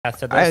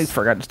After this. I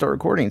forgot to start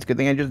recording. It's a good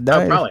thing I just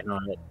died. Oh, probably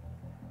not.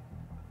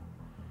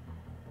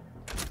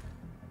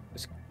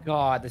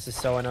 God, this is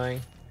so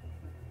annoying.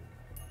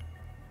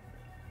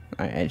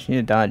 Alright, I just need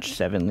to dodge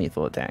 7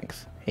 lethal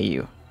attacks. Hey,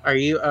 you. Are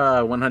you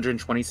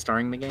 120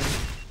 starring the game?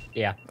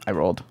 Yeah. I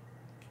rolled.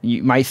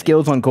 My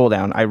skill's on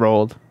cooldown. I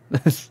rolled.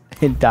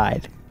 It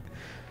died.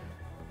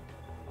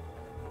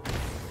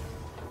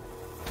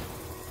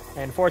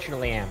 I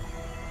unfortunately am.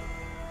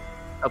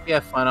 Hope you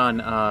have fun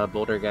on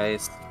Boulder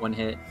Guys. One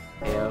hit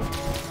KO.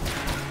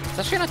 It's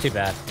actually not too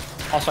bad.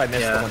 Also, I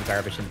missed Yeah. the one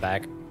garbage in the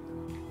back.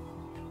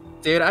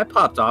 Dude, I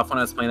popped off when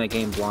I was playing that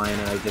game blind,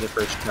 and I did it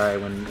first try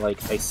when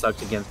like I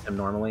sucked against him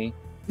normally.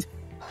 Does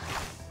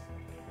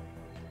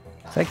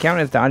that count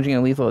as dodging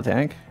a lethal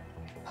attack?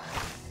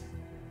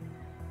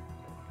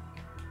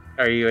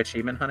 Are you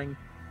achievement hunting?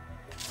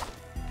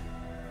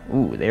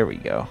 Ooh, there we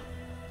go.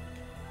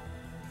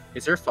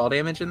 Is there fall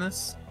damage in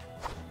this?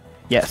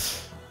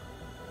 Yes.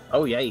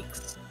 Oh,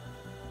 yikes.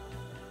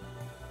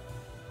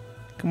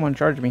 Come on,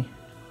 charge me.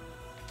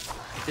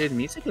 Dude,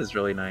 music is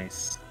really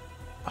nice.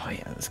 Oh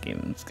yeah, this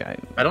game's got.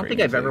 I don't great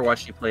think I've ever music.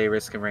 watched you play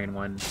Risk of Rain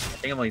 1. I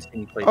think I've only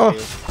seen you play 2. There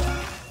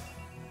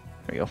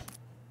we go.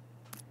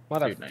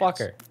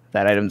 Motherfucker.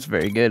 That item's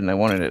very good, and I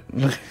wanted it.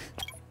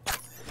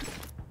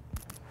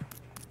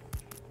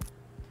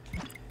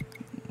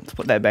 Let's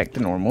put that back to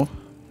normal.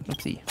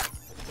 Let's see.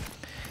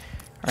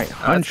 Alright,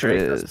 That's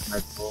great. That's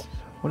Huntress. cool.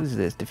 What is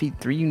this? Defeat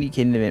 3 unique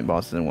hidden event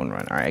bosses in one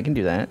run. Alright, I can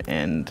do that,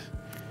 and...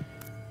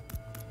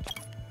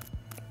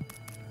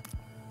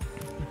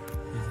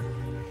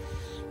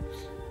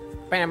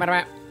 Bam, bam,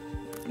 bam.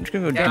 I'm just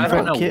gonna go Yeah, I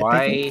don't know kit, I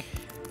why. think.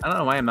 I don't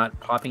know why I'm not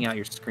popping out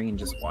your screen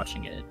just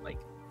watching it like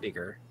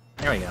bigger.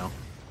 There we go.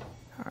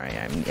 Alright,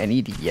 I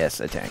need yes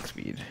attack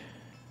speed.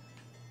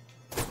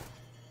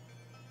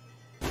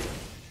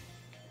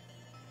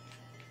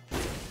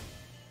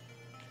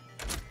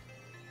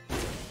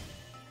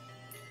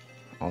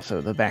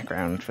 Also, the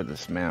background for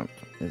this map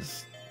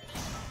is...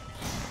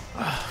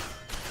 Yeah,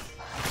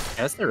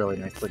 that's a really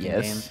nice looking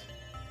game. Yes.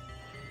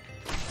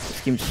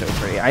 This game's so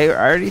pretty. I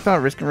already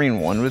thought Risk of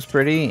Rain 1 was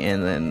pretty,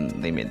 and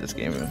then they made this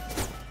game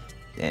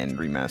and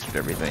remastered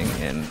everything,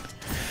 and...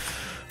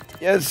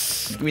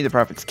 Yes! Give me the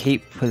Prophet's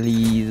Cape,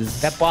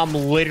 please. That bomb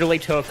literally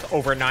took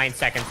over 9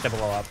 seconds to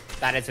blow up.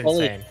 That is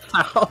Holy insane.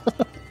 cow.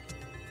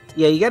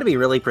 Yeah, you gotta be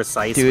really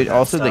precise. Dude, with that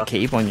also the stuff.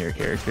 cape on your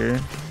character.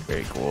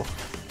 Very cool.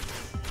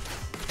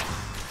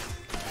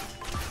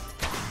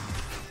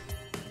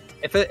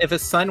 If a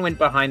sun went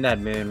behind that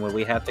moon, would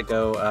we have to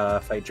go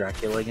fight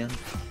Dracula again?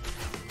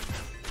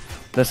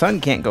 The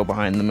sun can't go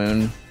behind the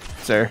moon,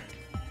 sir.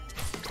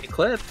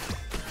 Eclipse.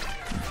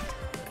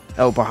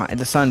 Oh, behind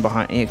the sun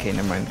behind. Okay,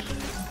 never mind.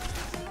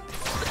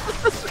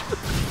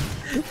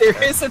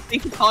 There is a thing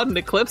called an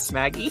eclipse,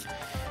 Maggie.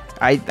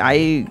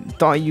 I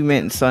thought you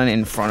meant sun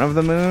in front of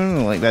the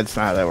moon. Like that's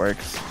not how that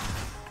works.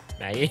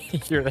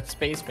 Maggie, you're the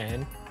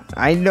spaceman.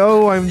 I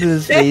know I'm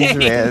the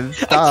spaceman.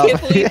 Stop.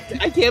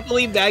 I can't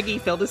believe Maggie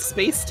failed a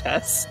space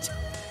test.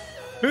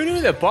 Who knew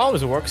that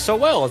bombs work so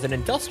well as an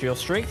industrial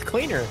strength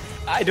cleaner?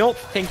 I don't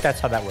think that's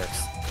how that works.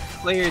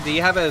 Slayer, do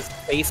you have a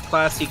space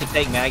class you can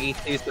take Maggie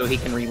to so he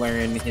can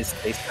relearn his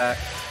space pack?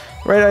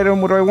 Right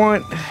item. What do I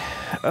want?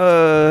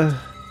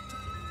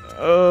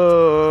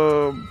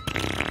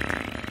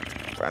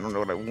 I don't know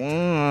what I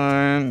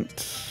want.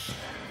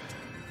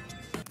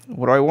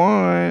 What do I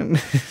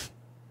want?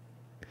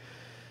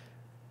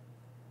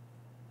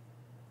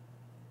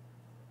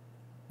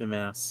 The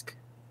mask.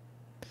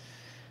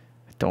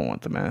 I don't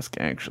want the mask,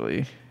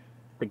 actually.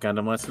 The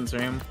Gundam lessons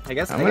room. I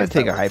guess I'm gonna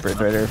take a that Hyper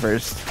works. Threader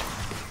first.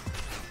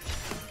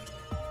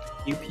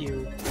 Pew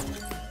pew.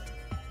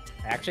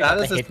 I actually How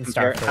got does the this hidden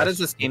star compare? How does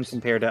first. this game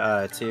compare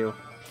to 2?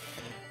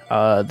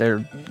 They're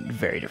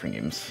very different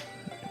games.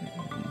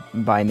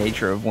 By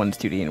nature of one's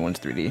 2D and one's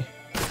 3D.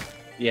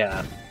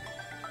 Yeah.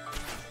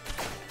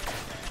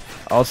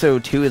 Also,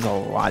 2 is a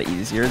lot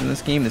easier than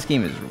this game. This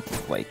game is,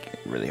 like,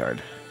 really hard.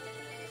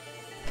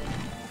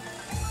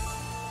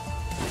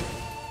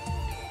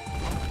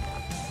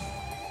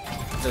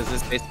 So is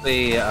this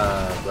basically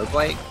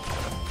roguelike?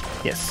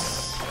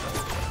 Yes.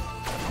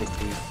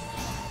 Basically-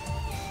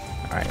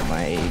 Alright,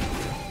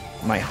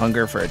 my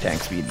hunger for attack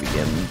speed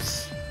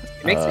begins.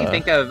 It makes me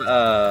think of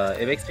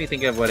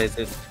what is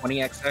it,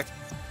 20XX?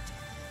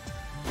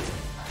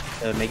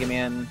 The Mega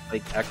Man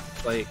like X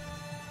like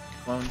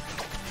clone?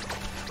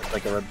 It's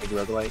like a big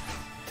roguelike.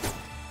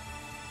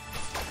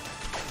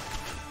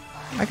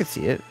 I could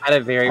see it. Had a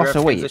very Also,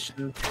 rough wait.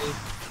 transition.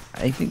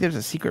 I think there's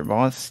a secret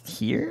boss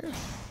here.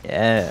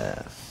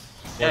 Yes.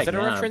 Was it a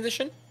yeah. rough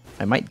transition?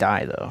 I might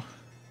die, though.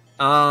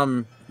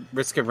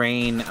 Risk of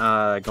Rain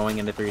going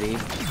into 3D.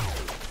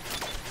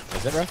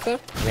 Was it rough though?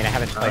 I mean, I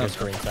haven't played a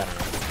screen, so I don't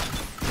know.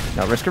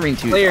 No, Risk of Rain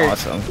 2 Player,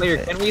 is awesome.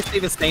 can we say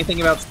the same thing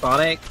about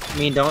Sonic? I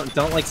mean, don't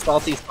like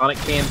salty Sonic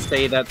fans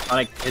say that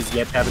Sonic has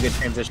yet to have a good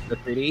transition to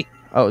 3D?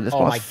 Oh, this Oh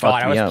boss my fucked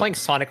god, I me was up. playing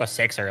Sonic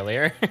 06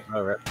 earlier.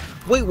 Oh, right.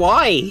 Wait,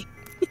 why?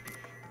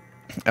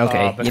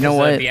 Okay, you know because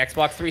what? of the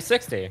Xbox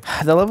 360.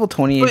 The level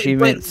 20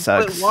 achievement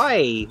sucks. But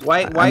why?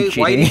 Why did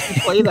cheating. you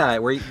play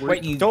that? Were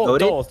Wait, you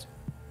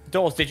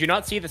Doles, did you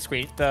not see the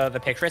screen, the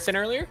picture I sent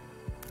earlier?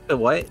 The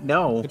what?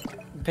 No.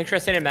 The picture I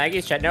sent in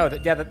Maggie's chat. No,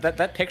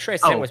 that picture I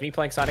sent Oh. was me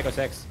playing Sonic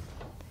 06.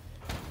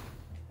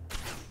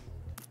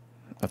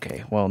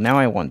 Okay, well now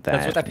I want that.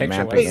 That's what that picture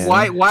map was. Wait,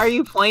 again. why are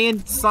you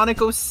playing Sonic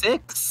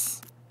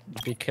 06?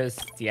 Because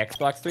the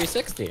Xbox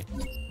 360.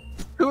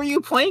 Who are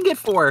you playing it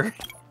for?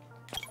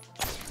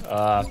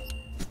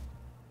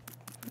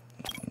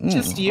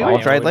 Just you? All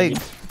dried leg.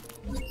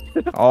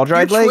 All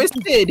dried You're leg.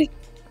 twisted.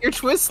 You're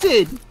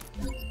twisted.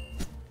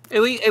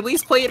 At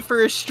least play it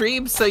for a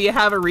stream so you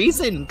have a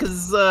reason,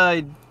 because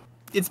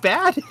it's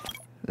bad.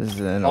 This is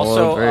an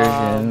Also, old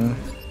version.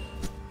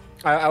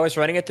 I was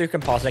running it through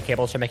composite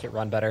cables to make it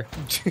run better.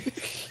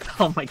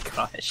 Oh my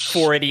gosh.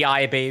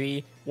 480i,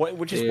 baby.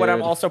 Which is what I'm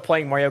Dude. also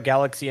playing Mario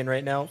Galaxy in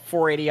right now.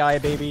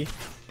 480i, baby.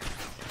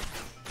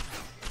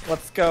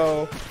 Let's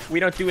go. We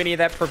don't do any of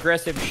that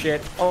progressive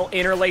shit. Oh,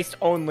 interlaced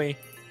only.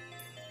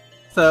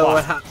 So,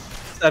 Wow.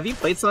 have you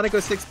played Sonic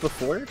 06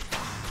 before?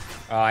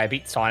 I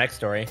beat Sonic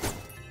Story.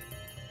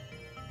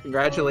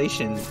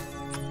 Congratulations.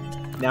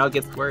 Now it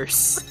gets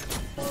worse.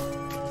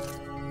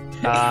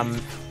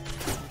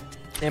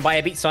 And by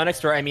I beat Sonic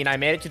Story, I mean I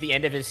made it to the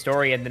end of his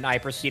story, and then I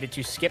proceeded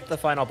to skip the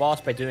final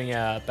boss by doing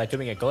a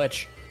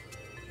glitch.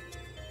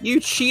 You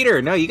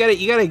cheater! No, you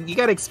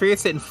gotta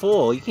experience it in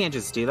full. You can't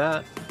just do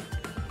that.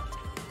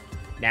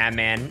 Nah,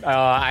 man.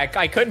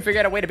 I couldn't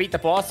figure out a way to beat the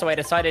boss, so I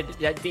decided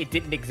that it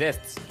didn't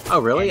exist. Oh,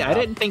 really? And, I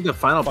didn't think the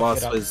final fuck boss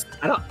it up. was.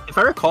 If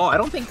I recall, I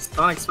don't think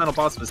Sonic's final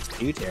boss was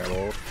too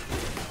terrible.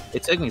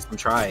 It took me some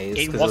tries.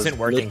 It 'cause wasn't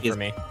working glitchy for as-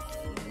 me.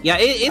 Yeah,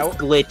 it's I-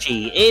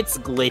 glitchy. It's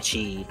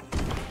glitchy.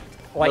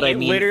 Like, But I it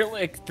mean- literally,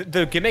 like,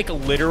 the gimmick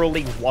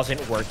literally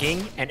wasn't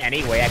working, and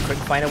anyway, I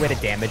couldn't find a way to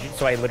damage it,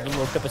 so I literally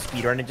looked up a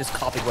speedrun and just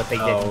copied what they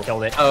did and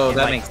killed it Oh, in,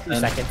 that like, makes 2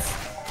 sense. seconds.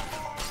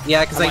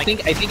 Yeah, because I'm I like-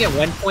 think at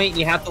one point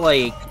you have to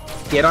like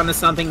get onto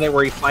something that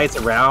where he flies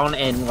around,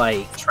 and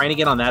like trying to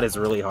get on that is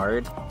really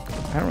hard.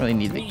 I don't really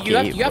need the You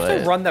have, gate, you have to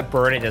but- run the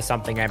bird into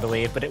something, I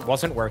believe, but it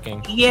wasn't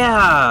working.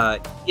 Yeah,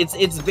 it's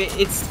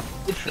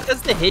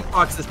because the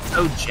hitbox is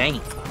so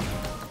jank.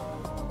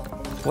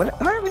 What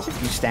happens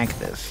if you stack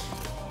this?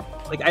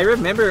 Like I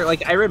remember I it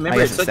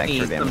guess it's took extra me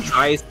some damage.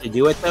 tries to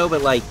do it though,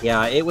 but like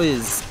yeah, it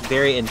was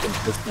very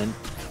inconsistent.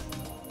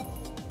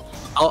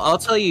 I'll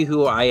tell you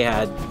who I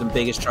had the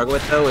biggest struggle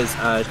with though is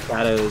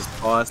Shadow's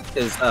boss,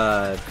 because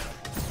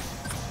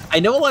I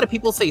know a lot of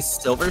people say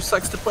Silver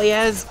sucks to play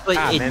as, but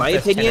Ah, in my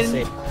Memphis, opinion,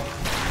 Tennessee.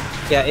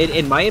 yeah,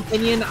 in my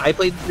opinion, I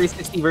played the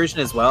 360 version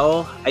as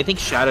well. I think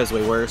Shadow's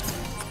way worse.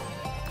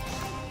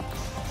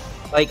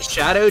 Like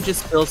Shadow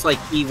just feels like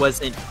he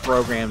wasn't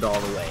programmed all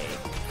the way.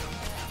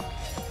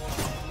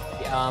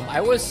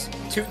 I was,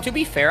 to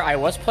be fair, I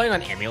was playing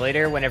on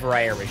emulator whenever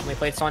I originally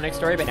played Sonic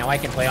Story, but now I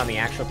can play on the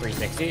actual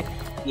 360.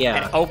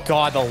 Yeah. And, oh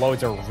god, the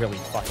loads are really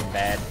fucking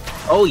bad.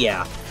 Oh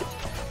yeah.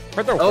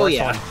 But they're Oh, worse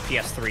yeah. on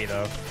PS3,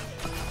 though.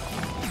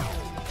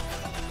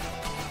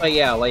 But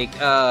yeah, like,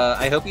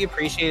 I hope you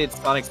appreciated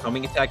Sonic's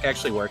homing attack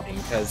actually working,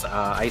 because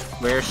I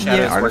swear Shadows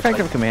Yeah, worked artifact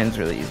like, of command is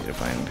really easy to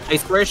find. I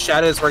swear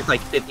Shadows worked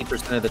like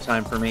 50% of the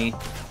time for me,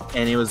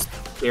 and it was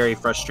very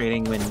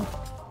frustrating when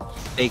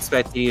they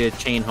expected you to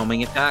chain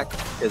homing attack,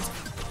 because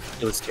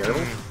it was terrible.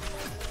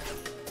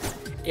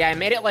 Yeah, I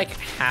made it like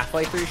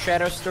halfway through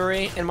Shadow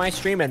Story in my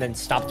stream and then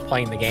stopped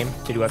playing the game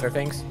to do other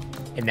things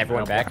and never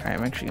went back.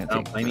 I'm actually I gonna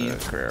don't take blame you.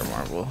 the career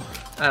marble.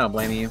 I don't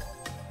blame you.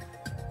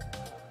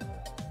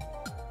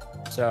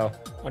 So,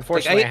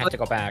 unfortunately, Like, I have to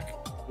go back.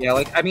 Yeah,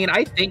 like, I mean,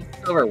 I think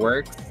Silver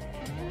works.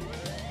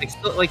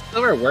 Like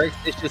Silver works,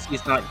 it's just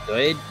he's not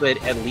good,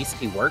 but at least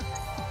he works.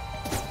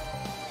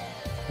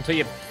 Until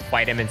you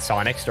fight him in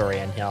Sonic Story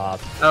and he'll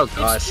Oh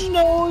gosh.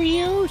 no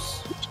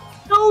use.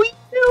 No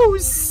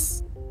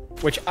use!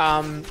 Which,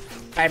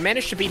 I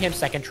managed to beat him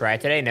second try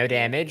today, no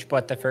damage,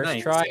 but the first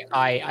Nice. try,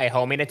 I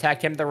homing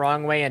attacked him the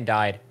wrong way and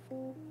died.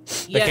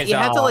 Yeah, Because, you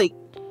have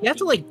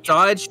to like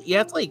dodge, you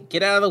have to like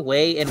get out of the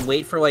way and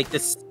wait for like the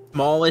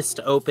smallest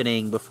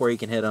opening before you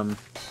can hit him.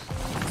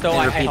 So And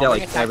I repeat that, homing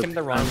like, attacked every him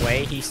the wrong time.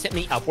 way, he sent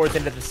me upwards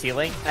into the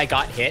ceiling, I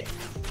got hit,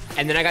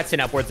 and then I got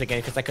sent upwards again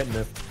because I couldn't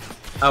move.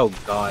 Oh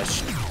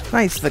gosh.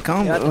 Nice, the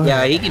combo.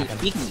 Yeah, he can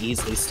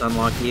easily stun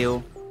lock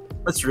you.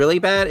 What's really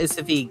bad is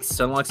if he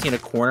stun locks you in a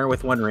corner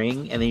with one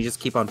ring, and then you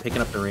just keep on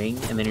picking up the ring,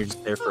 and then you're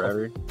just there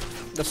forever.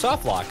 The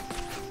soft lock.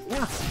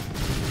 Yeah.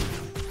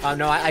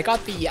 No, I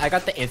got the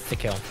insta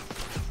kill.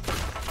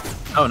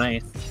 Oh,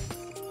 nice.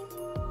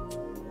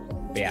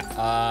 But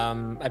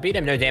yeah, I beat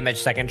him no damage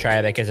second try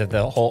because of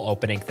the whole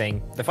opening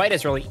thing. The fight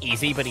is really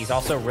easy, but he's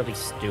also really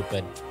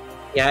stupid.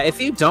 Yeah,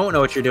 if you don't know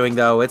what you're doing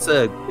though, it's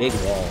a big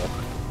wall.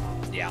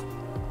 Yeah.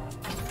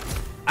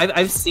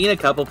 I've seen a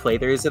couple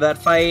playthroughs of that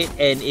fight,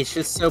 and it's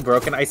just so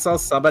broken. I saw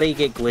somebody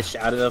get glitched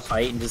out of the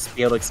fight and just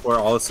be able to explore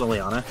all of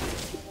Soliana.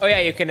 Oh yeah,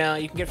 you can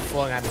get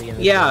flowing out of the end. Of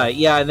the Yeah, field.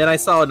 yeah, and then I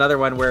saw another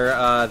one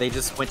where they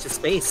just went to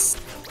space.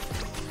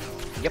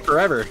 Yep,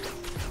 forever.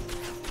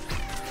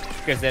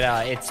 because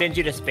it sends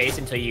you to space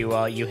until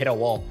you hit a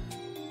wall,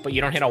 but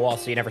you don't hit a wall,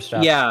 so you never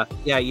stop. Yeah,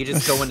 you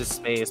just go into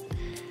space.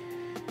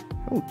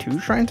 Oh, 2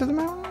 Shrines of the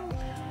Mountain?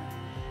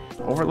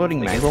 Overloading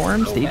Like, Magma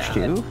Worm, so stage bad.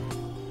 2?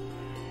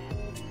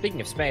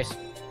 Speaking of space,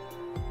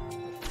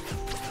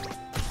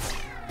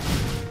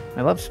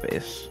 I love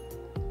space.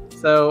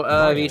 So,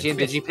 Mario VGM,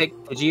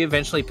 did you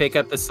eventually pick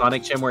up the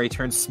Sonic gem where he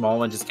turns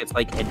small and just gets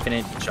like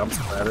infinite jumps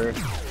forever?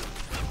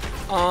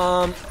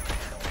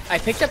 I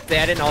picked up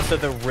that and also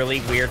the really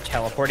weird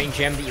teleporting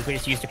gem that you can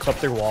just use to clip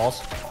through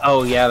walls.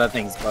 Oh yeah, that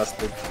thing's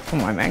busted.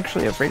 I'm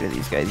actually afraid of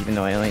these guys, even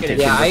though I only It take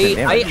is. 10% Yeah,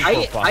 damage.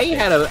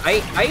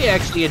 I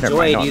actually Never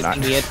mind, enjoyed no, I'm using not.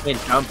 the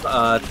infinite jump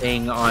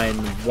thing on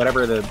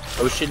whatever the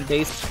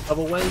ocean-based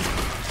level was.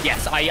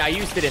 Yes, I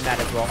used it in that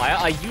as well.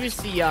 I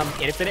used the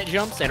infinite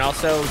jumps and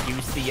also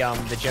used the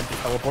gem to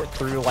teleport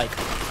through like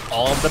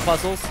all of the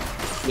puzzles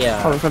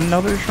Yeah. Oh, there's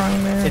another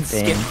shrine there? and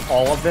skip Dang.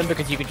 all of them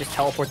because you can just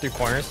teleport through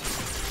corners.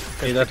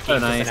 Dude, The that's so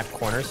game doesn't nice. have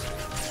corners.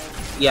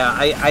 Yeah,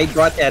 I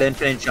got that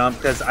infinite jump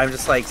because I'm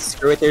just like,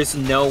 screw it, there's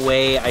no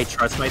way I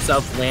trust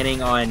myself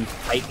landing on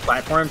tight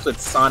platforms with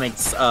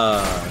Sonic's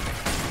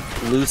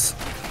loose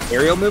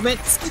aerial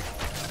movements.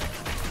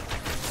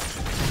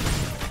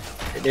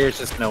 There's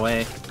just no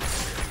way.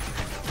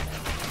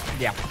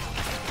 Yeah.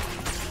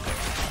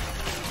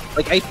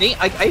 Like, I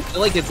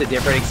feel like it's a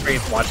different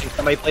experience watching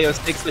somebody play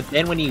 06, but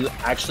then when you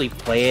actually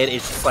play it,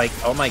 it's just like,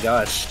 oh my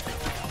gosh.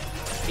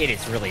 It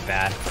is really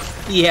bad.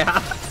 Yeah.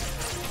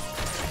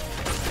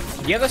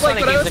 The other Like, Sonic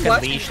when I games was like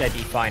watching- Unleashed I'd be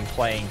fine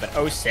playing, but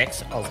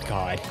 06, oh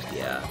god.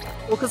 Yeah.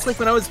 Well, because, like,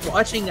 when I was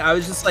watching, I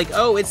was just like,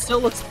 oh, it still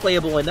looks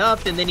playable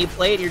enough, and then you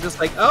play it, and you're just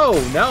like, oh,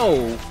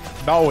 no.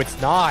 No, it's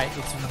not.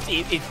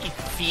 It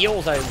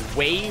feels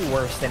way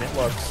worse than it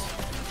looks.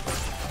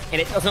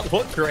 And it doesn't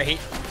look great.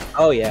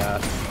 Oh, yeah.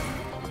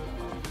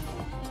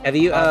 Have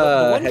you,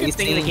 The one have good you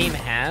thing seen... the game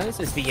has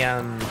is the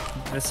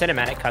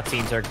cinematic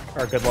cutscenes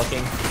are good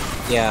looking.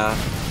 Yeah.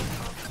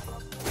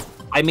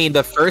 I mean,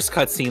 the first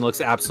cutscene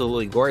looks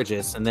absolutely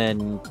gorgeous, and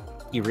then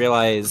you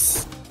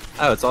realize,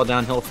 oh, it's all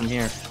downhill from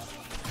here.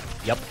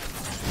 Yep.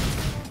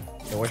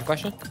 So what's your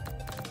question?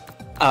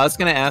 I was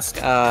gonna ask,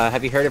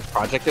 have you heard of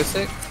Project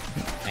 06?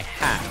 I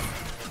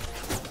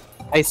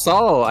have. I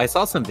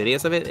saw some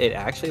videos of it. It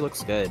actually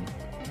looks good.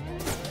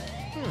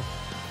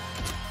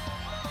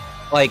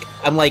 Like,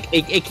 I'm like,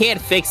 it can't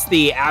fix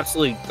the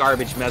absolute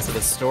garbage mess of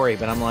the story,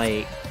 but I'm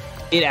like,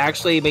 it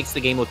actually makes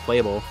the game look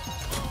playable.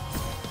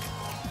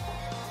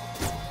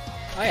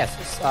 Oh yes,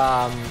 it's,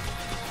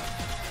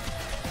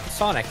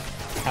 Sonic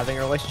having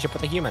a relationship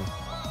with a human.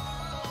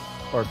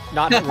 Or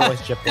not a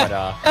relationship, but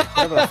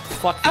whatever the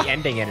fuck the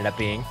ending ended up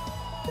being.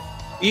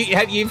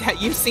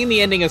 You've seen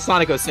the ending of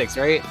Sonic 06,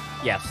 right?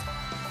 Yes.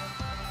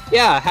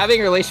 Yeah, having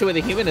a relationship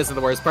with a human isn't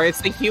the worst part.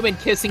 It's the human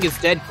kissing his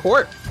dead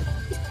corpse.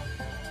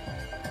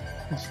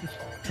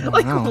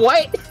 Like, Wow.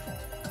 what?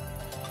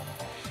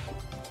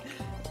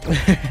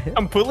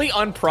 Completely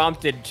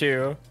unprompted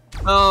too.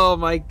 Oh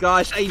my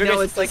gosh, I know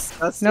Because it's like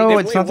disgusting. No,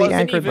 It it's not the wasn't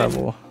anchored even-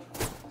 level.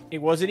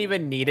 It wasn't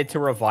even needed to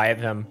revive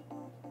him.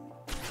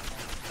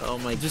 Oh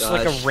my Just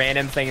gosh. like a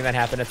random thing that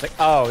happened. It's like,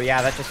 oh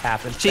yeah, that just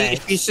happened.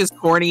 Thanks. She's just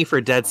horny for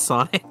dead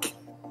Sonic.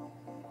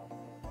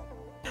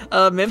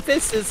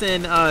 Memphis is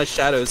in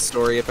Shadow's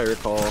story, if I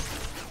recall.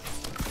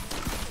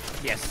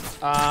 Yes.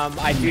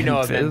 I do know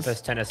of Memphis?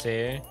 Memphis,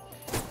 Tennessee.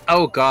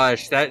 Oh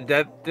gosh, that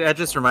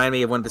just reminded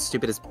me of one of the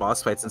stupidest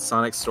boss fights in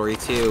Sonic's story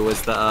too.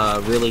 Was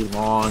the really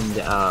long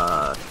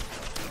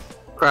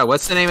crap?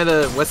 What's the name of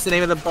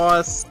the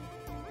boss?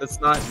 That's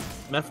not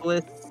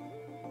Mephiles.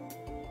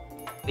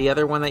 The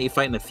other one that you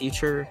fight in the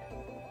future.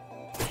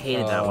 I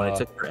hated that one. It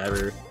took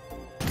forever.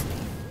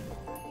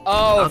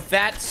 Oh,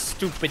 that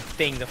stupid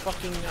thing. The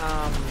fucking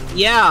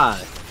Yeah,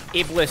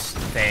 Iblis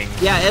thing.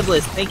 yeah,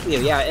 Iblis. Thank you.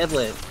 Yeah,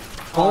 Iblis.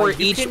 Oh, Or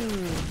you each.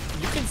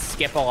 can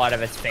skip a lot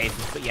of its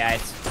phases, but yeah,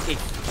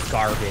 it's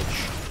garbage.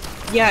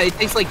 Yeah, it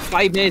takes like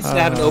 5 minutes to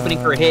have an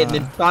opening for a hit, and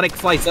then Sonic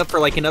flies up for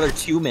like another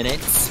 2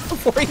 minutes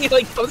before he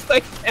like comes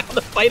back down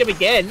to fight him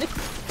again.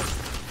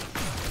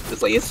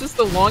 It's just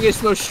the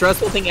longest, most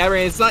stressful thing ever.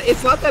 And it's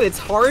not that it's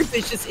hard.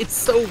 It's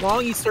so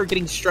long. You start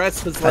getting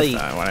stressed because That's like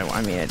not what I want.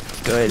 I mean,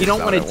 it's good. you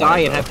don't It's want not to what I die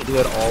and wanted, have to do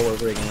it all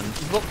over again.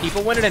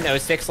 People wanted an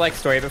 06 like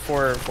story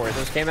before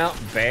this came out.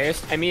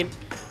 Based, I mean,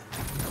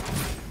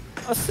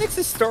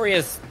 06's story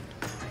is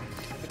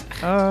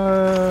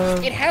though.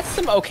 it has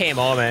some okay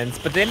moments,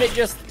 but then it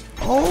just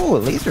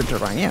Oh, laser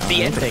turbine. Yeah. the I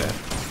didn't ending. think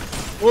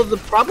that. Well, the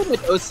problem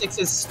with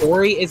 06's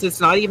story is it's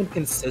not even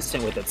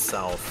consistent with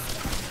itself.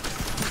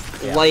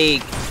 Yeah.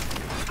 Like,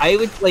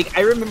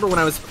 I remember when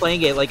I was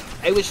playing it, like,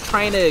 I was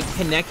trying to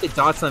connect the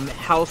dots on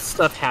how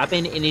stuff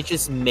happened, and it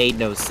just made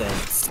no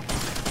sense.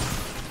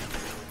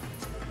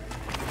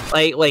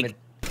 Like mean,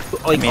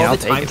 all I'll the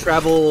take time it.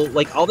 travel,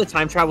 like, all the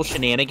time travel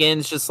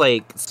shenanigans just,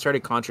 like,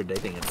 started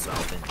contradicting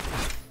itself, and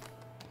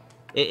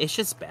it's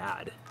just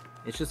bad.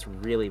 It's just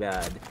really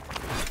bad.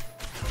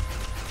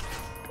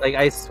 Like,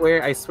 I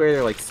swear there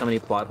are, like, so many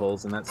plot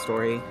holes in that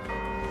story.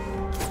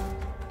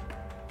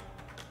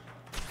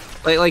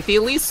 Like the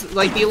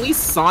Elise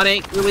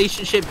Sonic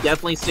relationship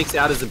definitely sticks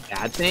out as a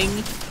bad thing.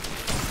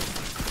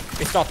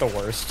 It's not the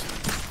worst.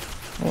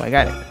 Oh, I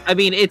got it. I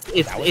mean, it's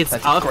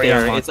that's up great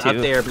there. unlock, It's up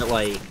too. there, but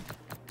like,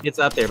 it's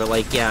up there. But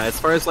like, yeah, as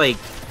far as like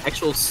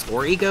actual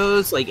story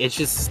goes, like it's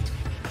just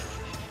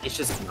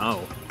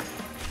no.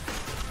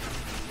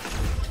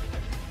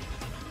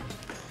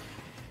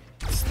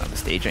 It's not the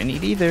stage I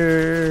need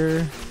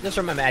either. Just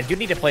remember, I do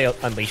need to play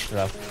Unleashed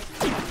though.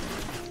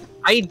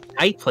 I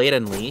played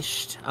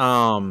Unleashed.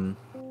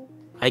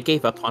 I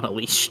gave up on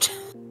Unleashed.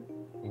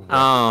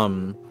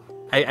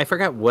 I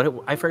forgot what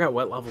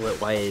level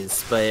it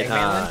was, but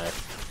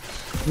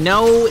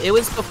no, it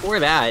was before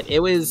that. It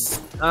was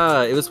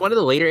one of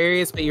the later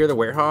areas, but you're the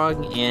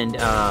Werehog, and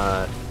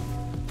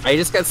I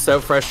just got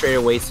so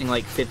frustrated wasting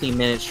like 15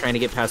 minutes trying to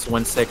get past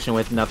one section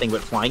with nothing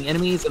but flying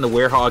enemies, and the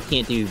Werehog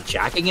can't do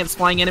jack against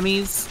flying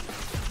enemies.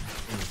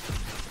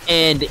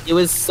 And it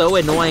was so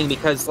annoying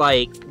because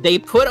like they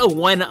put a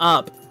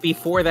 1-up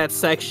before that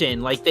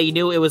section, like they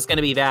knew it was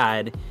gonna be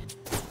bad.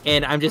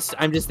 And I'm just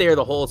there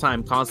the whole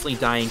time, constantly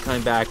dying,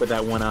 coming back with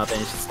that 1-up,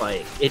 and it's just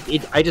like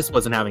I just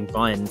wasn't having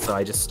fun, so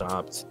I just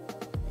stopped.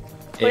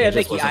 Oh yeah, It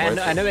just Vicky, wasn't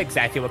worth I it. know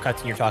exactly what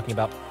cutscene you're talking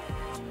about.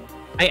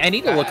 I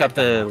need to look up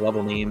the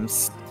level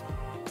names.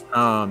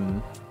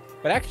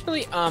 But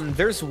actually,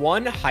 there's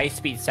one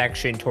high-speed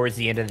section towards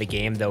the end of the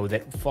game though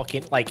that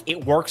fucking like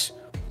it works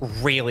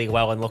really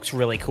well and looks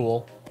really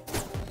cool.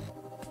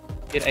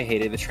 I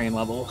hated the train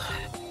level.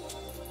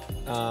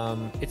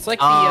 It's like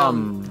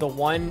the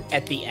one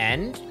at the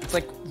end. It's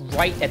like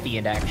right at the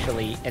end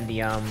actually, in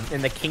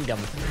the kingdom.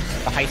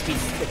 The high-speed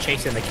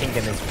chase in the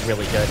kingdom is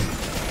really good.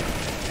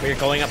 Where you're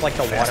going up like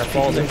the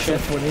waterfalls and shit.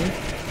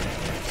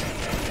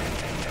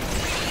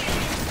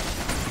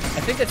 I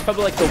think that's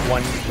probably like the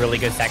one really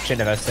good section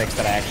of 06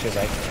 that I actually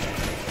like.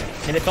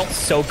 And it felt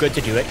so good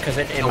to do it because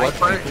in my What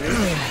part?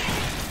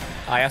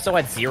 I also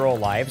had 0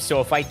 lives,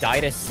 so if I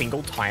died a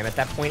single time at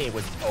that point, it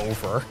was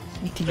over.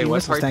 Wait,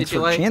 what part did you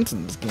like? Chance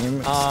in this game.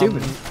 It's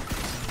stupid.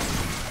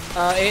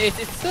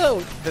 It's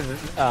so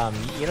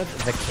you know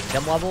the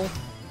kingdom level.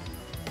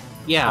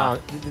 Yeah.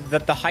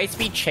 The high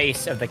speed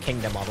chase of the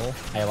kingdom level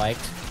I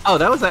liked. Oh,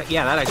 that was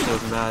yeah, that actually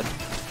wasn't bad.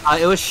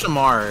 It was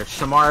Shamar.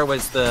 Shamar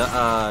was the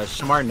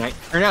Shamar night.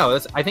 Or no, it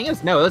was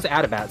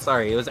Adabat.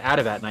 Sorry, it was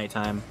Adabat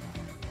nighttime.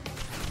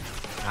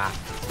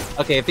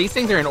 Okay, if these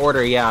things are in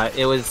order, yeah,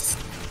 it was.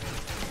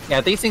 Yeah,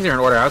 if these things are in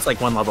order, I was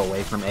like one level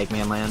away from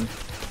Eggman Land.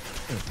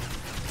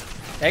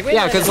 Eggman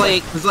Yeah, Land because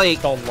is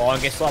like the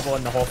longest level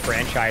in the whole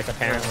franchise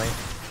apparently.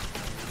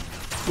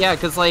 yeah,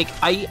 because like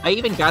I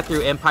even got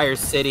through Empire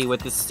City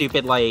with this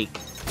stupid like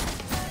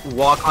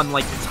walk on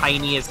like the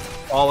tiniest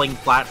falling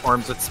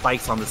platforms with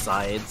spikes on the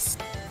sides.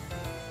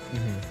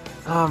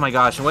 Oh my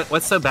gosh, and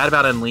what's so bad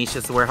about Unleashed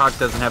is the Werehog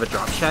doesn't have a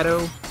drop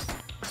shadow.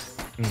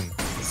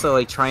 So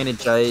like trying to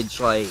judge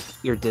like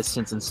your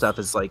distance and stuff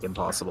is like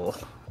impossible.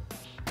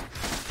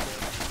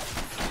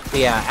 But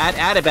yeah, at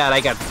Adabat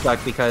I got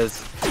stuck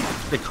because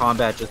the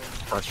combat just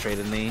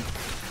frustrated me.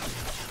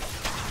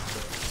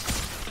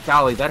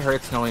 Golly, that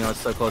hurts knowing I was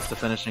so close to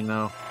finishing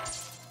though.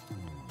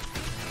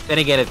 Then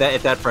again,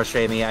 if that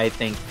frustrated me, I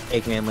think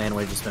Eggman Land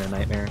would have just been a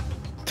nightmare.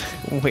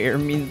 Where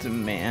means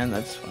man.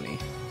 That's funny.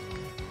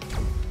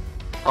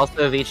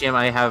 Also, VGM,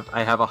 I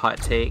have a hot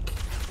take.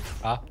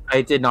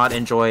 I did not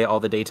enjoy all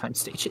the daytime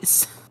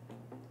stages.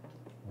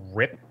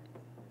 Rip.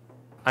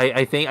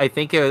 I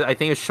think it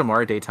was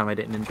Shamar daytime I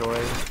didn't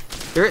enjoy.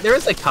 There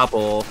was a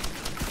couple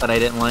that I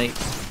didn't like.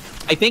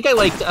 I think I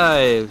liked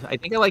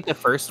the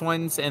first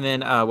ones, and then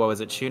what was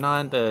it,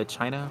 Shunan, the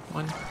China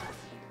one?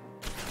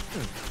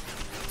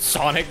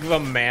 Sonic the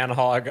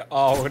Manhog.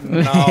 Oh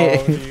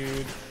no,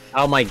 dude.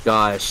 Oh my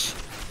gosh.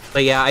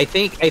 But yeah, I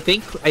think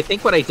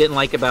what I didn't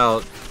like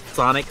about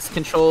Sonic's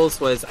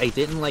controls was I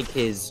didn't like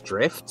his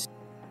drift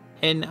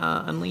in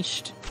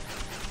Unleashed.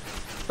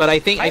 But I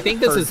think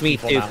this is me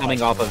too,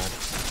 coming off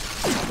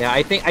of. Yeah,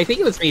 I think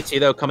it was me too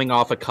though, coming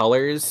off of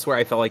Colors, where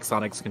I felt like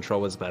Sonic's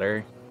control was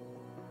better.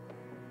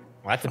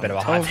 Well, that's a bit of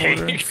a hot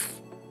take.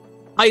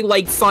 I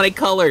like Sonic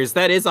Colors.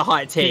 That is a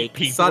hot take.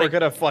 People are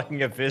gonna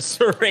fucking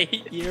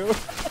eviscerate you.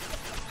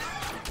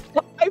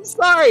 I'm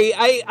sorry.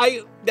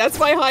 I that's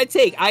my hot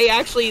take. I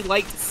actually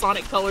liked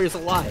Sonic Colors a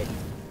lot.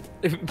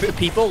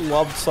 People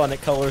loved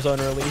Sonic Colors on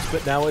release,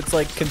 but now it's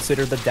like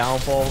considered the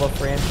downfall of the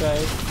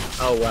franchise.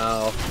 Oh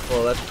wow.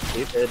 Well, that's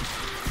stupid.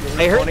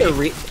 I heard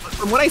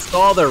from what I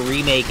saw, the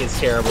remake is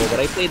terrible, but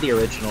I played the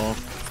original.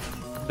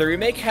 The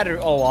remake had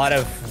a lot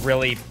of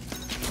really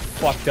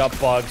fucked up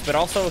bugs, but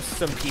also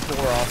some people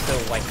were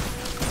also like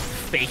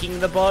faking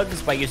the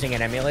bugs by using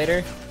an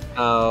emulator.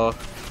 Oh,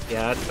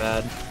 yeah, that's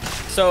bad.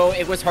 So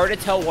it was hard to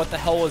tell what the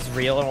hell was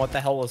real and what the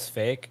hell was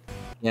fake.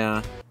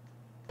 Yeah.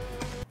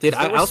 Dude,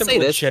 There were I'll some say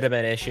this.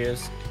 legitimate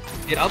issues.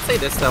 Dude, I'll say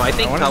this though. I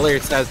think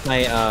Colors has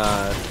my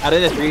out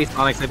of the 3D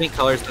Sonics, I think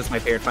Colors has my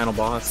favorite final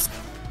boss.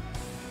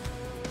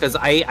 Because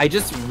I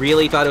just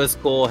really thought it was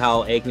cool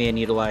how Eggman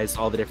utilized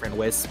all the different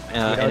Wisp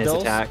in his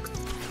attacks.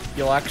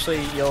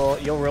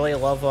 You'll really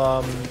love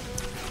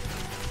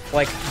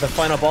like the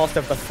final boss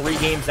of the 3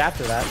 games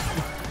after that.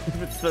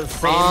 It's the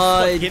same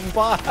fucking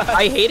boss.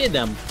 I hated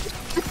them.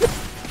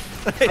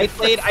 I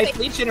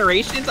played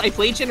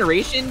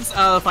Generations.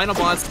 Final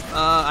boss.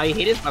 I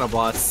hated Final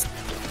boss.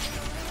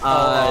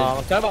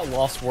 I'm talking about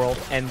Lost World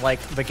and like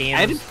the game.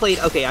 I haven't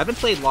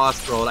played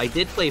Lost World. I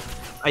did play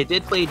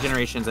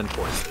Generations and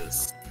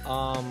Forces.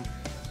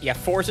 Yeah,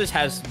 Forces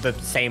has the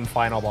same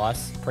final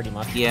boss, pretty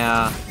much.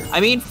 Yeah, I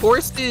mean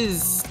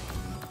Forces,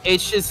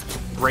 it's just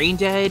brain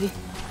dead,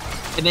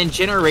 and then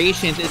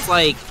Generations, it's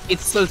like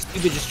it's so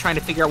stupid just trying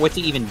to figure out what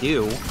to even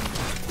do.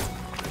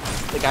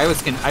 Like I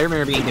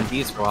remember being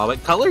confused for a while,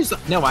 but Colors.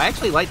 No, I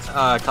actually liked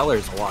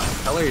Colors a lot.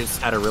 Colors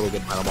had a really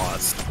good final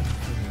boss.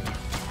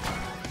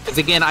 Because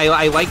again,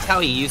 I liked how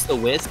he used the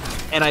Wisp,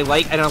 and I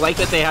like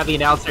that they have the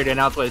announcer to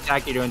announce what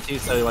attack you're doing too,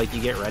 so like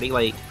you get ready.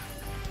 Like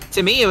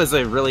to me, it was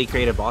a really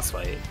creative boss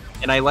fight,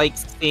 and I liked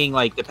seeing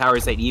like the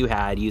powers that you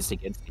had used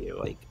against you.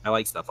 Like I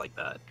like stuff like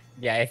that.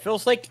 Yeah, it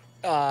feels like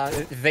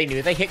they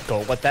knew they hit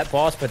gold with that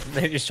boss, but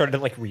they just started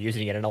like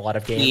reusing it in a lot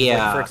of games.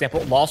 Yeah. Like, for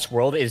example, Lost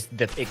World is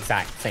the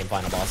exact same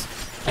final boss.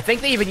 I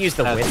think they even used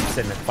the Wisps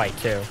in the fight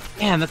too.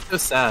 Man, that's so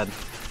sad.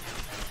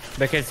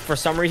 Because for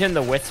some reason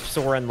the Wisps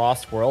were in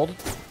Lost World.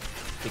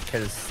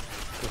 Because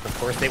of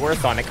course they were.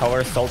 Sonic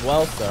Colors sold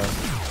well, so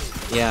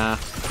yeah.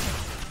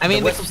 I mean,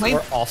 the Wisps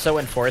were also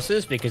in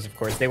Forces because of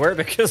course they were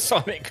because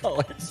Sonic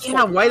Colors.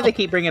 Yeah, why do they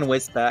keep bringing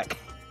Wisp back?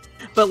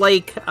 But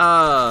like,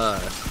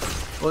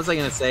 what was I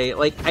gonna say?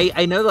 Like,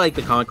 I know like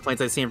the comic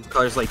complaints I've seen from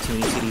Colors like too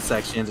many 2D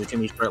sections or too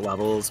many short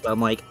levels, but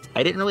I'm like,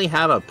 I didn't really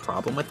have a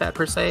problem with that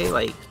per se.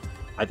 Like,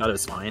 I thought it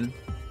was fine.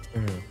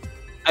 Mm-hmm.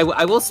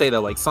 I will say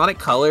though, like Sonic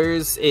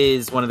Colors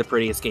is one of the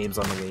prettiest games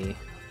on the Wii.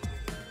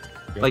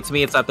 Yep. Like to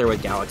me, it's up there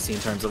with Galaxy in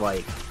terms of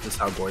like just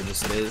how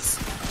gorgeous it is.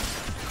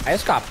 I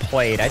just got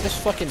played. I just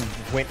fucking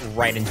went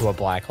right into a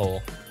black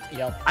hole.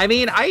 Yep. I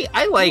mean, I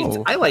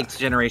liked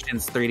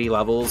Generations 3D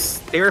levels.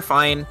 They were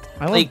fine.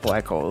 I like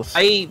black holes.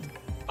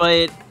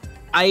 But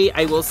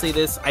I will say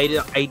this. I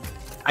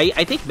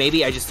think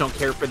maybe I just don't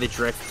care for the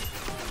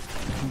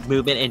drift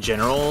movement in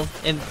general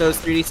in those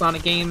 3D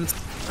Sonic games.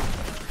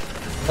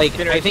 Like,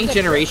 I think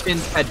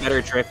Generations had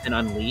better drift than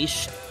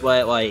Unleashed,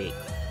 but like,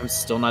 I'm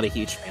still not a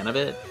huge fan of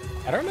it.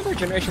 I don't remember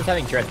Generations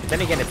having drift, but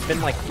then again, it's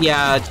been like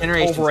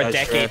Generations over a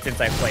decade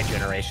since I played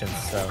Generations.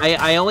 So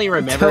I only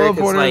remember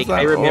because like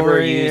I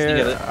remember using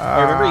it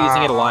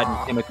a lot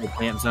in Chemical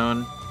Plant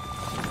Zone.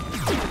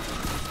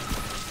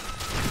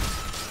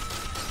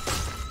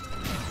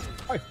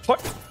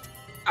 But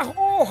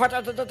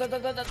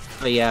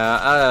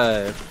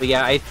yeah,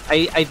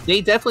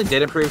 they definitely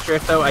did improve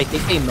drift though. I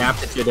think they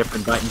mapped it to a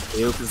different button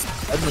too, because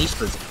Unleashed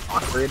was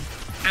awkward.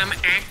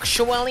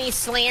 Actually,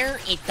 Slayer,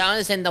 it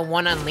does in the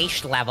one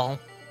Unleashed level.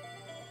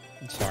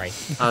 Sorry.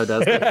 Oh,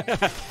 does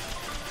it?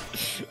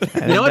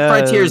 You know what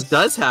Frontiers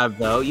does have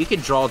though? You can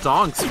draw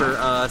donks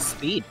for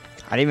speed.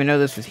 I didn't even know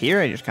this was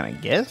here. I just kind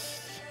of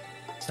guessed.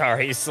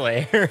 Sorry,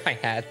 Slayer. I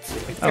had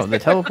to. Oh, the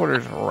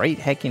teleporter's right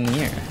heckin'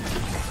 here.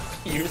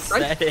 You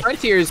said it.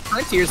 Frontiers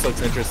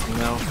looks interesting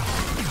though.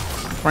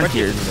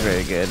 Frontiers is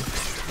very good.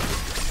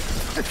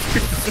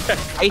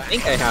 I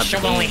think I have.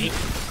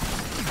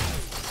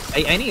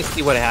 I need to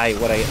see what I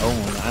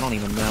own. I don't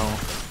even know.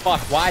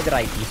 Fuck, why did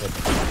I even?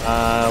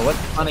 What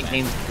Sonic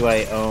games do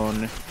I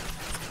own?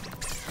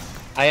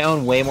 I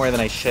own way more than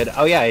I should.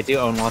 Oh yeah, I do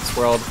own Lost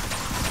World.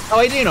 Oh,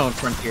 I do own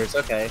Frontiers,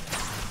 okay.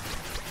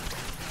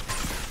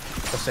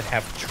 Does it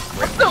have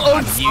drift? I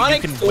own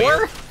Sonic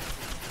 4?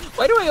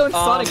 Why do I own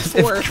Sonic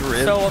 4?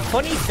 So a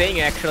funny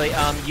thing, actually,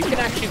 you can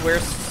actually wear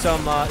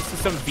some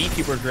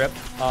VTuber grip.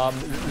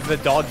 The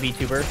dog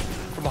VTuber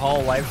from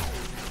Hololive.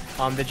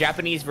 The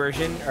Japanese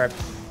version, or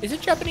is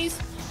it Japanese?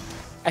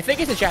 I think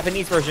it's a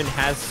Japanese version,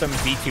 has some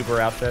VTuber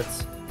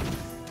outfits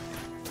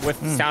with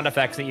sound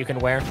effects that you can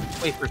wear.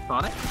 Wait, for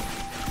Sonic?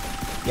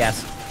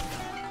 Yes.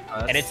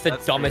 And it's the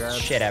dumbest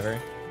shit ever.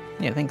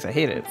 Yeah, thanks. I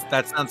hate it.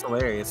 That sounds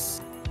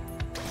hilarious.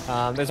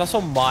 There's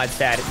also mods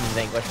to add it in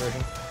the English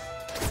version.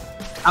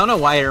 I don't know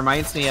why it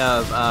reminds me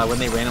of when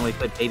they randomly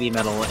put Baby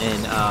Metal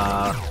in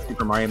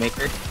Super Mario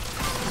Maker.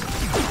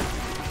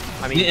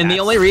 I mean, and the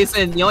only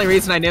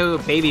reason I know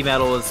Baby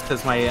Metal is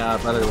because my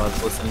brother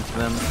loves listening to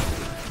them.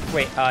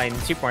 Wait, in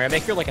Super Mario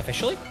Maker, like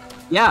officially?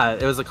 Yeah,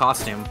 it was a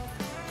costume.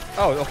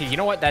 Oh, okay. You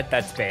know what?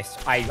 That's based.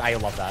 I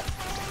love that.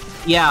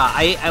 Yeah,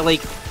 I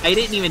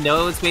didn't even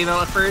know it was Baby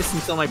Metal at first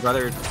until my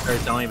brother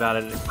started telling me about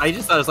it. I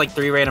just thought it was like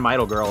 3 random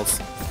idol girls.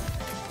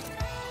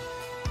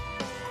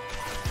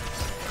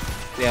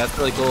 Yeah, it's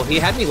really cool. He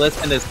had me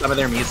listen to some of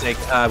their music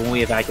when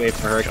we evacuated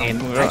from Hurricane.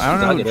 I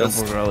don't know who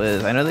Jumbo Girl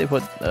is. I know they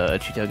put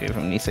Chitoge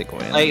from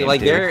Nisekoi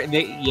in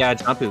yeah,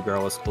 Jumpu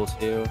Girl was cool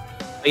too.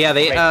 But yeah,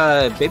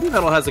 Baby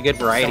Metal has a good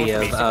variety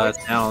of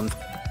sound.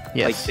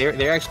 Yes. Like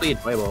they're actually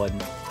enjoyable,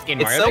 and In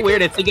it's Mario so Maker?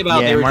 weird to think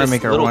about. Yeah, They were Mario just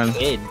Maker little 1.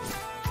 kids.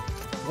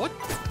 What?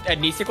 A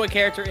Nisekoi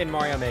character in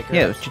Mario Maker.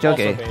 Yeah, it was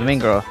Chitoge, the main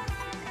girl.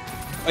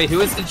 Wait,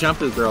 who is the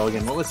Jumpu Girl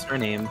again? What was her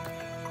name?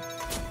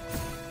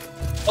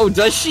 Oh,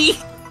 does she?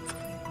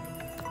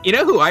 You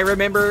know who I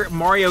remember?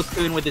 Mario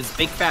Kun with his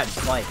big fat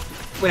butt.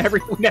 Whenever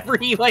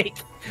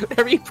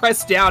he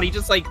pressed down, he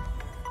just like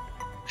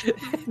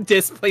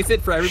Displays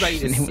it for everybody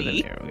to Name with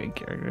see. an arrogant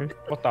character.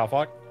 What the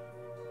fuck?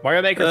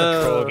 Mario Maker's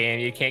a troll game.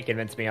 You can't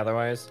convince me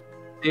otherwise.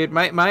 Dude,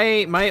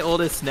 my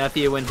oldest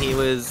nephew, when he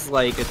was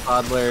like a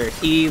toddler,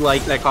 he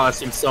liked that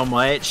costume so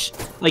much.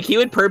 Like, he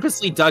would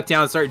purposely duck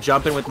down and start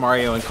jumping with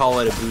Mario and call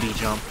it a booty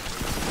jump.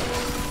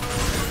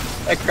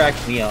 That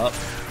cracked me up.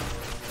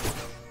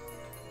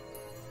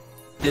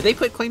 Did they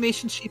put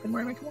Claymation Sheep in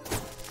Mario Maker 1?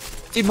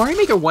 Dude, Mario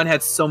Maker 1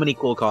 had so many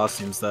cool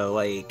costumes, though.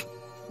 Like,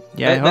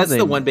 Yeah, I hope that's they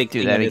the one big do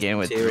thing that in again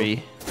with this, too.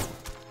 3.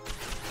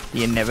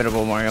 The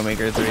inevitable Mario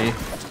Maker 3.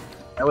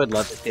 I would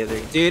love to see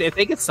it. Dude, if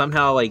they could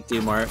somehow like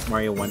do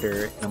Mario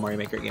Wonder in a Mario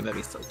Maker game, that'd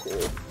be so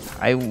cool.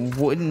 I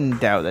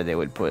wouldn't doubt that they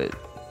would put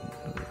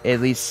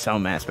at least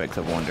some aspects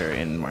of Wonder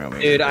in Mario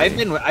Maker. Dude,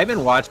 3. I've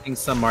been watching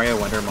some Mario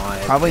Wonder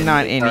mods. Probably and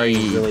not it's already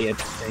any really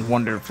interesting.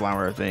 Wonder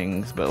Flower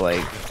things, but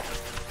like,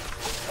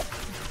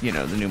 you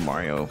know, the new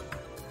Mario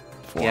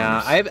forms.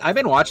 Yeah, I've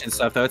been watching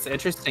stuff though. It's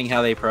interesting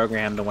how they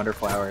programmed the Wonder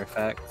Flower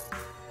effect.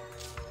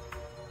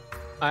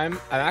 I'm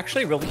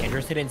actually really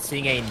interested in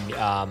seeing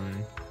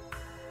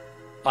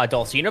a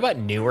Dulce, you know about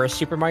newer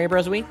Super Mario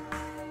Bros. Wii?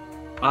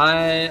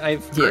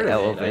 I've heard of it. I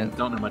Elephant.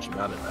 don't know much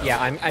about it though. Yeah,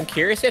 I'm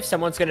curious if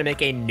someone's gonna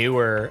make a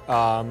newer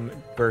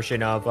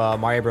version of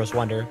Mario Bros.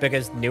 Wonder,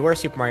 because newer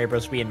Super Mario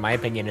Bros. Wii, in my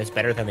opinion, is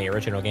better than the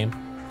original game.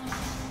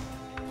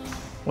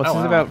 What's Oh,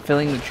 this wow. about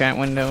filling the chat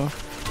window?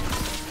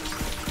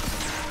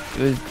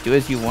 Do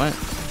as you want?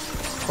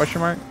 Question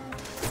mark?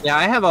 Yeah,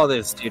 I have all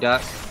this, dude.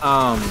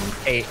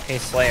 Hey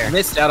Slayer. I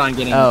missed out on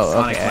getting Oh,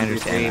 Sonic okay, I 1 through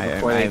 3 understand.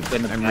 before they put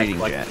in the I'm back reading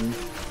collection.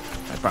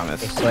 I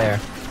promise. Hey Slayer.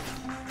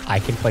 I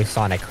can play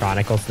Sonic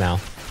Chronicles now.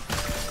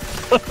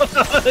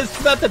 Is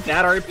that the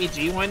bad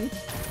RPG one?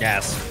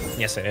 Yes.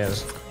 Yes, it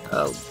is.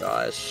 Oh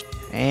gosh.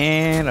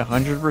 And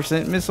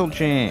 100% missile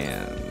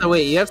chance. Oh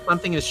wait, you have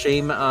something to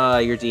stream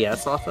your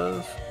DS off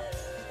of?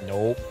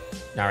 Nope.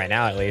 Not right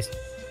now, at least.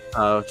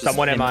 Oh, just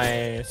Someone in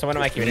my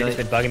community has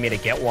been bugging me to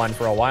get one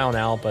for a while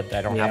now, but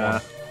I don't have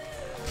one.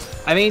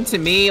 I mean, to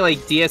me,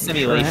 like, DS Sure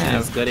emulation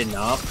have. is good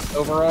enough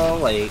overall.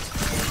 Like,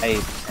 I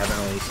haven't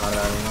really thought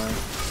about it anymore.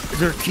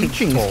 They're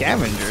teaching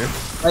scavenger.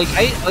 Like,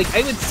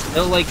 I would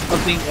still like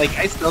something. Like,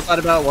 I still thought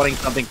about wanting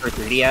something for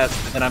 3DS,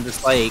 but then I'm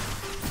just like,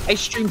 I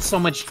stream so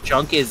much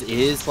junk as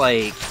is.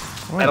 Like,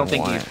 I don't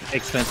think the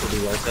expense would be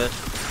worth it.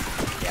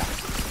 Yeah.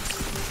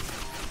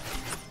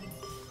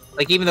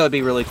 Like, even though it'd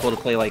be really cool to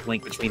play like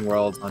Link Between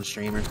Worlds on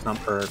stream or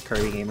something, or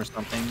Kirby game or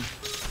something.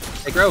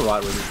 Like,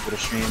 Robot would be cool to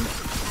stream.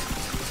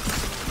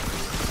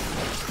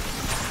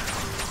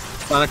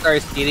 Sonic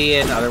Rs CD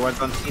and other ones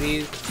on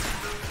CDs.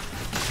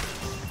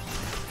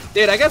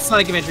 Dude, I got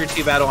Sonic Adventure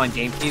 2 Battle on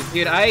GameCube.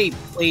 Dude, I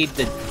played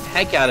the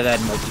heck out of that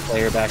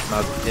multiplayer back when I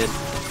was a kid.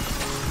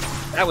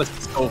 That was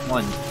so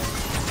fun.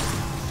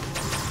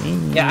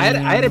 Yeah,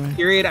 I had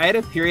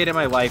a period in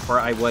my life where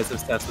I was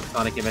obsessed with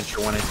Sonic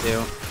Adventure 1 and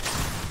 2.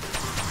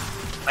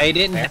 I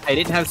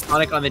didn't have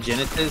Sonic on the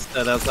Genesis,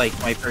 so that was like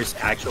my first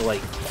actual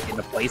like getting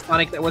to play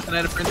Sonic that wasn't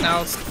at a friend's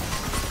house.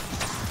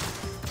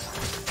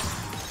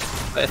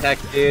 But heck,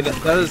 dude,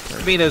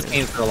 to me those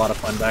games were a lot of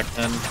fun back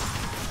then.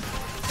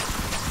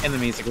 And the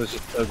music was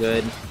just so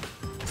good.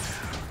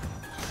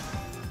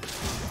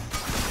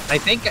 I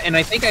think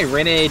I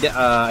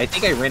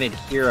rented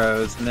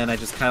Heroes, and then I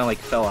just kind of like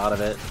fell out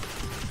of it.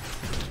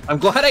 I'm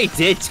glad I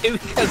did too,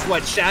 because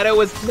what, Shadow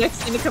was the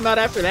next thing to come out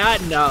after that,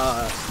 and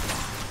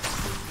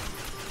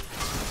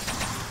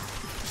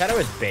Shadow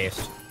is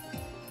based.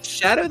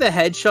 Shadow the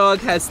Hedgehog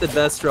has the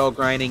best roll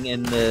grinding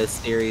in the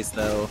series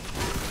though,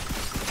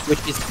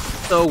 which is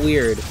so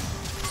weird.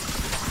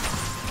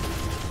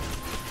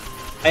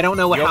 I don't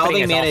know The how opening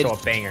they is managed,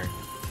 also a banger.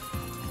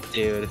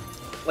 dude.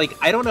 Like,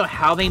 I don't know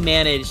how they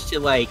managed to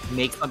like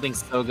make something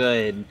so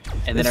good,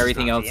 and then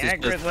everything else is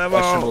just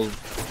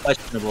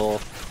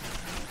questionable.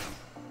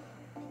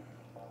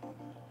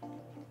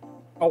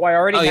 Oh, I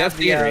already Oh, yeah, have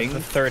theatering. the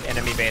third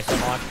enemy base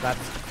unlocked. That's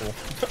cool.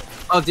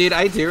 Oh, dude,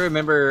 I do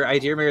remember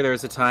there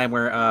was a time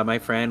where my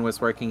friend was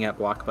working at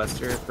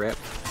Blockbuster, RIP,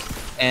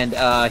 and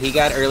he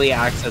got early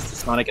access to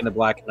Sonic and the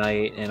Black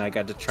Knight, and I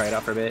got to try it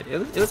out for a bit.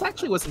 It was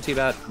actually wasn't too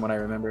bad from what I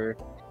remember,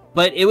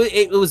 but it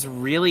was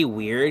really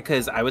weird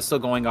because I was still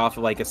going off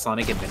of like a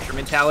Sonic Adventure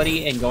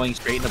mentality, and going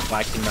straight into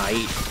Black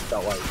Knight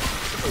felt like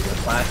a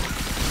whiplash.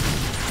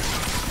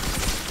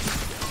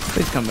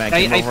 Please come back.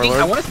 I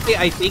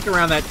think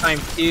around that time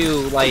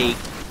too, like.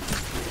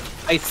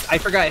 I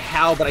forgot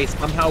how, but I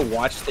somehow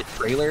watched the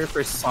trailer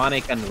for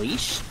Sonic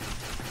Unleashed,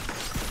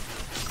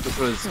 which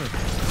was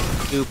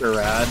super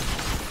rad.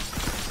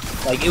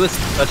 Like, it was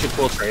such a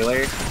cool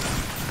trailer.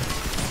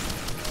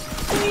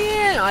 Oh,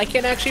 yeah, I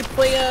can actually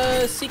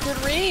play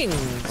Secret Rings.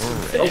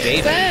 Oh,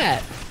 baby.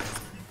 That.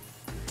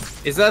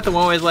 Is that the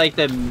one with, like,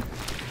 the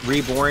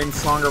Reborn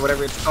song or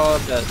whatever it's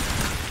called? The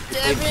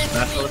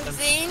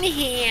in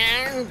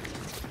here.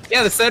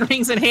 Yeah, the 7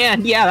 Rings in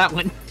Hand. Yeah, that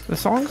one. The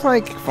song's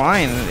like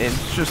fine.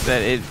 It's just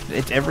that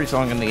it's every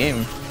song in the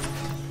game.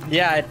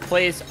 Yeah, it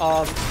plays.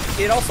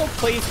 It also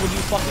plays when you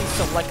fucking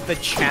select the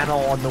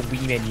channel on the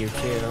Wii menu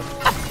too.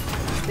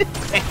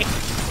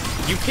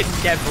 You can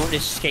never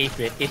escape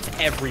it. It's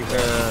everywhere.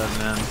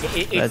 Man.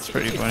 That's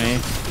pretty funny.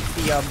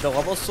 It's the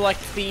level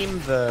select theme,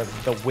 the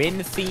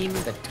win theme,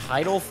 the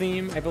title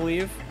theme, I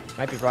believe.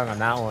 Might be wrong on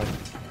that one.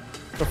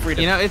 Feel free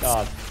to It's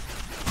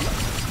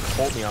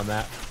quote me on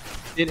that.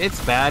 it's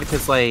bad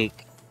because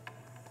like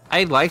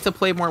I'd like to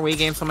play more Wii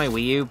games on my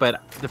Wii U,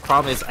 but the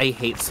problem is I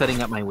hate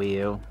setting up my Wii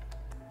U.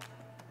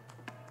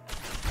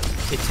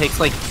 It takes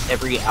like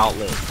every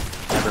outlet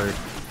ever.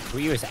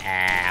 Wii U is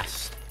ass.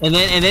 And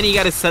then you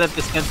got to set up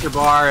the sensor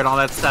bar and all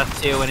that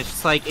stuff too, and it's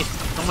just like it's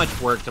so much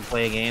work to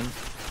play a game.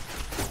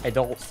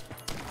 Adults.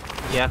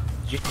 Yeah,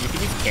 You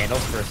can use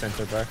candles for a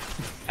sensor bar.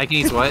 I can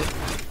use what?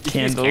 You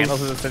can use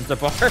candles as a sensor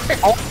bar.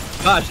 Oh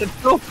gosh, that's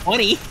so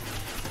funny.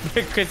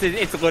 Because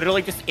it's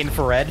literally just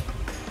infrared.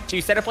 So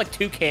you set up like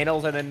 2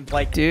 candles and then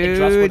like Dude,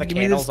 adjust where the give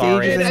me the candles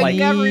are. stages And it's I like,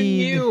 never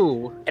need.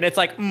 knew. and it's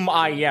like,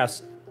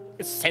 yes,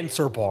 it's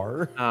sensor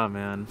bar. Oh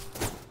man.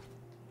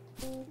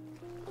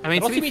 I mean, It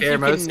to also be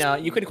means fair,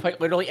 you can quite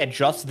literally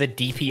adjust the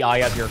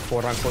DPI of your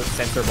quote-unquote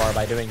sensor bar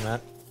by doing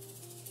that.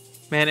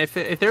 man, if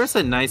there was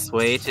a nice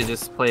way to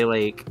just play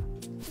like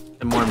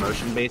the more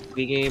motion-based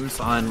Wii games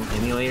on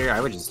emulator,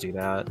 I would just do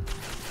that.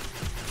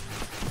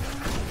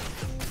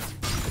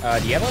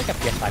 Do you have like a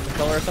PS5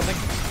 controller or something?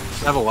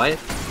 You have a what? Do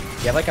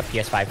you have like a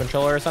PS5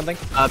 controller or something?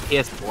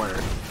 PS4.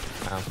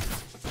 Oh.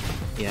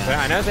 Yeah. But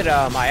I know that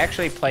I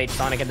actually played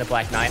Sonic and the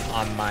Black Knight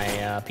on my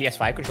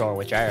PS5 controller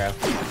with gyro.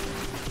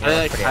 How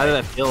did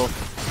that feel?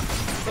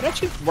 It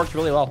actually worked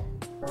really well.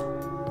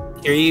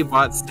 Here you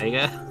bought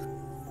Sega.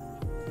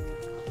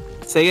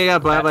 Sega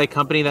got bought by a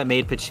company that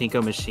made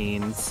pachinko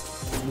machines.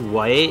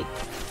 What?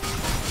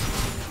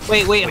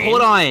 Wait,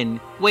 hold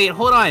on. Wait,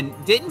 hold on.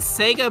 Didn't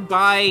Sega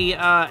buy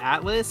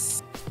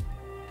Atlas?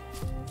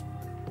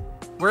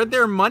 Where'd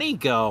their money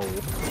go?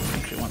 I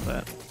actually want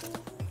that.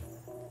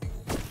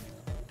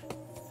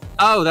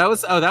 Oh, that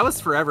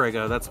was forever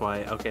ago. That's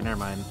why. Okay, never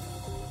mind.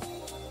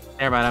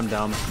 Never mind, I'm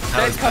dumb.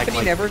 That was back in, company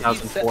like, never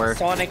 2004. viewed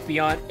Sonic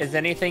beyond as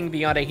anything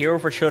beyond a hero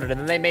for children, and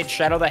then they made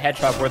Shadow the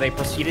Hedgehog, where they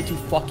proceeded to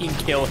fucking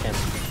kill him.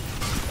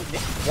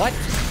 What?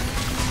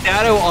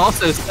 Shadow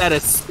also said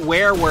a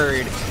swear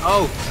word.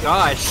 Oh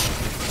gosh.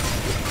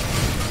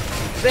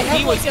 They have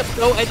He like was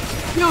so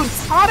dude,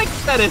 Sonic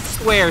said a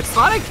swear.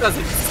 Sonic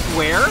doesn't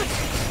swear.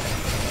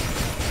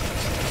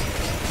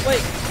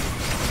 like.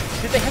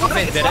 Did they have a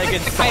vendetta Sonic's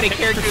against the kind of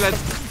Sonic? character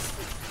that's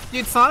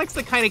dude, Sonic's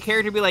the kind of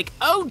character to be like,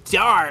 oh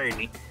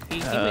darn. He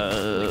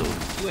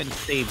wouldn't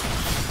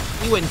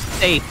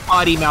say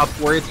potty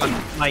mouth words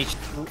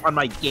on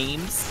my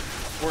games.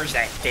 Where's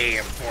that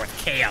damn fourth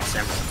Chaos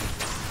Emerald?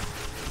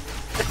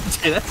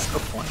 Dude, that's so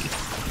funny.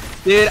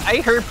 Dude,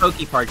 I heard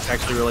Pokepark's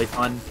actually really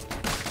fun.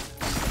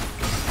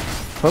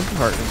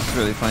 Pokepark is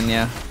really fun,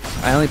 yeah.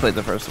 I only played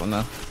the first one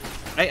though.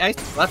 I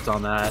slept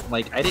on that.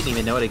 Like, I didn't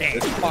even know it Dang,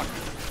 existed. fuck.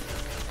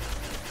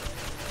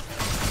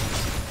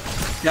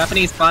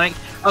 Japanese Sonic.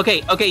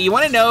 Okay. You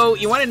want to know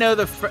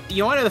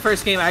the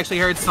first game I actually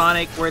heard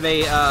Sonic where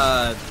they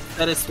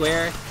said a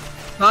swear?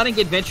 Sonic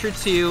Adventure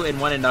 2 and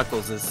one of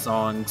Knuckles'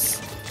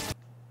 songs.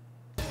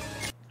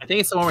 I think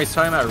it's the one where he's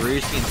talking about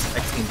Rouge being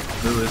sexy and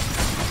smooth.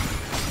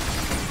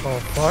 Oh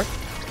fuck.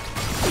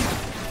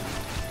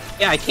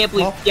 Yeah, I can't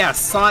believe. Yeah,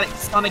 Sonic,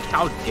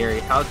 how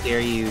dare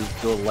you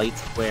do a light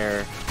square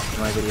in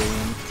my video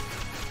game?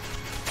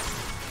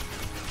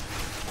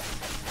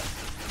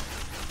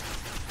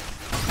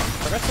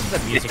 The rest of the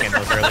music in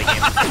those early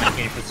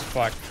games is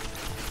fuck.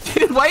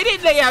 Dude, why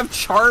didn't they have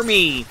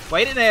Charmy?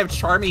 Why didn't they have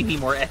Charmy be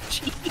more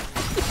edgy?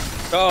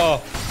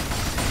 Oh.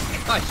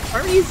 Gosh,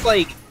 Charmy's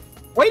like,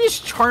 why does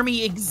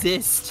Charmy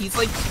exist? He's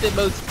like the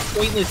most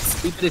pointless,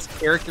 stupidest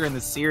character in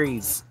the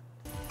series.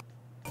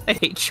 I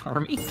hate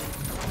Charmy.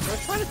 I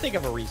was trying to think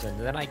of a reason,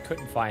 and then I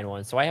couldn't find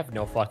one, so I have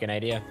no fucking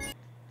idea.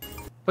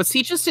 Was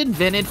he just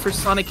invented for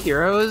Sonic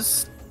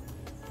Heroes?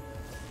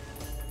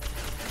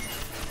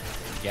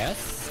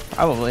 Yes?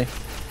 Probably.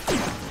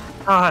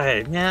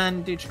 God,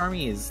 man, dude,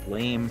 Charmy is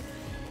lame.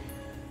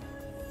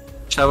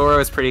 Shovel Row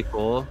is pretty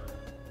cool.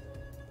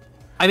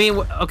 I mean,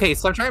 okay,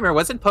 so I'm trying to remember,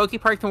 wasn't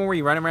Pokepark the one where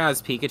you run around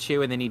as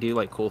Pikachu and then you do,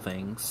 like, cool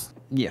things?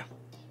 Yeah.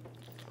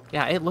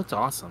 Yeah, it looked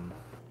awesome.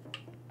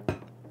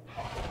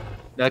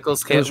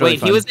 Knuckles It was really Wait,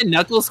 fun. he was in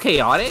Knuckles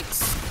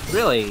Chaotix?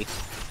 Really?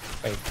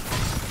 Wait.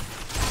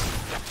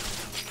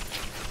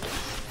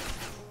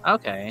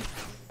 Okay.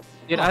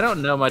 Dude, I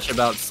don't know much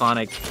about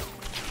Sonic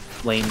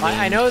lane games.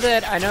 I know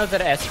that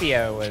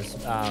SBO was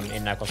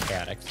in Knuckles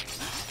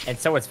Chaotix, and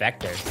so was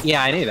Vector.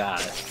 Yeah, I knew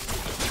that.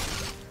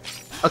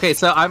 Okay,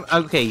 so I'm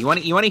okay. You want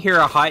to hear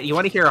a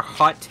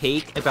hot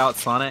take about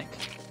Sonic?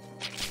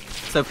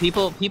 So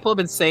people have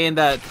been saying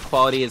that the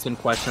quality has been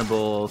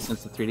questionable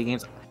since the 3D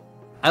games.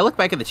 I look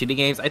back at the 2D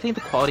games. I think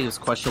the quality was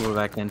questionable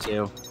back then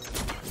too.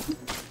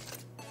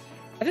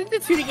 I think the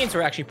 2D games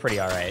were actually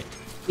pretty alright.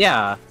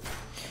 Yeah.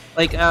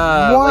 Like,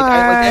 I'll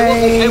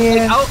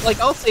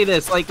say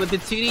this, like, with the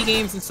 2D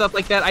games and stuff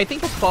like that, I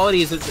think the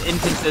quality is as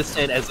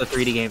inconsistent as the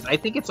 3D games. I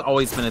think it's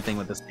always been a thing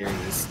with the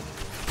series.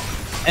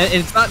 And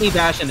it's not me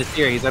bashing the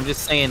series. I'm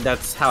just saying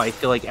that's how I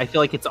feel like. I feel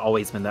like it's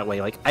always been that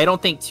way. Like, I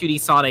don't think 2D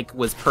Sonic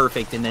was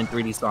perfect, and then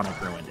 3D Sonic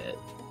ruined it.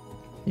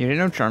 You didn't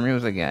know Charmy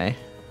was a guy?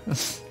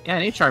 Yeah,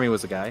 I knew Charmy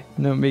was a guy.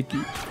 No, Mickey.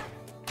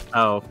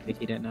 Oh,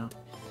 Mickey didn't know.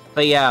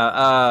 But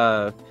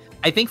yeah,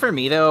 I think for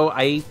me though,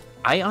 I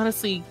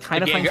honestly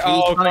kind of find 3D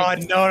oh Sonic,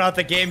 god, no, not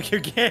the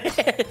GameCube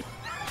game.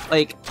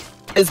 like,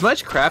 as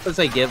much crap as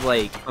I give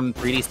like from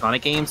 3D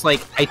Sonic games,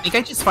 like I think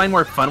I just find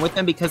more fun with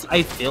them because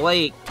I feel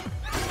like,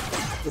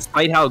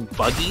 despite how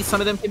buggy some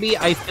of them can be,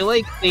 I feel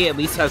like they at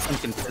least have some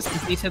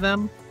consistency to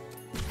them.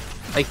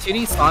 Like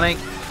 2D Sonic,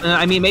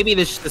 I mean, maybe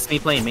this is just me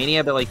playing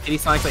Mania, but like 2D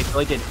Sonic, I feel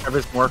like it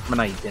covers more from an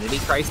identity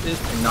crisis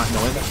and not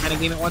knowing what kind of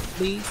game it wants to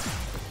be.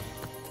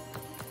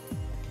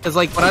 Because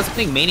like when I was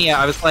playing Mania,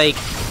 I was like,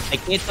 I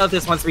can't tell if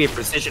this wants to be a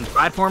precision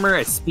platformer,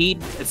 a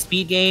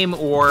speed game,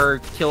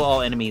 or kill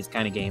all enemies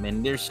kind of game.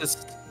 And there's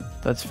just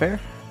That's fair.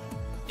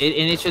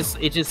 it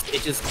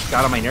just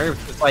got on my nerves.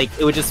 It's like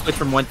it would just switch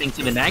from one thing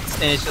to the next,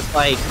 and it's just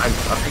like I'm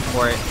suffering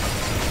for it.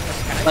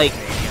 Like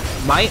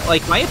my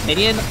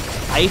opinion,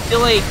 I feel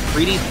like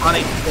 3D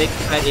Sonic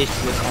fixed that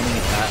issue with homing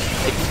attack.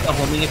 I think the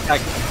homing attack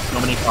has so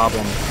many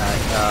problems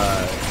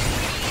that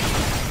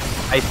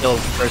I feel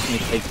personally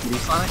plays 3D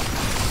Sonic.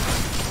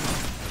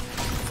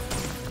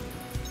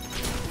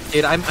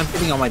 Dude, I'm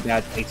getting all my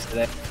bad takes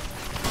today.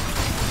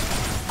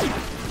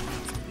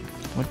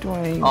 What do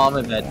I... All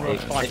my bad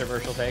takes.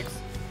 Controversial takes.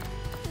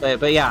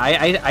 But yeah,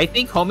 I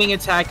think homing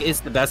attack is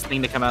the best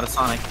thing to come out of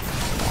Sonic.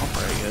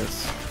 I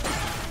guess.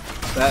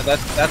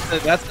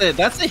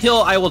 That's the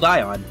hill I will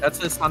die on. That's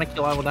the Sonic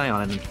hill I will die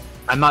on. And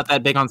I'm not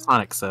that big on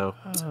Sonic, so.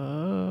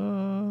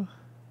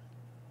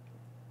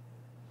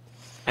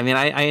 I mean,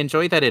 I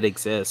enjoy that it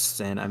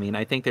exists, and I mean,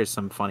 I think there's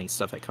some funny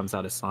stuff that comes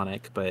out of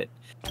Sonic, but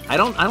I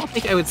don't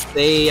think I would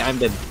say I'm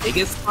the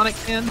biggest Sonic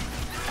fan.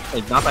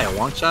 Like, not by a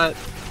long shot.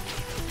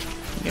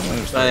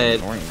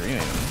 But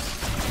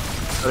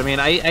I mean,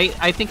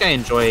 I think I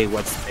enjoy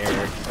what's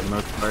there for the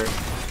most part.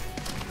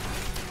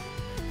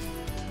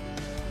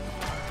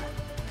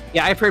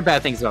 Yeah, I've heard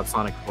bad things about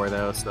Sonic 4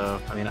 though, so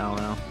I mean, I don't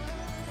know.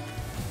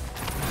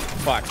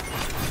 Fuck.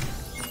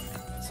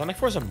 Sonic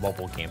 4 is a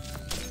mobile game.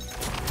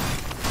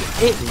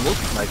 It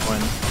looks like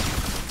one.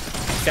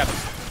 Except,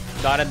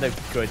 not in the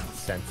good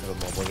sense of a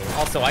mobile game.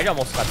 Also, I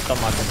almost got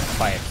stomach in that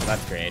fight, so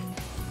that's great.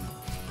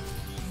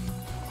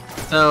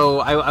 So,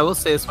 I will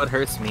say this, what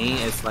hurts me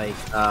is, like,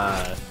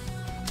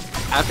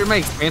 after my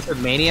experience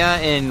with Mania,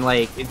 and,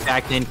 like,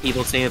 back then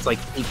people saying it's, like,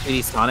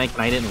 2D Sonic,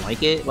 and I didn't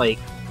like it, like,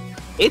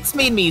 it's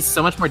made me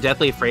so much more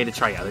deathly afraid to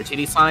try other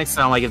 2D Sonics,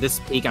 so I'm like, if this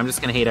is peak, I'm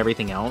just gonna hate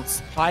everything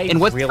else. And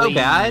what's so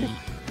bad...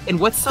 And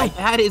what's so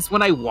bad is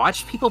when I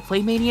watched people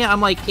play Mania,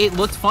 I'm like, it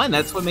looked fun.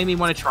 That's what made me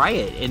want to try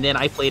it. And then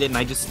I played it, and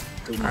I just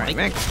didn't like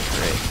it.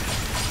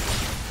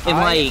 And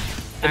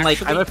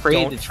like, I'm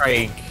afraid to try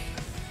it.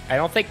 I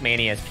don't think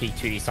Mania is peak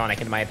 2D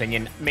Sonic, in my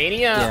opinion.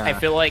 Mania, Yeah. I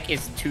feel like,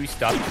 is too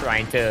stuck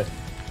trying to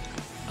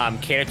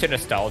cater to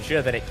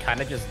nostalgia that it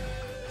kind of just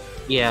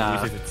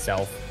loses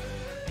itself.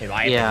 In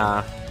my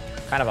opinion.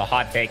 Kind of a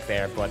hot take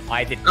there, but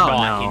I did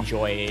not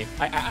enjoy it.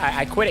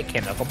 I quit at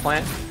Chemical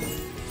Plant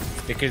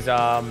because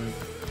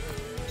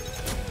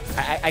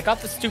I got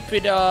the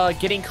stupid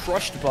getting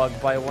crushed bug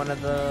by one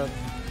of the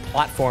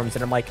platforms,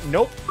 and I'm like,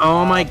 nope.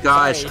 Oh my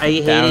gosh, sorry.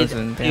 I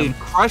hated dude.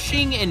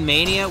 Crushing in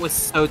Mania was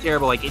so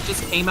terrible. Like, it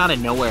just came out of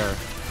nowhere.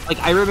 Like,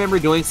 I remember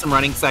doing some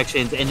running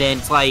sections, and then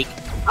it's like,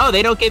 oh,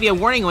 they don't give you a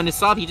warning when to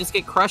stop. You just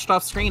get crushed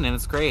off screen, and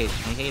it's great.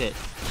 I hate it.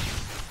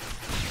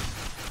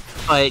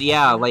 But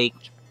yeah, like,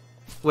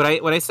 when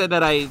I said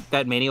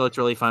that Mania looked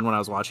really fun when I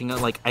was watching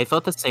it, like, I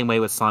felt the same way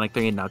with Sonic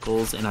 3 and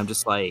Knuckles, and I'm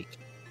just like,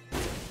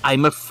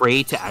 I'm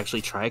afraid to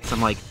actually try it, because I'm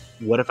like,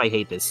 what if I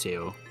hate this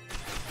too?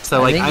 So,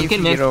 like, I'm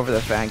convinced... get over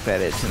the fact that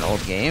it's an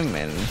old game,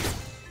 and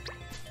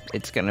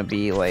it's gonna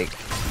be, like,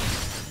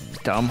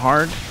 dumb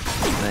hard,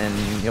 then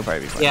you'll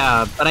probably be fine.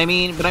 Yeah, but I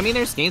mean,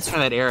 there's games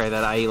from that era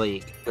that I,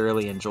 like,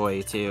 thoroughly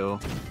enjoy, too.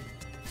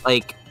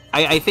 Like,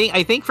 I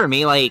think for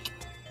me, like,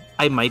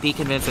 I might be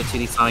convinced that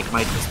 2D Sonic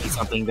might just be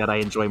something that I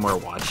enjoy more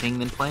watching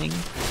than playing.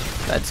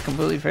 That's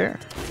completely fair.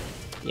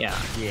 Yeah.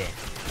 Yeah.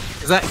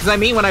 Because I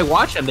mean, when I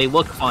watch them, they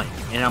look fun,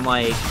 and I'm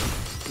like,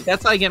 if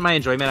that's how I get my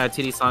enjoyment out of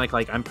 2D Sonic.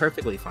 Like, I'm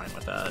perfectly fine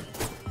with that.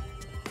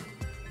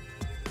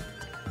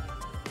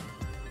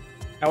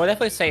 I would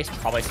definitely say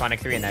probably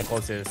Sonic 3 and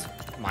Knuckles is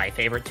my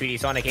favorite 2D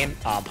Sonic game.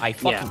 I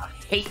fucking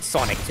hate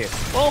Sonic 2.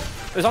 Well,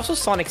 there's also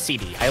Sonic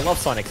CD. I love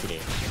Sonic CD.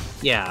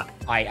 Yeah.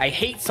 I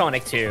hate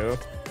Sonic 2.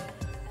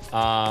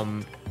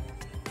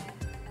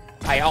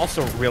 I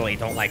also really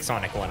don't like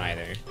Sonic 1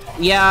 either.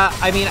 Yeah,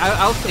 I mean,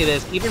 I'll say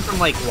this. Even from,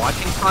 like,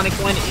 watching Sonic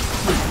 1,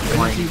 it's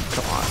boring.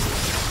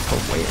 So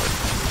weird.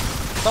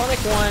 Sonic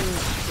 1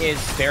 is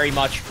very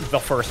much the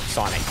first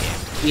Sonic game.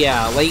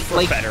 Yeah,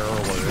 like better or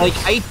worse. Like,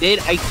 I did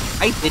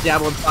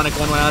dabble in Sonic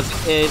 1 when I was a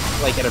kid,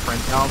 like, at a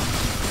friend's house.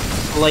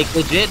 Like,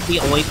 legit, the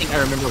only thing I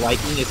remember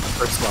liking is the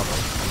first level.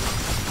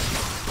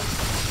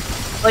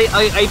 Like,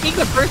 I think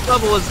the first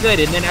level was good,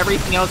 and then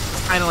everything else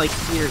just kind of, like,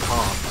 tears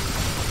off.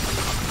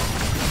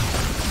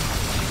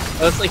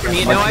 Mostly for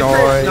me. No,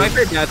 I've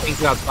heard bad things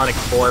about Sonic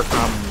 4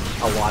 from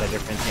a lot of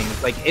different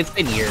things. Like, it's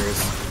been years.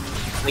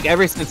 Like,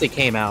 ever since it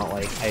came out,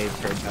 like, I've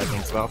heard bad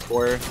things about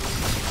 4.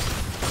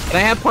 And I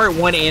have part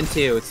 1 and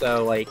 2,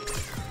 so, like,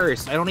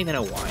 first, I don't even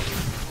know why.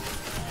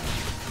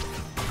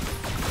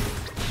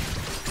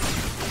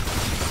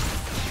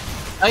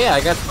 Oh yeah,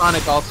 I got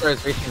Sonic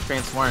All-Stars Racing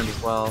Transformed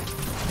as well.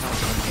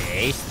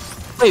 Okay.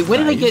 Wait, when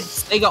did I get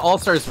Sega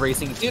All-Stars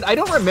Racing? Dude, I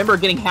don't remember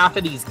getting half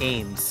of these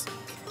games.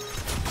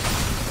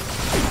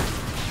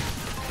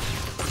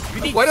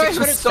 You need why do I have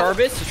 600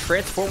 Starbits to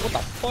transform? What the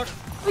fuck?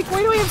 Like,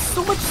 why do I have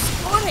so much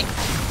Sonic?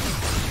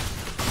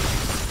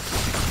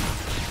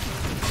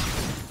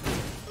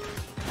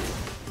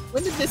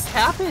 When did this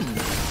happen?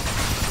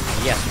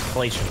 Yes,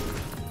 inflation.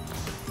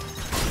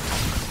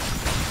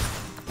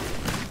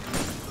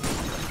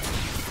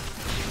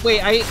 Wait,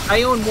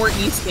 I own more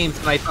East games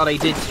than I thought I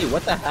did too.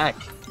 What the heck?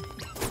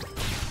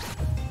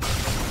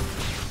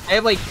 I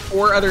have like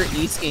 4 other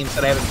East games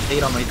that I haven't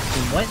played on my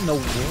Steam. What in the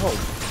world?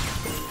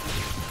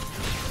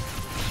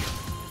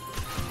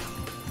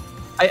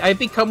 I've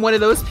become one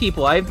of those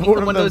people. I've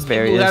become one of those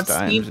people who have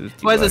Steam,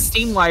 who has a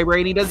Steam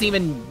library and he doesn't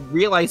even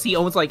realize he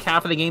owns like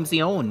half of the games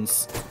he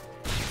owns.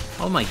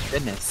 Oh my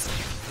goodness.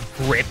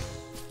 Rip.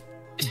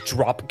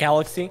 Drop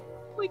Galaxy?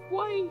 Like,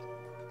 why?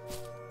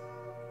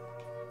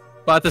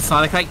 Bought the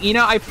Sonic pack? You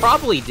know, I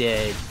probably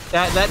did.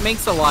 That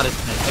makes a lot of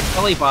sense. I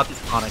probably bought the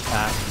Sonic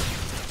pack.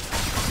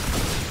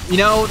 You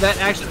know, that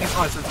actually makes a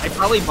lot of sense. I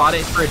probably bought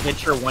it for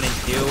Adventure 1 and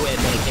 2, and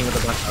then it came with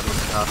a bunch of other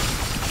stuff.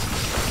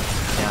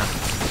 Yeah.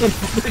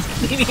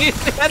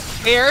 That's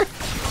fair.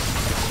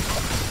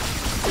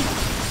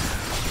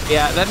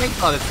 Yeah, that makes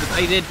a lot of sense.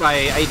 I did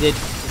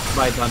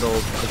buy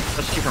bundles,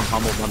 especially from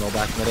Humble Bundle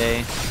back in the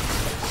day.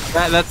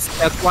 That's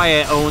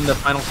why I own the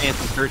Final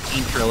Fantasy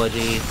 13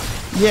 trilogy.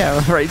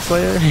 Yeah, right,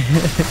 Slayer.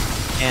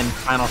 And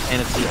Final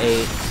Fantasy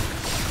 8.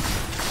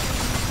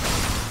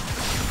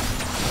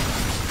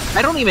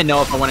 I don't even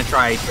know if I want to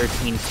try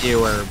 13 2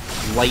 or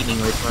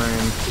Lightning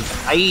Returns.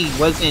 I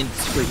wasn't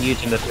super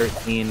huge into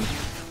 13.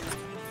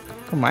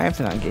 Well, I have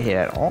to not get hit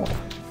at all.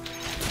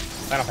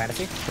 Final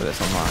Fantasy? For this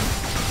unlock.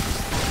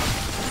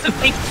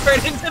 They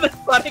turned into the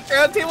Sonic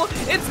Round Table.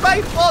 It's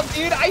my fault,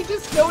 dude. I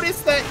just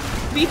noticed that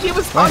BJ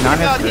was talking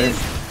about his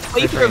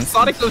playthrough of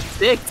Sonic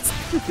 06.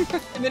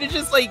 And then it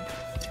just, like,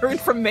 turned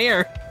from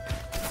there.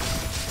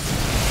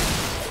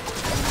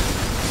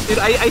 Dude,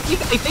 I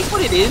think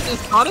what it is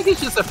Sonic is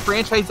just a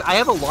franchise I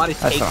have a lot of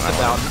takes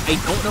about. I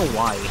don't know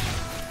why.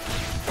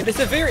 And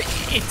it's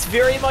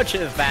very much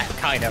that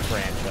kind of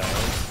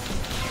franchise.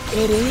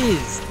 It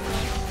is.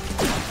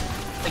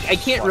 Like, I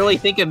can't really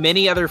think of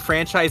many other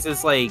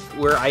franchises like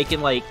where I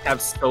can like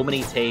have so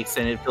many takes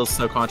and it feels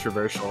so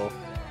controversial,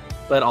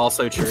 but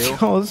also true.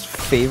 Joel's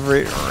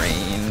favorite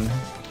rain.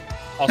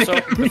 Also,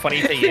 the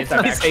funny thing is,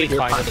 I'm actually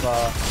kind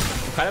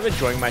of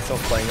enjoying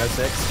myself playing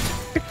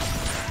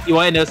 06. You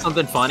want to know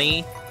something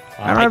funny?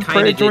 I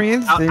kind of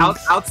did.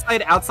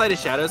 Outside of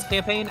Shadows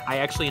campaign, I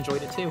actually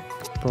enjoyed it too.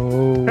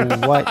 Bro,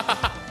 what?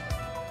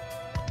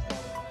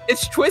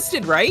 It's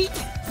twisted, right?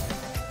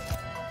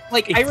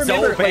 Like, it's I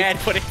remember, so bad,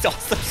 but it's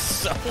also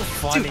so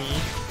funny.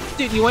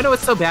 Dude, you want to know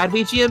what's so bad,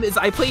 BGM? Is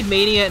I played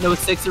Mania in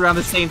 06 around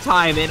the same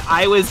time, and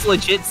I was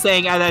legit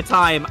saying at that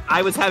time,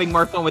 I was having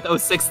more fun with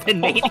 06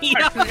 than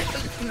Mania.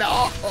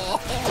 No!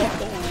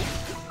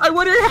 I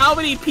wonder how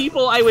many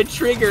people I would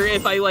trigger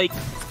if I, like...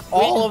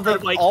 all of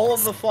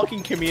the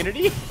fucking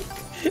community?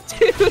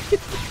 Dude.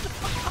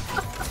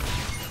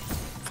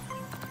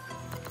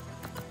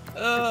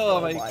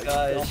 Oh my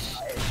gosh.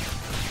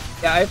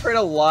 Yeah, I've heard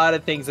a lot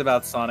of things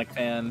about Sonic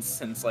fans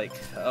since, like,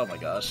 oh my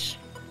gosh.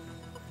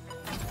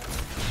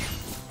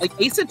 Like,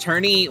 Ace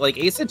Attorney,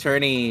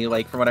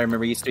 like, from what I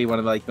remember, used to be one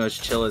of the, like,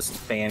 most chillest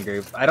fan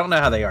groups. I don't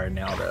know how they are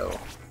now, though.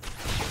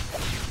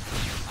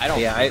 I don't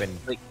even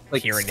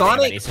like hear anything Sonic...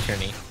 about Ace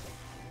Attorney.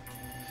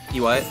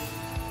 You what?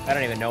 I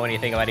don't even know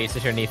anything about Ace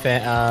Attorney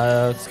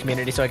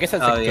community, so I guess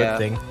that's a good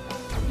thing.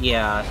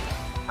 Yeah.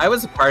 I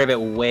was a part of it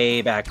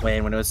way back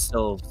when it was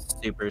still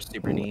super,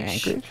 super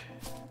niche. Anchorage?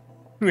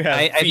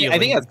 I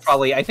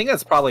think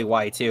that's probably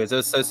why too. Is it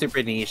was so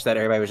super niche that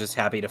everybody was just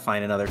happy to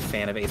find another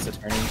fan of Ace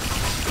Attorney.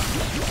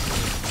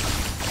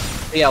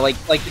 But yeah,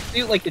 like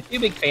the two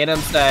big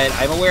fandoms that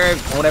I'm aware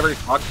of, won't ever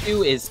talk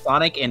to is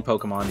Sonic and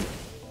Pokemon.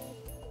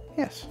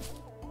 Yes.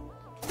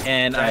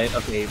 And I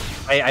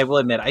will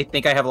admit, I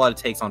think I have a lot of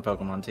takes on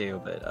Pokemon too,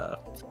 but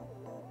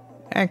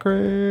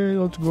Anchorage,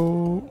 let's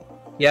go.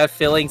 Yeah,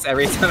 feelings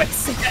every time I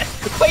see that.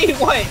 Wait,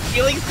 what?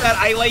 Feelings that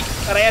I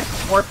had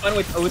more fun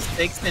with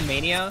 06 than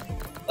Mania?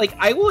 Like,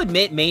 I will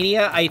admit,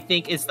 Mania, I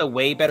think, is the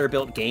way better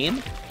built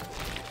game.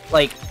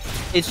 Like,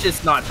 it's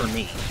just not for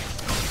me.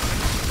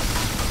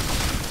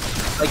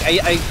 Like,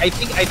 I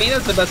think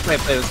that's the best way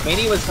to play this.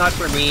 Mania was not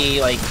for me.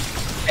 Like,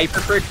 I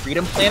preferred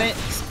Freedom Planet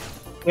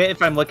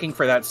if I'm looking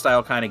for that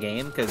style kind of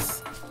game,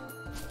 because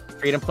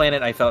Freedom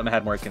Planet I felt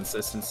had more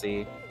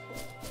consistency.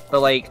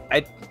 But like,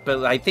 I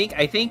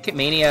think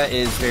Mania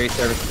is very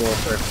serviceable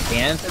for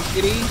fans of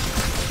City.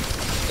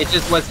 It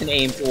just wasn't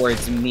aimed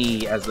towards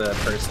me as a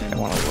person. I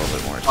want a little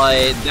bit more.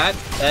 That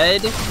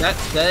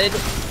said,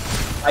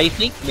 I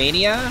think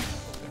Mania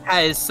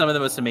has some of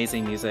the most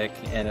amazing music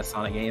in a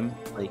Sonic game.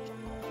 Like,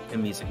 the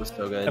music was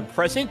so The good.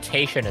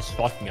 presentation is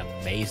fucking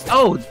amazing.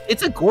 Oh,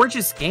 it's a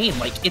gorgeous game.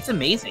 Like, it's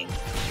amazing.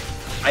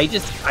 I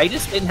just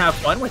didn't have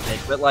fun with it,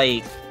 but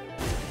like,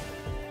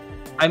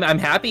 I'm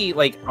happy.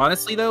 Like,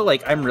 honestly though,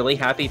 like, I'm really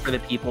happy for the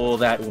people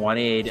that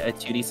wanted a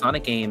 2D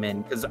Sonic game,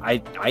 and because I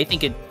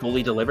think it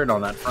fully delivered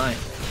on that front.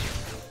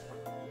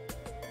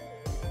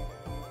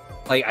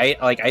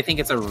 I think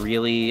it's a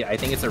really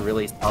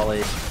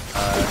solid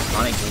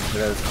Sonic game for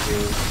those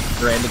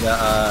who are into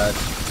the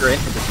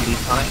 2D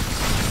Sonic.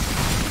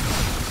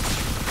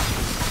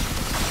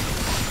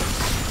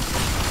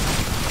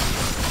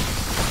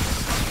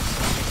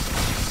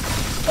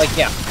 Like,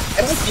 yeah,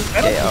 I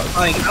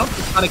don't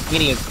think Sonic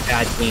Mania is a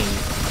bad game.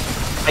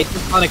 I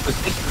think Sonic the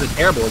 6 is a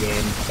terrible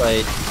game,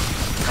 but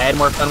I had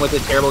more fun with a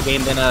terrible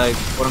game than a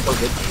quote-unquote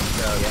good game.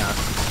 So yeah.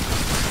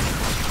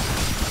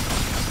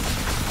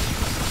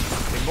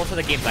 Most of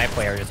the games I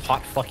play are just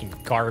hot fucking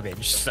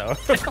garbage, so...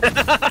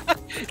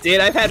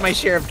 Dude, I've had my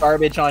share of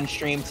garbage on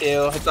stream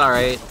too. It's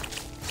alright.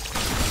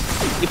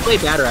 You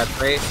played Bad Rap,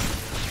 right?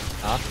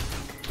 Huh?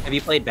 Have you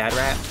played Bad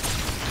Rap?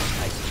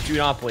 I do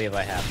not believe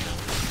I have, no.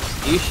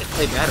 You should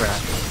play Bad Rap.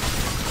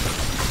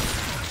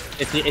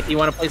 If you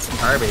want to play some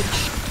garbage.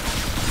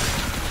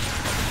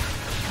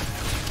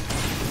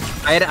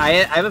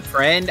 I have a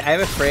friend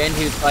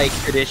whose like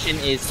tradition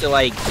is to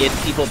like give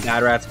people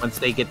Bad Raps once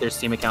they get their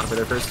Steam account for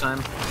their first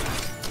time.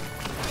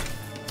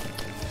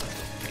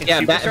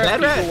 Yeah, Bad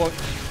Rat. Wait, what?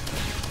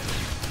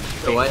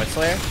 what,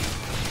 Slayer?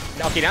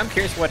 Okay, now I'm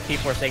curious what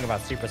people are saying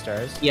about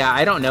Superstars. Yeah,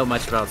 I don't know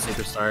much about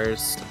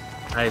Superstars.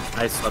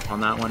 I slept on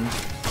that one.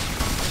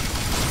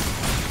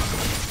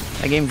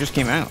 That game just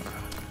came out.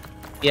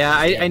 Yeah,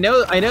 I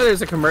know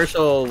there's a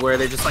commercial where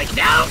they're just like,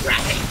 no,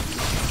 right!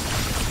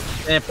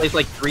 And it plays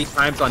like 3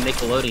 times on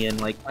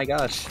Nickelodeon, like, my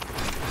gosh.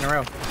 In a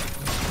row.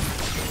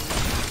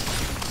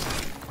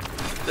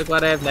 So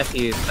glad I have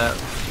nephews that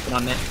keep it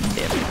on it.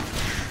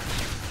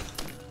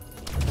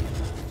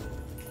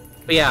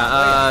 But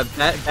yeah,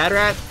 Bad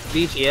Rat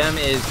VGM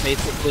is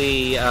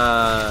basically,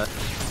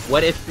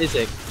 what if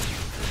physics?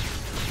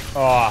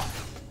 Oh,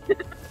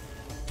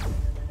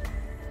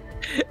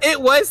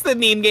 It was the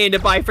meme game to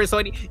buy for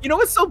Sony. You know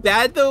what's so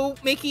bad though,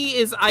 Mickey,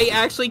 is I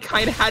actually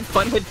kind of had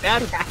fun with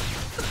Bad Rat.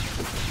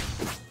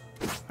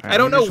 I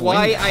don't know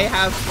why I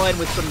have fun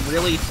with some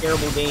really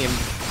terrible games.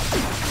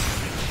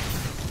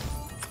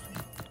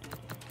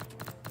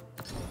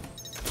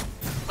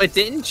 But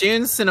didn't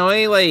Jun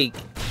Senoi like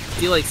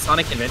do like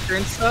Sonic Adventure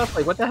and stuff?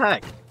 Like what the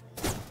heck?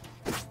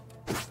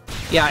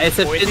 Yeah, it's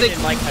a is it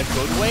in like a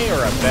good way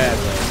or a bad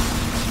way?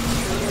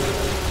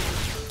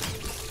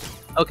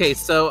 Okay,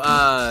 so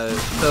about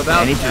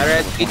Bad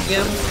Rat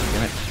VGM.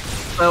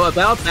 So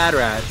about Bad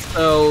Rat,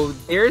 so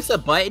there's a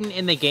button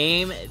in the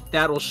game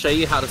that will show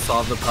you how to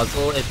solve the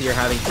puzzle if you're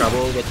having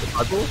trouble with the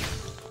puzzle.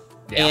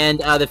 Yeah. And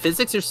the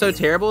physics are so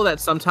terrible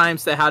that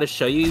sometimes the how to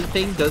show you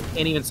thing can't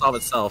even solve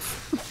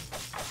itself.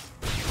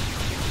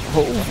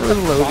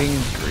 Overloading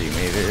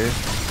Cremator.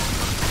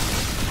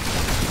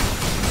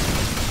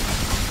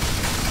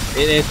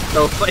 It is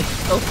so funny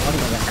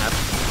when that happens.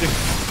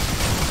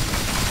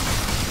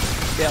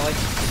 Yeah, like,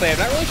 I'm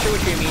not really sure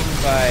what you mean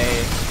by...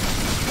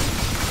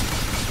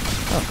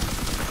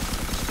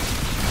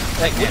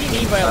 Like, what do you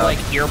mean by, like,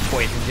 ear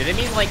poison? Did it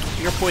mean, like,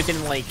 ear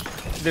poison, like,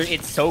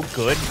 it's so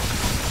good?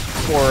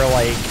 Or,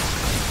 like,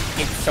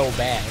 it's so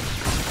bad?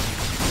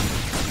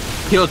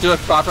 You'll do it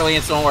properly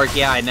and it won't work,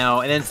 yeah, I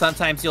know. And then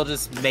sometimes you'll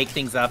just make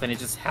things up and it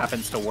just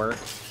happens to work.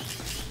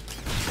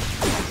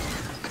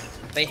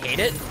 They hate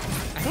it?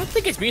 I don't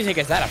think its music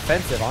is that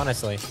offensive,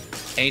 honestly.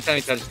 Anytime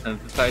you touch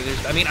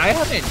synthesizers, I mean, I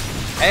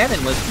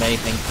haven't listened to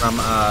anything from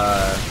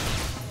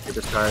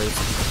Superstars.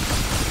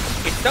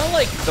 It's not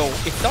like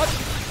it's not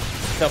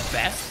the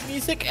best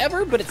music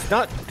ever, but it's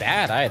not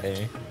bad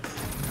either.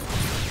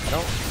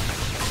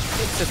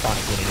 It's just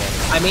Sonic winning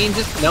it. I mean,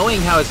 just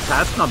knowing how his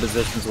past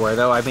compositions were,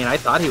 though, I mean, I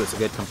thought he was a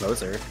good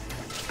composer.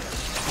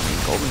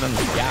 Golden Gun.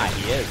 Yeah,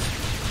 he is.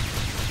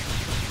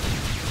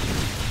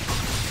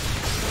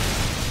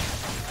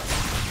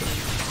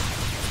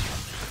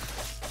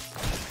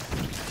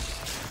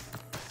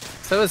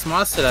 So is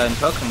Masuda in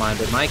Pokemon,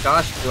 but my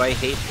gosh, do I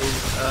hate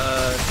his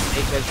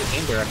take as a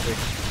game director.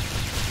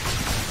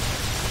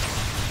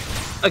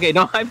 Okay,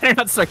 no, I better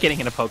not start getting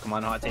into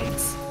Pokemon hot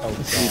takes. Oh,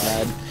 too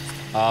bad.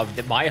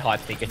 My hot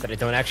take is that I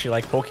don't actually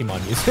like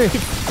Pokemon music.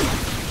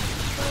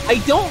 I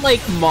don't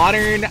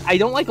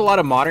like a lot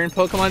of modern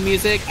Pokemon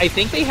music. I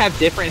think they have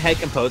different head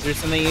composers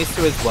than they used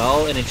to as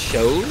well, and it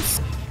shows.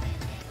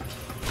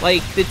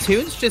 Like, the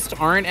tunes just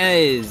aren't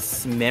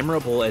as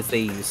memorable as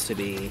they used to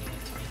be.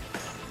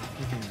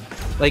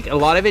 Like, a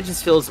lot of it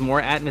just feels more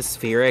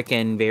atmospheric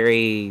and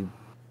very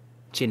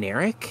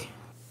generic.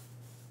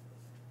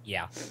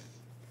 Yeah.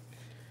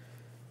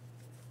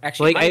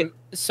 Actually, like,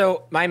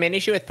 so my main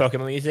issue with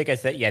Pokemon music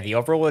is that, yeah, the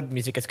overworld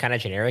music is kind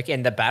of generic,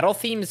 and the battle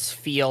themes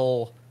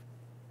feel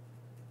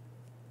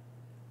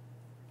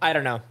I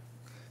don't know.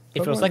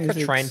 It feels Pokemon like they're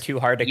Music's- trying too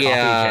hard to copy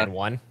Yeah. Gen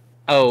 1.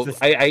 Oh, This-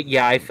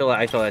 I feel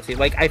that too.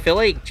 Like, I feel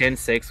like Gen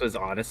 6 was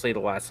honestly the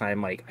last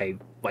time like I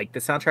liked the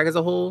soundtrack as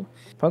a whole.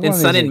 Pokemon In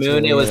Sun and Music's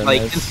Moon, really it was hit or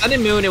like miss. in Sun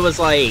and Moon, it was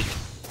like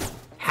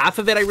half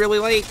of it I really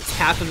liked,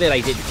 half of it I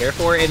didn't care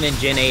for, and then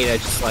Gen 8, I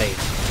just like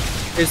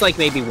there's like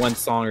maybe one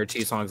song or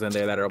two songs in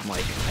there that are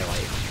like I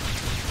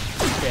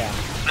like. Yeah.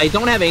 I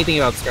don't have anything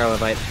about Scarlet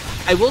Violet.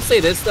 I will say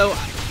this though,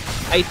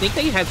 I think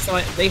they had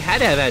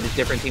to have had a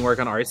different team work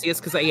on Arceus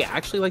because I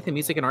actually like the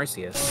music in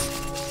Arceus.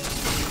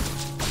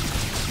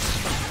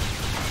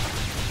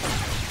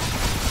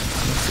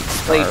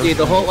 Like, dude,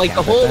 the whole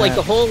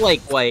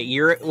what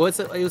year was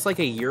it? It was like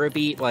a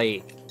Eurobeat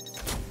like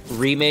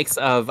remix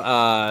of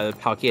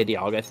Palkia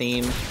Dialga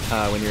theme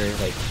when you're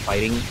like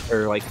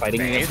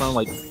fighting against them.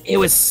 Like, it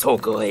was so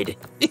good.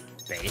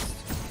 Based.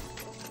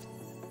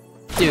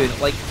 Dude,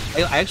 like,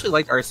 I actually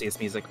liked Arceus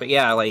music, but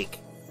yeah, like,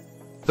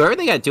 so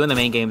everything I do in the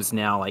main games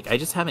now, like, I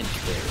just haven't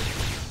cared.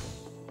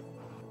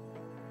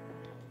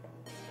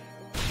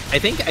 I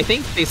think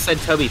they said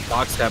Toby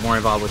Fox got more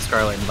involved with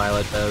Scarlet and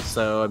Violet though,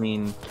 so I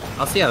mean,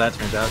 I'll see how that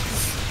turns out.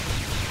 'Cause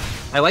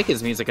I like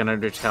his music in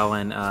Undertale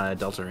and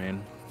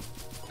Deltarune.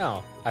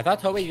 Oh, I thought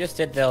Toby just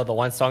did the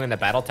one song in the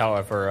Battle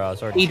Tower for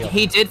Sword and Shield.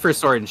 He did for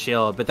Sword and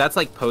Shield, but that's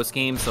like post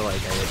game, so like I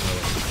didn't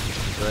really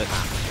listen to it.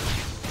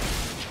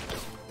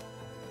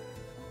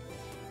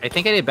 I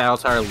think I did Battle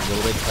Tower a little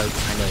bit because I was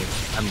trying to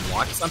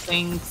unlock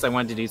something because I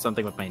wanted to do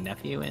something with my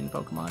nephew in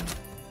Pokemon.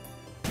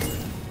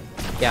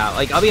 Yeah,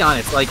 like I'll be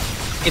honest, like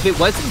if it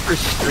wasn't for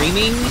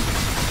streaming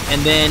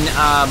and then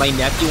my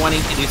nephew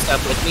wanting to do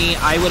stuff with me,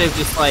 I would have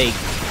just like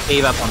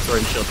gave up on Sword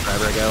and Shield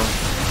forever ago.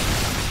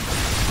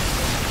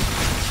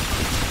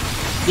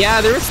 Yeah,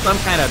 there was some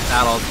kind of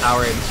battle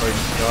tower in Sword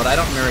and Shield. I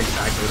don't remember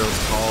exactly what it was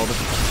called.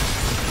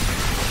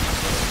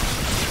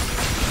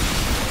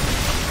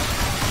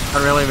 I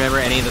don't really remember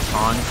any of the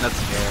songs. That's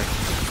fair.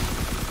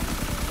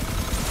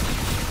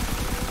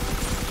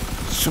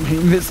 So many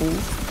missiles.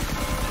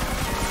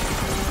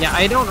 Yeah,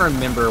 I don't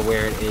remember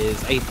where it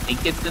is. I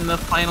think it's in the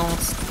final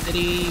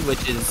city,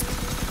 which is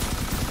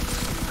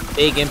a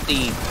big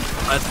empty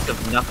husk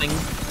of nothing.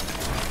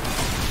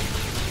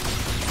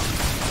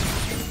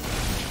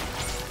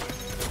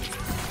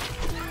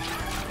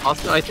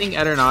 Also, I think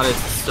Eternatus is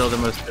still the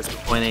most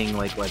disappointing,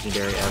 like,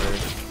 legendary ever.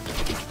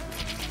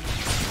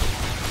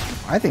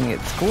 I think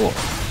it's cool.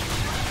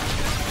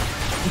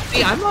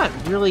 See, I'm not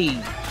really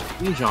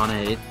huge on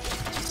it.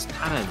 It's just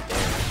kind of there.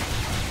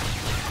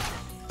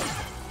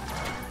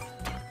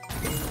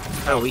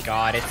 Oh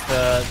god, it's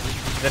the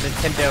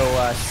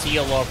Nintendo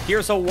seal of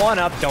here's a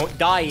 1-up, don't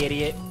die,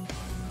 idiot.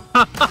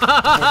 For the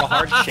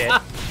hard shit.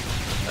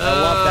 I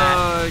love that.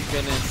 Oh,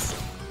 goodness.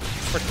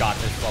 Forgot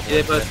this level.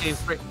 Yeah, both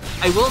games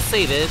I will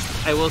say this.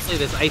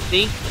 I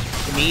think,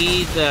 to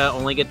me, the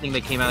only good thing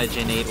that came out of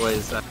Gen 8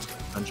 was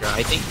Tundra.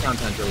 I think Crown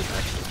Tundra was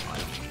actually fun.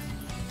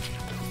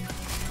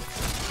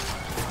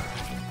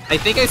 I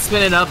think I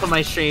spent enough on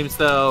my streams,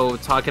 though,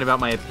 talking about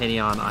my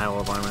opinion on Isle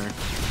of Armor.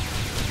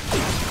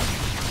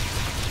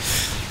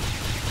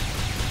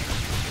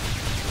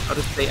 I'll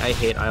just say I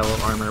hate Isle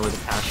of Armor with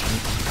a passion.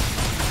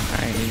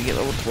 I need to get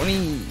level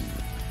 20.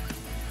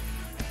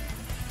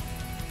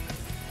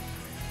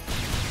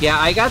 Yeah,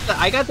 I got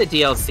the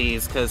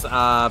DLCs because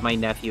my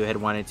nephew had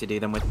wanted to do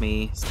them with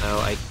me, so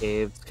I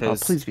caved. Oh,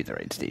 Because please be the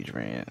right stage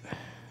variant.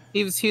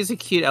 he was a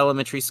cute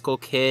elementary school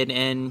kid,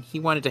 and he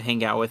wanted to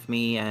hang out with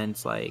me, and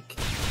it's like,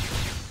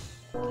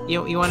 you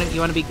want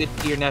to be good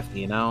to your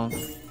nephew, you know?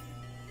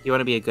 You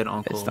want to be a good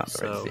uncle. It's not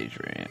the right so stage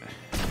variant.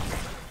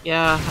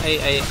 yeah,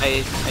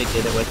 I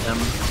did it with him.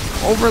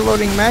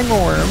 Overloading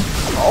Magmaworm.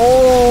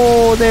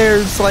 Oh,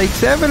 there's like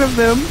 7 of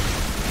them.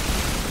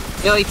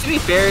 Yeah, like to be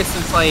fair,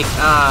 since the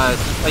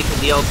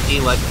DLC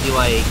lets you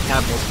like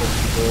have multiple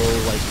people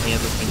like playing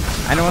at the same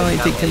time. I know I only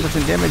like, take that,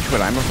 10% damage,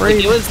 but I'm Like,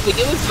 afraid. it was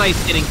nice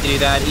getting to do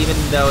that, even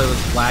though it was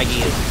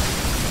laggy as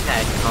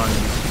heck on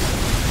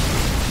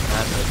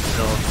that, but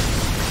still.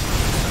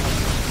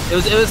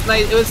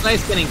 It was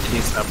nice getting to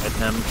do stuff with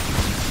him.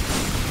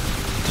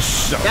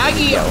 So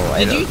Maggie, no,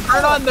 I did you don't-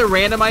 turn on the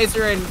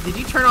randomizer and did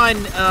you turn on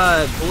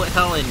Bullet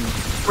Hell and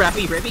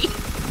Scrappy Ribby?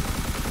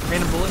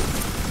 Random bullets?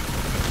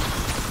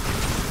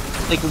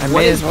 Like, I what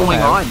may is as well going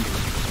have. on?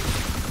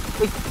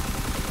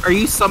 Like, are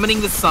you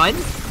summoning the sun?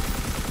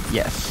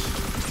 Yes.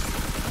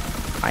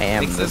 I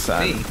am Makes the sense to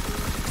sun. me.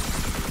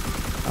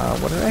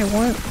 What did I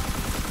want?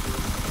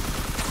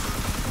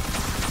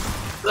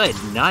 Good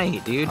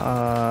night, dude.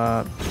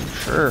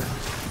 Sure.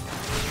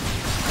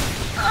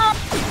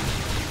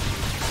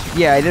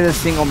 Yeah, I did a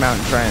single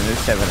mountain shrine and there's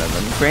 7 of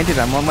them. Granted,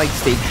 I'm on like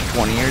stage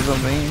 20 or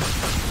something.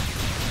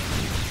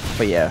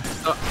 But yeah.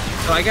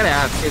 So I gotta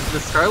ask, is the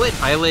Scarlet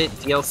Violet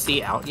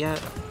DLC out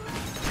yet?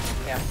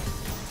 Yeah.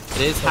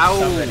 It is? How...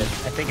 Some of it is.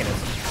 I think it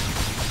is.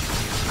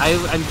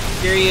 I'm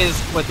curious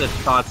what the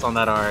thoughts on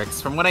that are.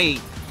 'Cause from what I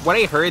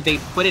heard, they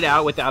put it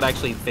out without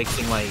actually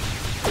fixing like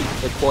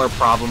the core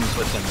problems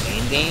with the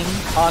main game.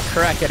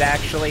 Correct. It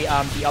actually,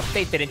 the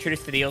update that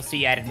introduced the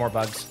DLC added more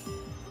bugs.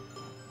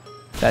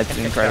 That's And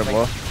fix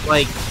incredible.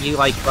 Like, you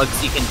like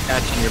bugs you can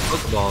catch in your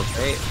Pokeballs,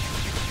 right?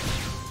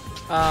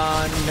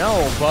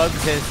 No,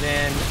 bugs as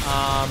in,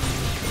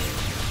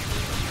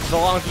 the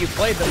longer you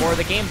play, the more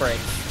the game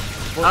breaks.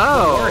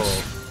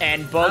 Worse.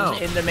 And bugs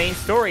in the main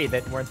story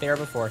that weren't there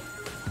before.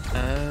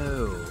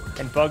 Oh.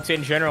 And bugs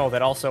in general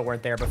that also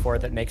weren't there before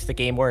that makes the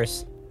game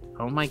worse.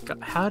 Oh my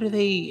god, how do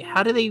they...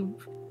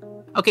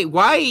 Okay,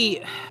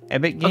 why...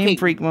 Epic Game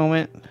Freak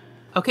moment.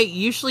 Okay,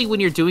 usually when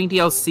you're doing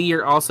DLC,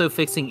 you're also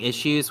fixing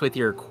issues with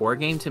your core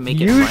game to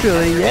make it run Usually,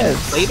 better and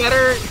yes. play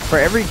better. For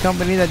every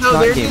company that's No,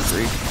 not they're Game just-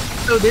 Freak.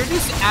 So they're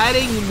just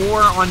adding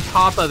more on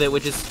top of it,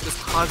 which is just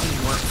causing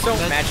more... So,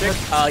 Magic,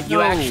 you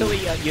No.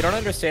 actually, you don't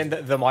understand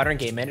the modern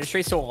game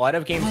industry, so a lot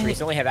of games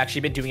recently have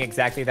actually been doing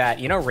exactly that.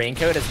 You know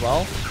Raincode as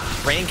well?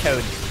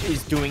 Raincode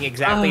is doing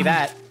exactly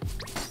that.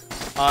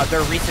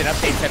 Their recent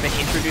updates have been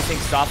introducing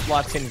soft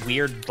locks and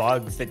weird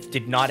bugs that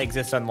did not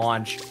exist on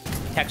launch.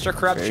 Texture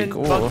corruption Very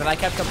cool. bug that I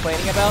kept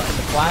complaining about and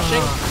the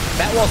flashing,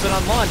 that wasn't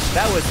on launch.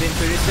 That was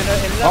introduced in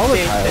an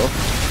update that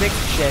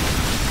fixed shit.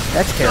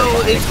 That's So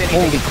terrifying. it's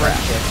Holy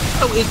crap.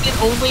 So is it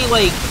only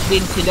like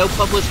Nintendo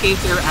published games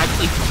that are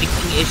actually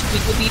fixing issues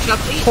with each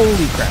update?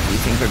 Holy crap,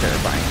 these things are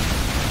terrifying.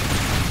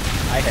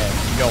 I have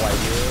no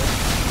idea.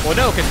 Well,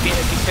 no, because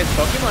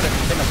Pokemon is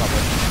Nintendo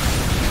published.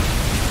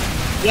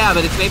 Yeah,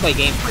 but it's made by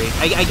Game Freak.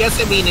 I guess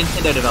I mean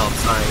Nintendo developed,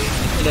 sorry.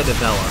 Nintendo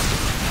developed.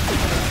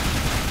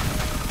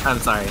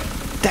 I'm sorry.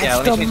 That's Yeah,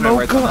 let me the change my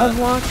words Mocha on that.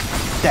 unlock?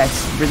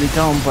 That's really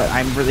dumb, but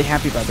I'm really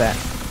happy about that.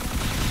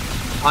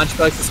 Launch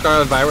bugs to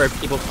Scarlet Violet are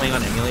people playing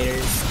on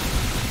emulators.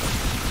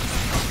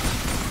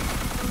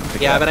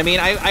 Yeah, but I mean,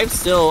 I've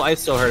still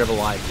heard of a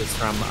lot just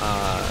from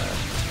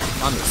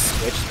on the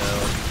Switch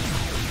though.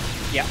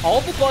 Yeah,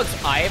 all the bugs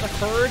I've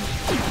heard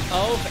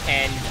of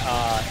and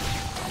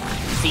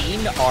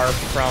seen are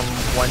from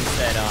ones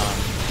that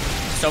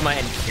Soma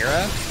and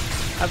Kira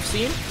have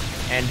seen,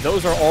 and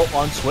those are all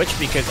on Switch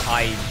because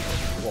I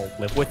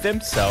live with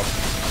them, so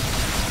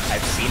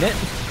I've seen it.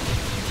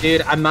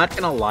 Dude, I'm not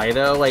gonna lie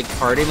though, like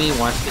part of me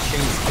wants to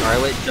stream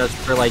Scarlet just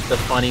for like the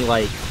funny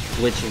like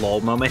glitch lol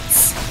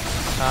moments.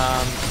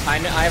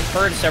 I've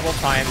heard several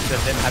times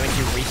of them having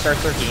to restart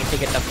their game to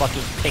get the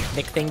fucking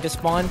picnic thing to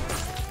spawn.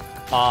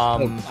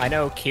 I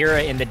know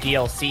Kira in the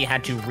DLC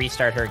had to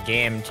restart her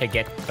game to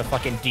get the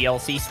fucking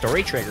DLC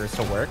story triggers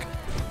to work.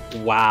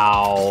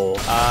 Wow.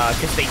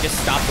 Because they just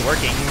stopped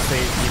working, so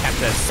you have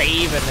to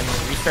save and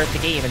then restart the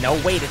game, and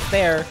oh wait, it's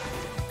there.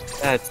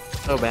 That's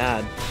so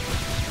bad.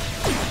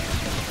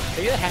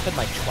 Maybe that happened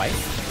like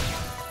twice.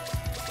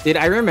 Dude,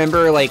 I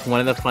remember like one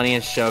of the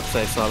funniest jokes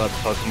I saw about the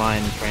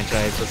Pokemon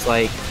franchise was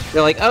like,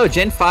 they're like, oh,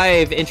 Gen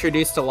 5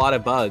 introduced a lot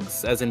of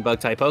bugs, as in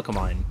bug-type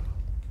Pokemon.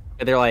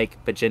 And they're like,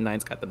 but Gen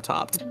 9's got them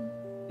topped.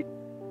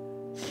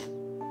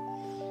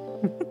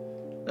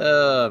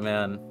 Oh,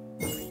 man.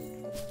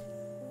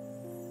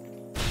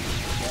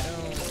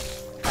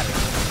 I don't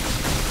know.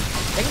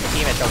 I think the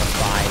game itself is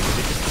fine.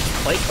 It just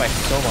plagued by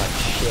so much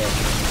shit.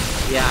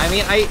 Yeah, I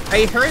mean,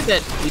 I heard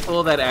that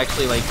people that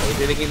actually like play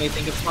through the game, they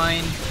think it's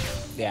fine.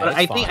 Yeah, But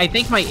it's fine. I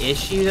think my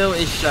issue though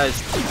is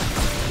just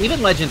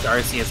even Legends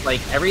Arceus,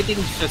 like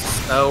everything's just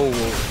so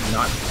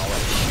not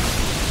polished.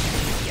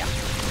 Yeah.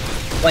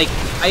 Like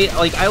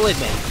I'll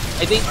admit,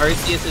 I think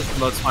Arceus is the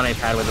most fun I've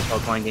had with a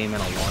Pokemon game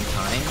in a long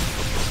time.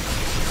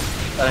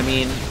 But I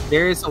mean,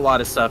 there's a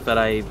lot of stuff that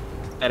I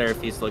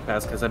refuse to look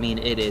past because I mean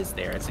it is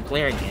there. It's a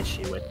glaring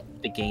issue with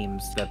the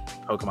games that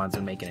Pokemon's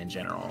been making in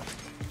general.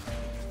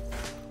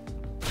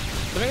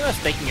 Something I was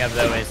thinking of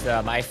though is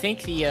I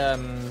think the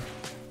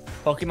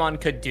Pokemon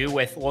could do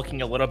with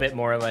looking a little bit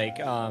more like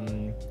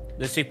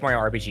the Super Mario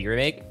RPG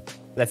remake.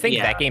 I think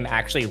Yeah. that game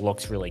actually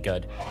looks really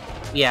good.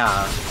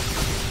 Yeah.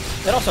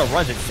 It also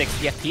runs at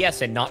 60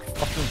 FPS and not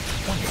fucking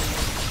 20.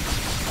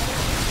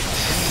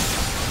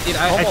 Dude,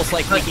 Almost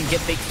like we can get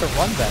things to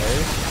run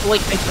better.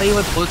 Like, I tell you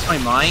what blows my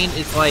mind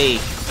is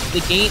like the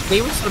game.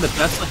 They were some of the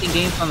best looking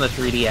games on the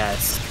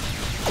 3DS.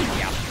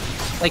 Yeah.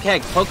 Like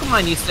heck,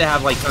 Pokemon used to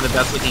have like some of the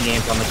best looking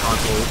games on the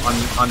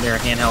console on their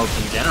handhelds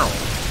in general.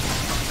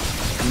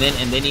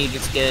 And then you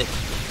just get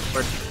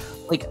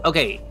like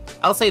okay,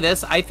 I'll say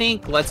this. I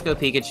think Let's Go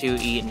Pikachu,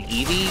 and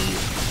Eevee,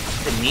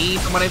 to me,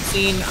 from what I've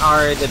seen,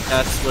 are the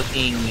best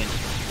looking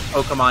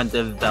Pokemon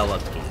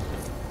developed games.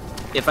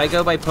 If I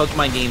go by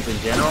Pokemon games in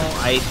general,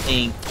 I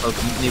think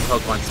new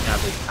Pokemon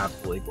Snap is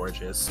absolutely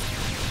gorgeous.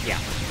 Yeah.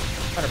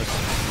 100%.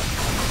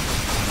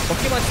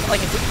 Pokemon,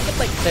 like, if we could get,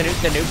 like,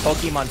 the new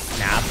Pokemon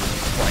Snap,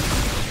 like,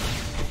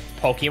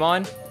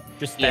 Pokemon,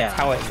 just that's Yeah.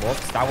 how it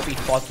looks, that would be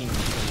fucking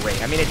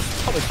great. I mean,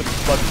 it's probably some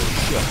buggy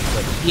as shit,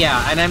 but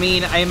Yeah, and I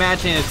mean, I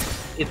imagine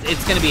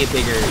it's going to be a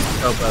bigger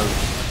scope of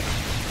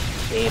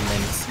game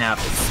than Snap,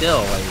 but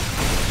still, like,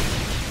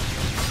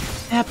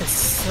 Snap is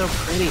so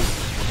pretty.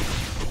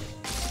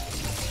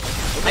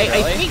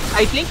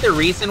 I think the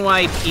reason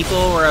why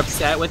people were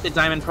upset with the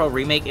Diamond Pearl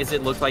remake is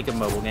it looked like a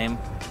mobile game.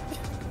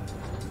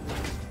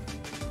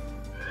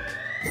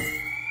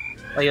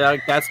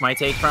 Like that's my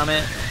take from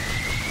it.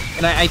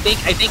 And I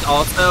think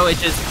also it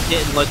just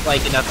didn't look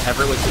like enough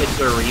effort was put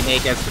into a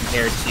remake as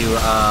compared to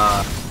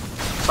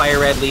Fire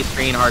Red, Leaf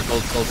Green, Heart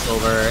Gold, Soul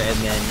Silver, and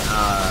then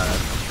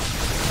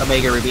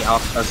Omega Ruby,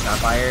 Alpha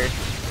Sapphire.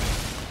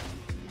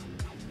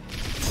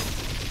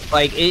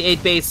 Like,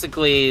 it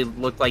basically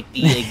looked like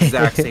the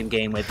exact same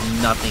game with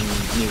nothing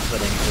new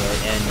put into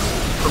it, and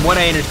from what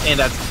I understand,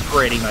 that's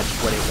pretty much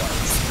what it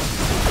was.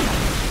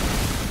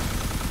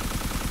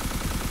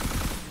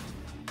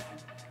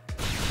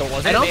 So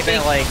was it maybe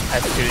like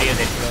a studio that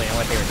didn't really know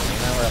what they were doing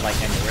though, or like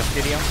a newer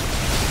studio?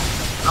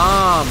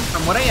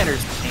 From what I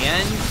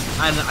understand,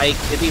 and I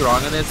could be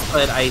wrong on this,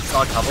 but I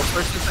saw a couple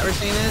sources that were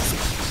saying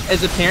this,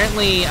 is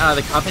apparently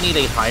the company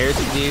they hired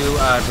to do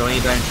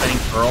Brilliant Diamond Shining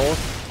Pearl,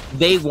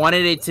 they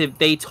wanted it to,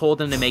 they told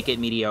them to make it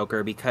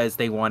mediocre because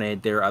they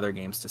wanted their other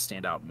games to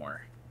stand out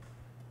more.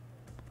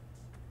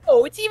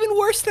 Oh, it's even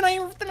worse than I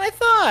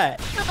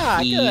thought. Ah,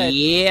 good.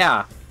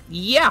 Yeah.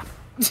 Yeah.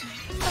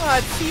 Oh,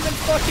 it's even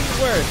fucking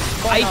worse.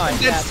 I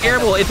think that's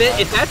terrible. If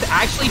that's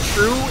actually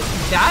true,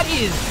 that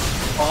is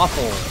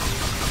awful.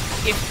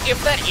 If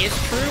that is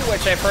true,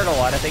 which I've heard a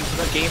lot of things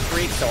about Game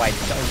Freak, so I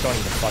don't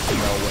even fucking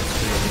know what's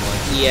true anymore.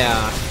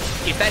 Yeah.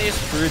 If that is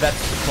true, that's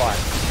fun.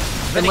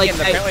 But And, again,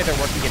 apparently they're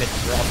working at it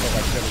also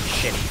like really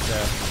shitty, so...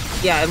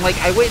 Yeah, and like,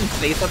 I wouldn't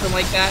say something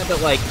like that,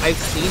 but like, I've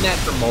seen that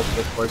from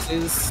multiple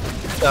sources,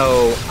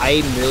 so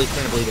I'm really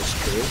trying to believe it's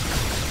true.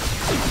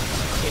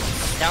 It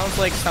sounds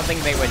like something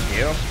they would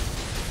do,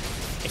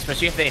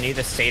 especially if they knew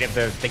the state of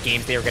the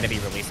games they were going to be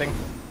releasing.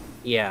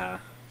 Yeah.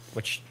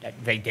 Which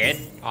they did,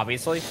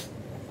 obviously.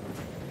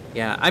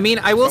 Yeah, I mean,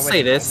 I will So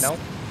say this. no?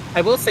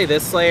 I will say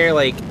this, Slayer,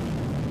 like,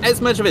 as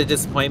much of a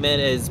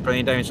disappointment as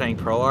Brilliant Diamond Shining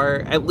Pearl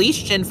are, at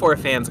least Gen 4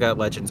 fans got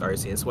Legends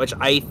Arceus, which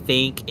I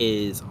think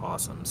is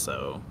awesome,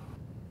 so...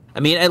 I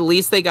mean, at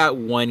least they got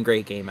one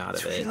great game out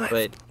of it,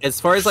 but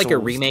as far as, like, a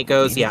remake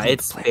goes, yeah,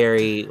 it's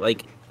very,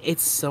 like,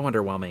 it's so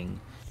underwhelming.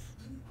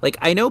 Like,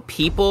 I know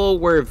people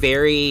were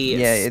very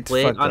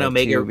split on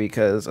Omega... too,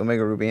 because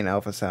Omega Ruby and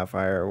Alpha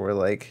Sapphire were,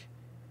 like,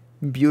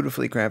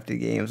 beautifully crafted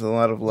games, a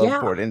lot of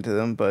love poured into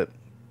them, but...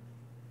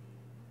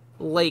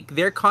 Like,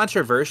 they're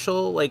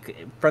controversial, like,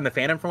 from the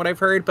fandom, from what I've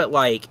heard, but,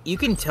 like, you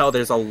can tell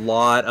there's a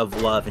lot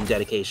of love and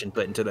dedication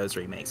put into those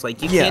remakes.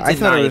 Like, you can't deny I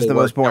thought it was the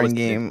most boring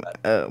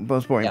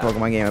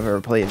Pokemon game I've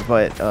ever played,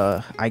 but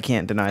I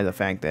can't deny the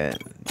fact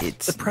that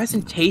it's... The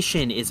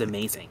presentation is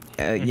amazing.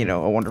 You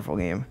know, a wonderful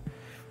game.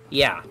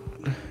 Yeah.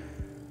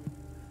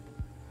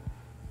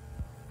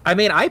 I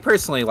mean, I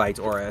personally liked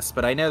Oris,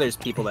 but I know there's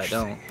people that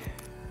don't.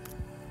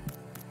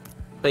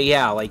 But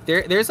yeah, like,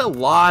 there's a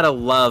lot of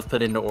love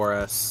put into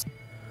Oris.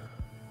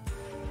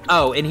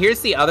 Oh, and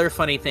here's the other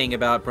funny thing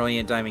about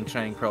Brilliant Diamond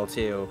Shining Pearl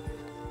 2,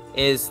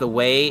 is the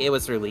way it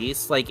was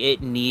released, like,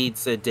 it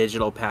needs a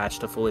digital patch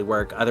to fully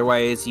work.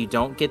 Otherwise, you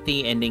don't get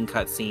the ending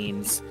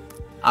cutscenes.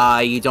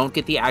 You don't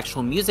get the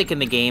actual music in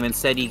the game.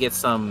 Instead, you get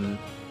some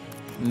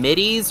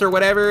MIDIs or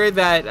whatever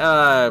that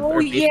are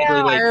basically like...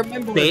 I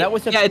remember that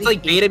was it's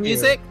like beta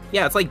music.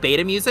 Yeah, it's like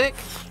beta music.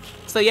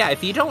 So yeah,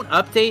 if you don't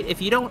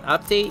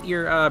update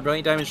your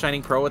Brilliant Diamond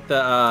Shining Pearl with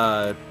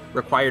the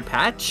required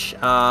patch,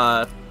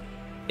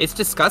 it's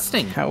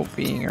disgusting.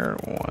 Helping her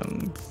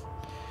once.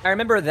 I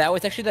remember that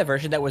was actually the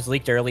version that was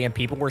leaked early, and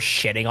people were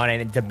shitting on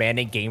it and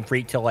demanding Game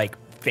Freak to, like,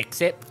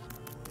 fix it.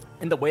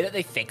 And the way that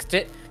they fixed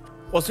it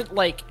wasn't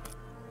like,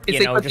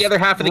 it's like put the other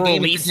half of the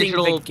game releasing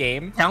digital the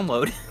game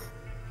download.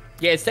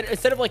 Yeah,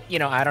 instead of like, you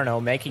know, I don't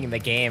know, making the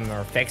game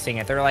or fixing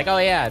it, they're like, oh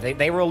yeah,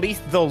 they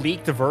released the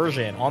leaked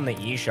version on the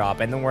eShop,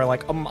 and then we're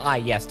like,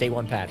 yes, day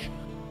one patch.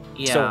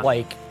 Yeah. So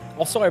like,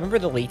 also I remember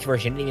the leaked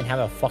version didn't even have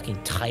a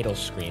fucking title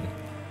screen.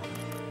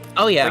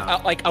 Oh yeah.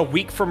 Like a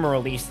week from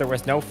release, there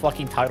was no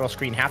fucking title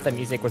screen. Half the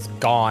music was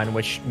gone,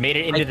 which made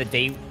it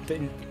into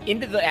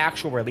into the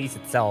actual release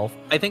itself.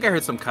 I think I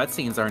heard some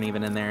cutscenes aren't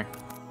even in there.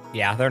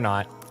 Yeah, they're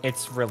not.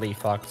 It's really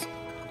fucked.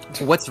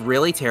 What's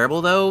really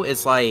terrible though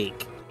is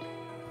like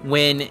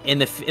when in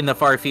the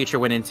far future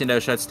when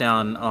Nintendo shuts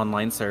down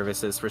online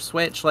services for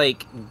Switch,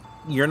 like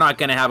you're not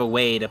gonna have a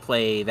way to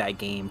play that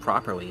game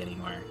properly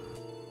anymore.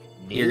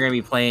 Nope. You're gonna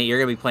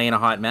be playing a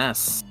hot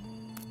mess,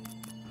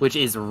 which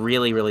is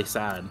really, really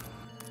sad.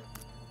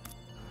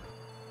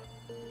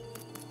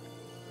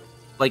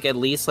 Like at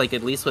least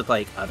with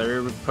like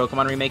other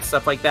Pokemon remake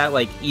stuff like that,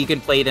 like you can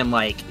play them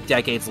like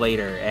decades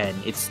later and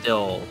it's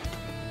still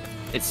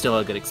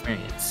a good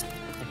experience.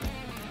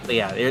 But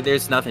yeah,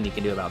 there's nothing you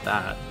can do about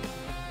that.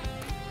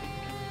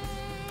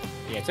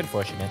 Yeah, it's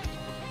unfortunate.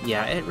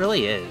 Yeah, it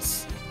really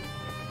is.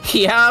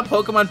 Yeah,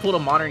 Pokemon pulled a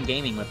modern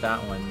gaming with that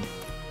one.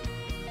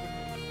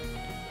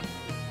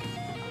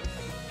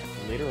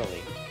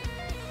 Literally.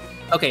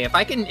 Okay, if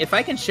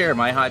I can share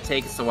my hot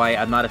take as to why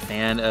I'm not a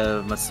fan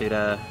of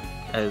Masuda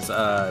as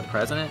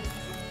president,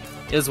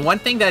 it was one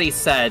thing that he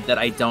said that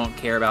I don't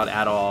care about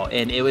at all,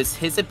 and it was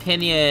his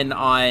opinion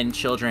on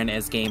children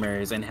as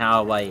gamers and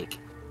how like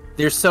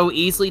they're so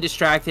easily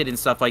distracted and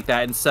stuff like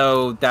that, and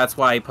so that's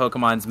why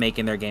Pokemon's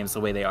making their games the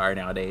way they are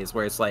nowadays,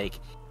 where it's like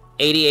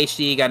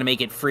ADHD, got to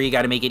make it free,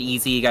 got to make it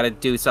easy, got to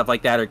do stuff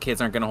like that, or kids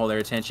aren't going to hold their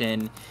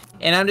attention.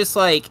 And I'm just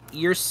like,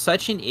 you're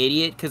such an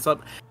idiot, because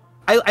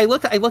I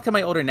look at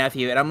my older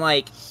nephew and I'm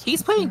like,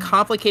 he's playing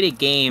complicated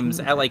games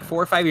at like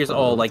 4 or 5 years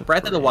old, like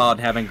Breath of the Wild,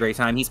 having a great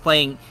time. He's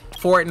playing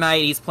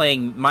Fortnite, he's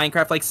playing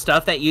Minecraft, like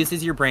stuff that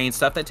uses your brain,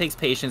 stuff that takes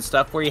patience,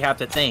 stuff where you have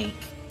to think.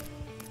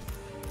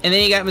 And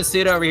then you got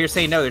Masuda over here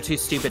saying, no, they're too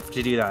stupid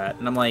to do that.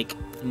 And I'm like,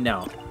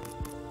 no.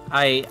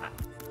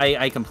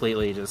 I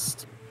completely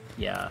just,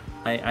 yeah,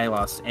 I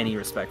lost any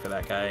respect for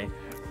that guy.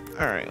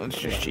 All right, let's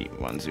just cheat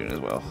Monsoon as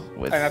well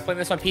with Am I playing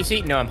this on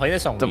PC? No, I'm playing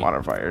this on the Wii.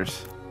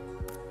 modifiers.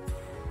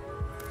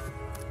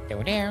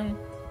 Go down.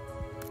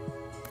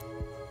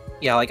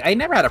 Yeah, like, I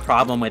never had a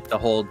problem with the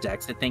whole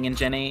Dexit thing in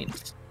Gen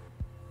 8.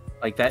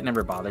 Like, that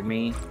never bothered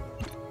me.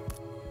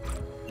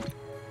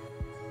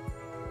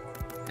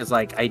 Because,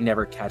 like, I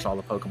never catch all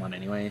the Pokemon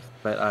anyway.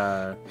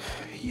 But,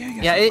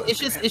 yeah, it's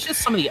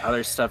just some of the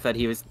other stuff that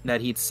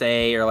he'd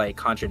say or, like,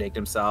 contradict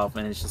himself.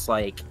 And it's just,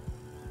 like,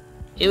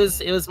 it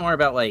was more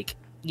about, like,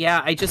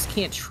 yeah, I just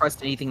can't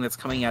trust anything that's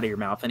coming out of your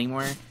mouth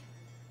anymore.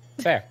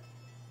 Fair.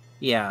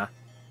 Yeah.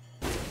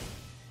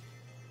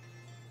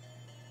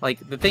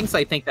 Like, the things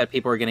I think that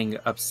people are getting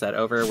upset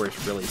over were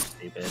really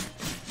stupid.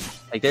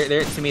 Like,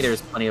 there to me,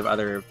 there's plenty of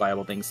other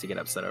viable things to get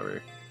upset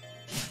over.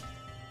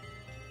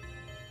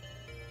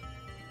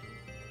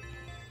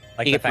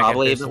 Like He the could fact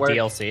probably that there's even work.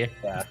 DLC.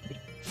 Yeah.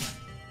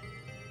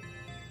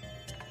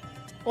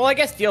 Well, I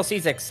guess DLC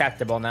is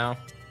acceptable now,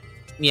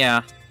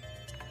 Yeah.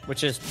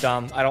 which is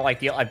dumb. I don't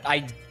like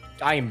I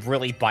am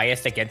really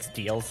biased against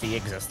DLC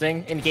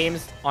existing in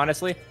games,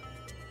 honestly.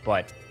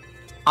 But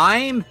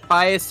I'm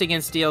biased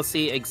against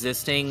DLC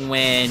existing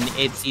when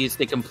it's used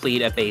to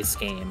complete a base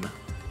game.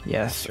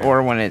 Yes,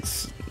 or when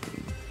it's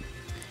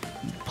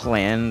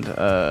planned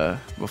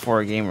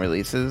before a game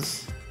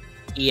releases.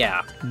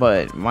 Yeah.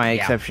 But my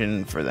Yeah.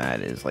 exception for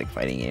that is like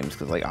fighting games,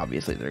 because like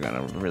obviously they're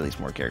gonna release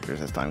more characters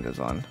as time goes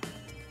on,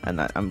 and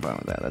that I'm fine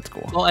with that. That's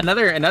cool. Well,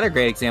 another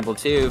great example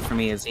too for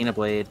me is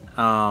Xenoblade.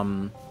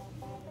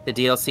 The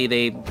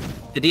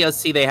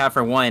DLC they have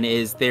for one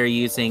is they're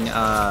using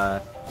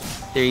cut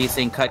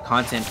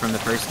content from the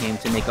first game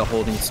to make a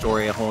whole new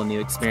story, a whole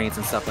new experience,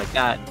 and stuff like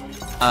that.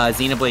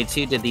 Xenoblade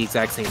 2 did the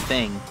exact same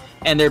thing,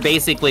 and they're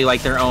basically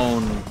like their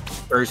own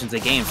versions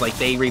of games. Like,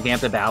 they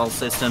revamp the battle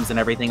systems and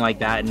everything like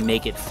that and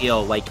make it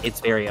feel like its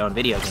very own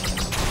video game.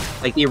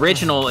 Like, the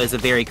original is a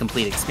very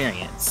complete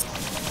experience.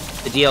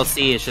 The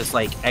DLC is just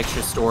like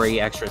extra story,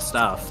 extra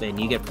stuff, and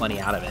you get plenty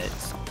out of it.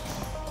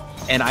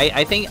 And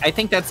I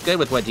think that's good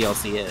with what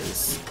DLC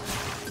is.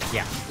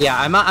 Yeah,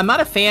 I'm not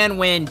a fan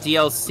when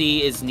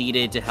DLC is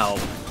needed to help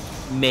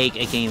make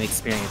a game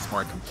experience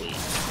more complete.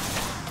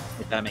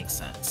 If that makes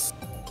sense.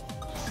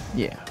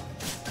 Yeah.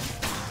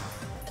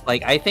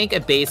 Like, I think a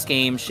base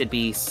game should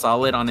be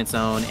solid on its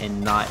own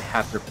and not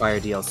have to require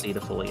DLC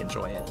to fully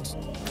enjoy it.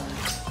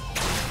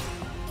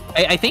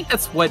 I think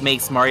that's what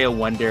makes Mario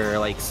Wonder,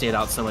 like, stand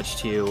out so much,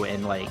 too,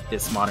 in, like,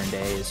 this modern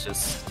day, is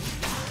just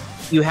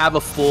you have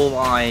a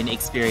full-on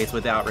experience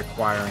without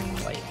requiring,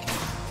 like,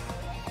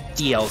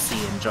 DLC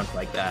and junk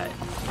like that.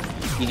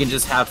 You can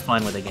just have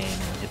fun with a game,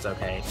 and it's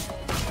okay.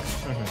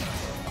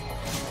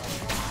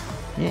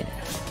 Yeah.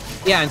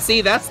 Yeah, and see,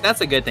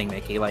 that's a good thing,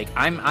 Mickey. Like,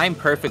 I'm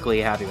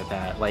perfectly happy with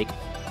that. Like,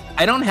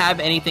 I don't have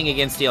anything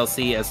against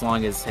DLC as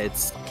long as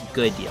it's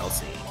good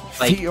DLC.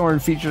 Like, Or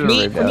featured to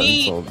me,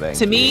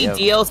 yep.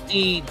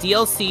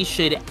 DLC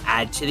should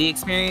add to the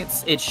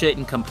experience. It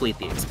shouldn't complete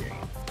the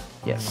experience.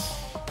 Yes.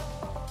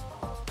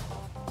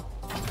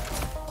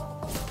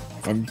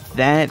 And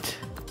that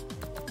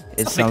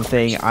is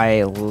something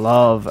I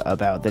love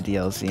about the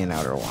DLC in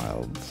Outer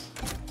Wilds.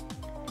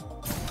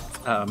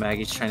 Oh,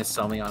 Maggie's trying to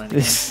sell me on it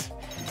again.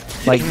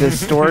 Like, the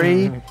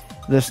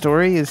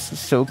story is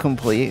so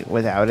complete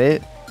without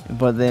it,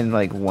 but then,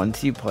 like,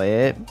 once you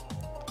play it,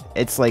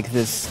 it's like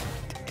this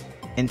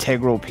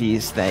integral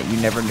piece that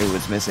you never knew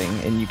was missing,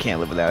 and you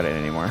can't live without it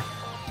anymore.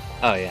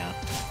 Oh, yeah.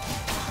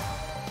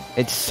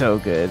 It's so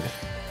good.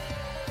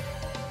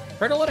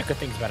 heard a lot of good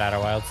things about Outer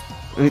Wilds.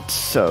 It's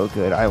so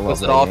good. I love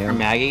Was it that all game. for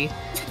Maggie?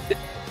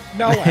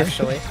 No,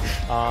 actually.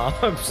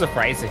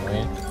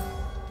 Surprisingly.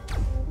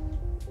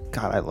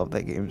 God, I love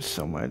that game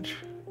so much.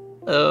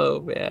 Oh,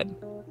 man.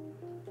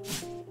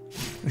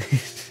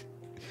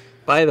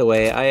 By the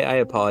way, I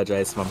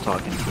apologize if I'm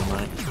talking too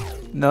much.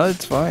 No,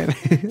 it's fine.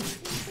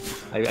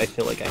 I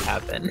feel like I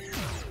have been.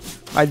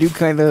 I do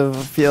kind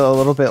of feel a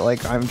little bit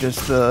like I'm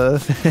just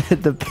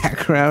the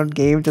background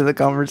game to the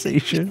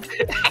conversation.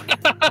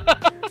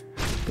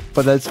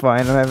 But that's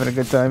fine. I'm having a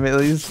good time at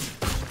least.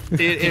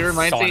 Dude, it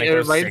reminds Sonic me.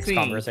 It 06 reminds me.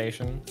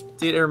 conversation.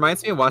 Dude, it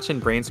reminds me of watching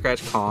Brain Scratch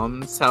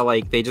comms. How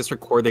like they just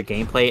record their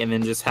gameplay and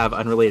then just have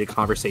unrelated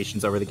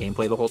conversations over the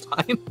gameplay the whole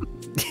time.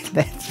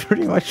 That's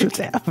pretty much what's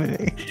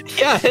happening.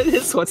 Yeah, it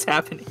is what's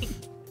happening.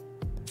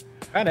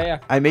 Kinda, yeah.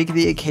 I make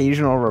the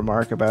occasional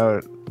remark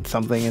about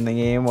something in the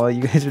game while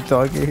you guys are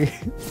talking.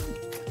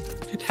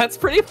 That's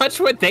pretty much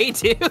what they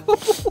do.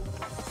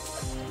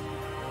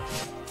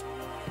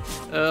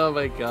 Oh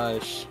my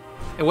gosh.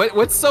 And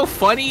what's so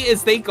funny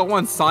is they go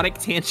on Sonic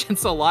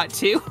tangents a lot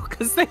too,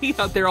 because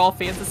they're all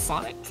fans of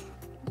Sonic.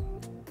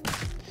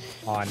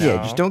 Oh, no. Yeah,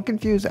 just don't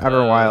confuse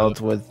Outer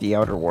Wilds with the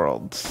Outer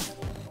Worlds.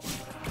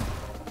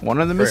 One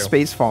of them is True.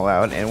 Space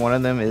Fallout, and one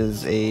of them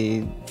is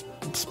a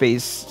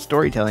space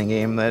storytelling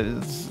game that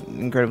is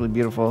incredibly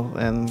beautiful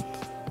and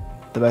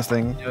the best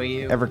thing Know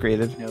you. ever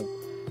created. No.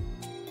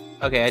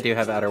 Okay, I do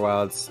have Outer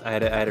Wilds. I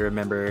had to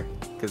remember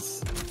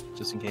because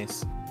just in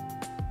case.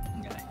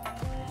 Okay.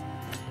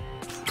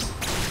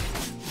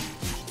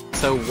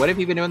 So what have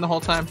you been doing the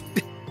whole time?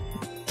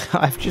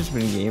 I've just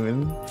been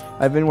gaming.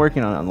 I've been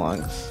working on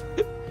unlocks.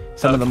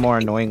 Some of the more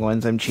annoying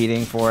ones I'm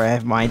cheating for. I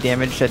have my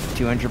damage set to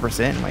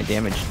 200%, my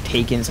damage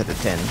taken set to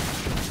 10.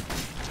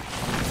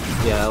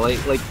 Yeah,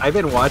 like I've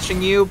been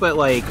watching you, but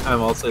like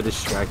I'm also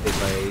distracted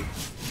by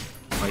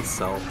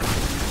myself.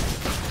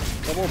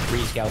 Double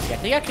Breeze Galaxy. I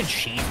think I could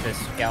cheat this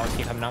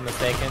Galaxy if I'm not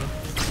mistaken.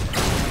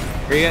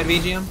 Where you at,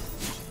 VGM?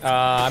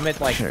 I'm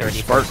at like Sure,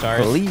 34 Spark,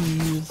 stars.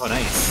 please. Oh,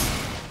 nice.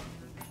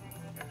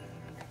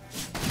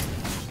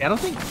 Yeah,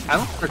 I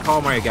don't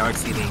recall Mario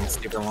Galaxy being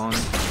super long.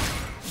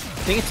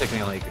 I think it took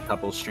me like a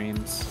couple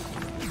streams.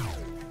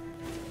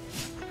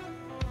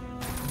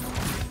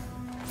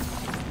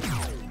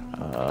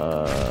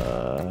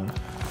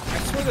 I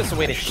swear there's a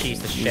way to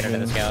cheese the shit out of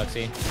this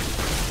Galaxy.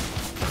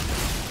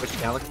 Which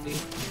Galaxy?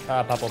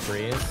 Bubble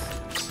Breeze.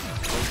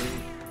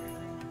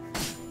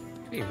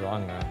 Could be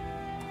wrong though.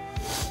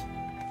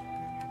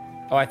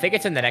 Oh, I think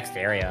it's in the next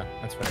area.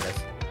 That's what it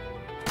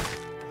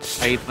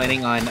is. Are you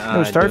planning on No,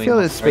 doing Starfield All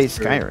is Space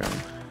Stars for-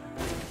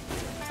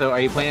 Skyrim. So are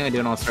you planning on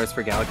doing All Stars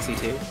for Galaxy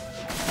 2?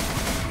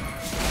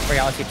 For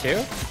Galaxy 2?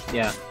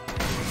 Yeah.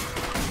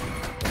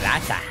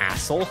 That's a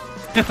hassle.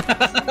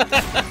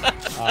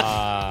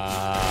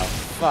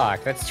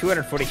 Fuck. That's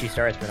 242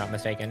 stars if I'm not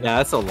mistaken. Yeah,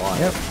 that's a lot.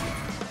 Yep.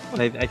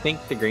 I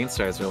think the green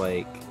stars are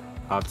like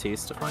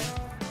obtuse to find.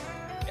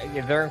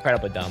 Yeah, they're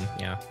incredibly dumb,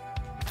 yeah.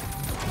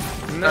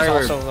 And there's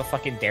Sorry, also the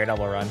fucking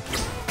Daredevil run.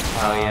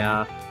 Oh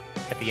yeah.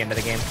 At the end of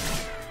the game.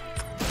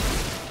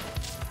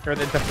 Or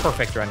the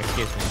perfect run,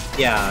 excuse me.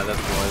 Yeah, that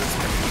was.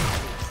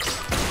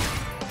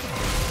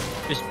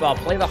 Just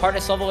play the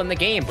hardest level in the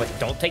game, but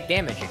don't take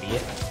damage,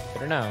 idiot.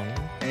 Better known.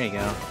 There you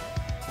go.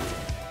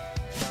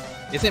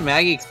 Isn't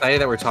Maggie excited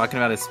that we're talking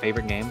about his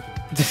favorite game?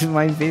 This is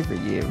my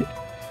favorite game.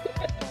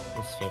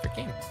 His favorite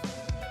game.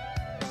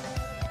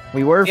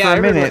 We were Yeah, for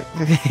a minute.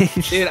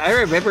 Dude, I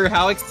remember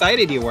how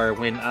excited you were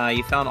when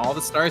you found all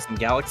the stars in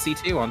Galaxy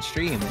 2 on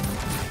stream and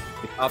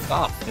it popped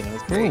off and it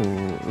was great.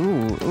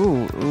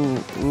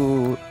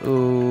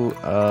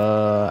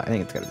 I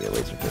think it's gotta be a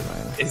laser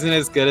design. Isn't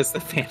as good as the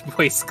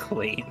fanboys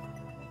claim.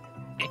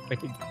 Wait,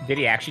 did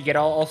he actually get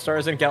all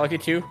stars in Galaxy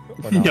 2?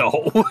 Or No.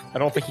 I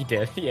don't think he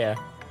did. Yeah.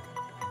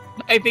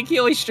 I think he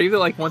only streamed it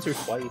like once or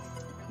twice.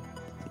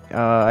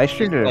 I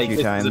streamed it a Like, few this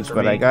is it times, for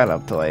but I me. got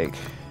up to like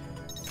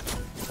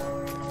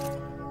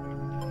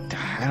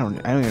I don't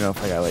even know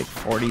if I got like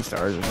 40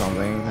 stars or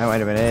something. That might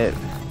have been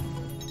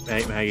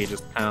it. Maggie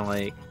just kind of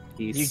like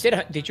he's. You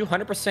did you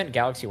 100%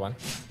 Galaxy 1?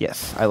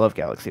 Yes, I love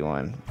Galaxy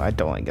 1. I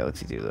don't like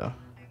Galaxy 2 though.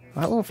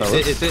 Hello, Is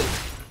fellas.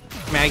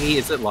 it Maggie?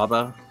 Is it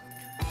lava?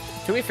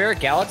 To be fair,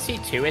 Galaxy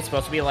 2 is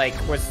supposed to be like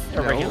was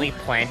No. originally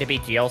planned to be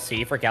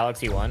DLC for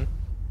Galaxy 1.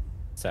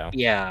 So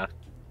Yeah.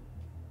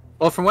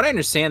 Well, from what I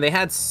understand, they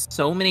had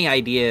so many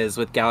ideas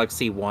with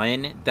Galaxy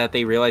 1 that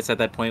they realized at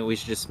that point we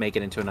should just make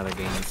it into another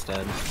game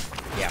instead.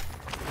 yeah.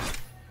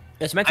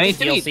 It's meant to I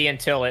be mean, DLC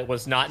until it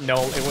was not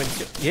it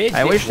went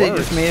I wish they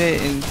just made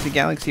it into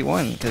Galaxy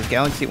 1 because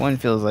Galaxy 1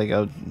 feels like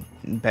a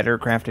better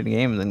crafted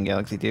game than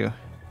Galaxy 2.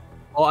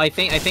 Well, I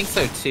think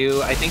so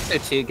too. I think so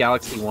too.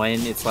 Galaxy 1,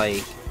 it's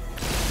like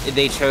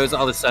they chose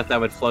all the stuff that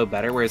would flow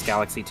better, whereas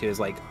Galaxy 2 is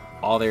like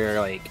all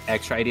their like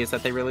extra ideas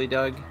that they really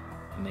dug,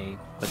 and they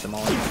put them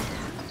all in.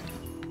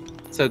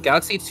 So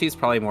Galaxy 2 is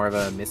probably more of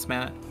a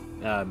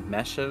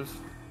mesh of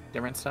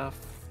different stuff.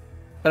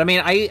 But I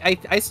mean,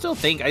 I still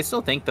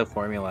think the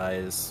formula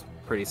is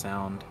pretty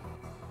sound.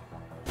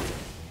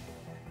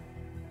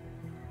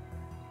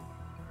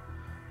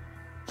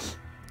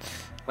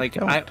 Like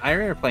I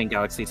remember playing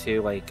Galaxy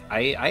 2. Like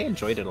I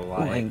enjoyed it a Oh,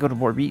 lot. I can go to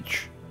Boar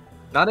Beach.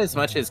 Not as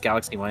much as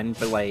Galaxy 1,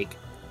 but like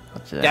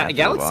What's that?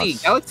 Galaxy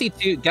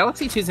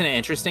 2 is an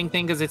interesting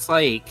thing because it's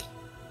like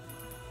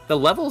the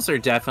levels are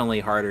definitely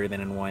harder than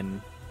in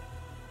 1.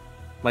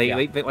 Like,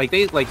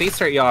 Yeah. they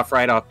start you off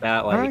right off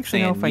bat I don't like actually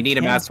know saying if I you need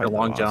to can master fight the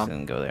long boss jump.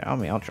 and go there.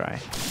 I'll try.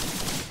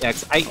 Yeah,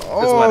 'cause I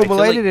Oh,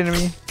 belated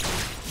enemy.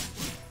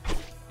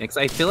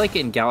 I feel like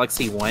in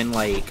Galaxy 1,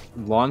 like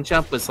long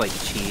jump was like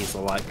cheese a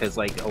lot because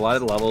like a lot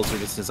of the levels are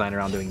just designed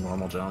around doing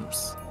normal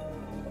jumps.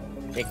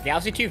 Like,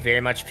 Galaxy 2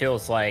 very much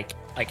feels like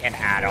an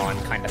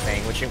add-on kind of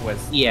thing, which it was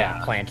Yeah.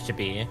 planned to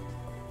be.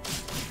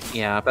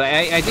 Yeah, but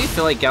I do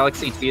feel like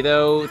Galaxy 2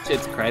 though, to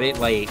its credit,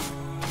 like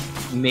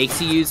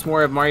makes you use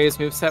more of Mario's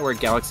moveset, where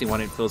Galaxy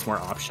 1 it feels more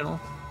optional.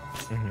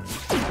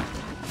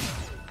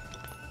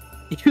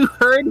 You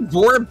heard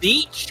Boar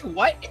Beach?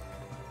 What?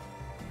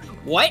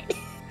 What?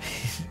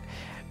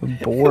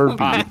 Boar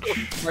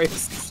Beach. Mario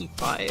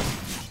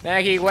 65.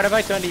 Maggie, what have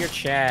I done to your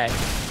chat?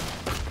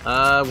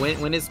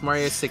 When is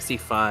Mario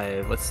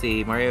 65? Let's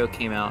see. Mario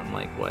came out in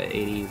like what,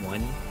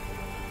 81?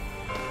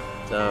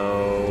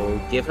 So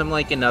give him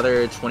like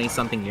another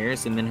 20-something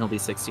years, and then he'll be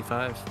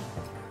 65.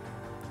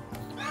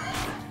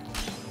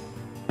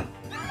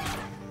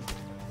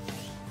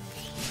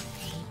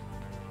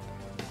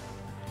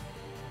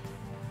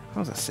 That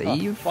was a Oh,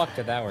 save. fuck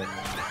did that work?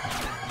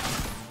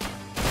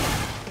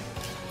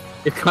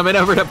 You're coming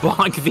over to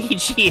bonk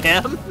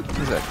VGM? This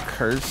is a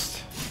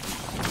cursed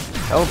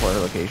teleport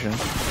location.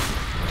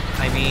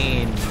 I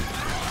mean,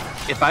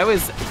 if I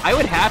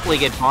would happily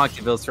get bonked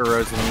if it was for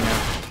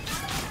Rosalina.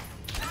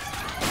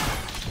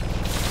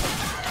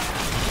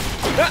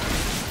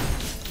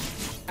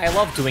 I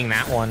love doing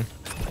that one.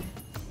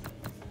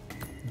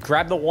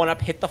 Grab the one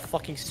up, hit the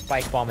fucking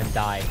spike bomb, and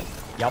die.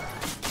 Yup.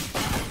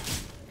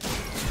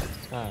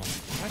 Oh.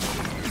 What?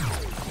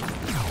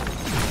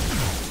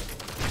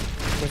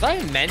 Was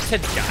I meant to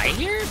die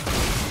here?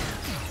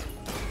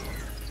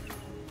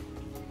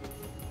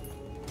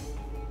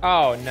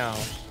 Oh, no.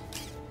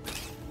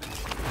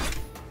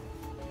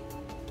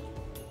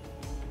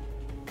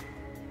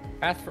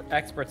 Path for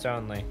experts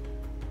only.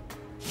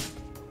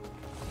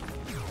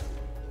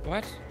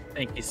 What?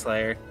 Thank you,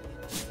 Slayer.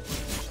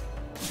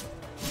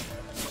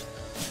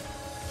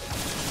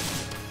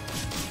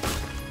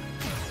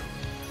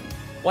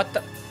 What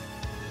the?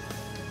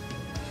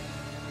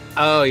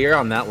 Oh, you're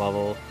on that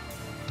level.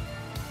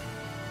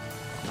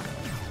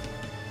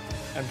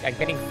 I'm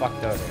getting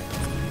fucked over.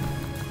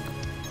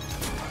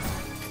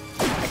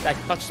 I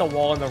touched the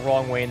wall in the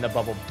wrong way and the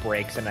bubble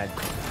breaks, and I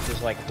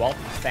just like, well,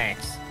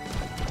 thanks.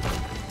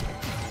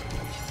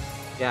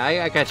 Yeah,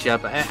 I got you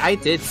up. I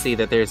did see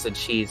that there's a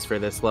cheese for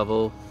this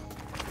level.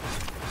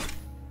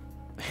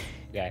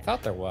 Yeah, I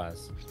thought there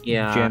was.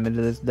 Yeah. Jam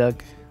into this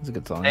duck. It's a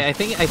good song. I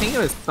think it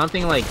was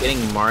something like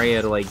getting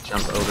Mario to like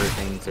jump over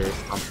things or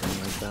something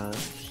like that.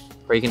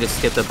 Where you can just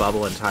skip the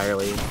bubble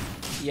entirely.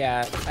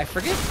 Yeah, I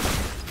forget.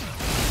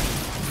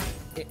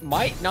 It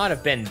might not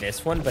have been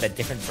this one, but a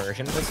different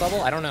version of this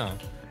level. I don't know.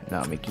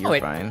 No, Mickey, you're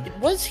fine. It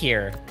was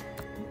here.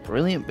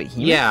 Brilliant behemoth.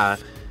 Yeah.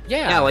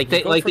 Yeah, Yeah, like you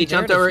they go like from they there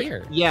jumped to over.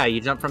 here. Yeah, you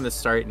jump from the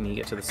start and you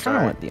get to the Kind of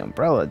start. want the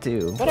umbrella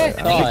too. What I but,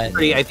 thought.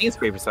 I think it's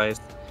pretty precise.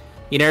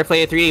 You never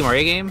play a 3D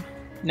Mario game?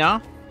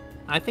 No?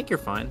 I think you're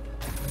fine.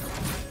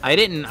 I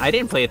didn't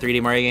play a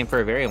 3D Mario game for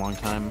a very long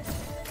time.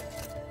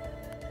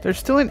 There's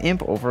still an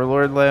imp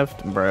overlord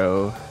left,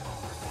 bro.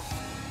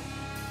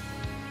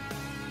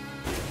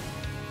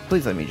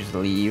 Please let me just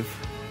leave.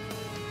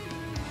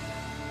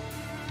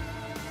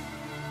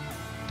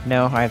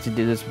 No, I have to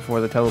do this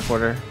before the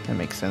teleporter. That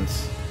makes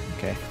sense.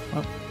 Okay.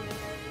 Well,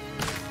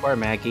 Poor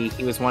Maggie.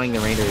 He was wanting the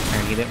rain to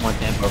return. He didn't want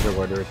the Imp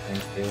Overlord to return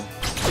too.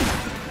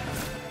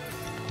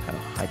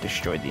 oh, I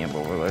destroyed the imp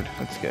overlord.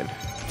 That's good.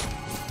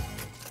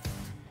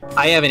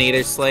 I haven't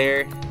either,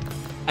 Slayer.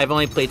 I've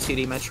only played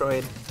 2D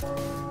Metroid.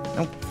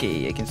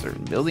 Okay, I can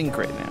start building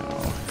crit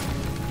now.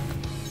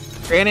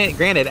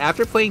 Granted,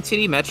 after playing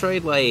 2D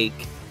Metroid, like,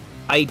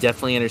 I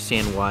definitely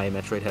understand why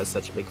Metroid has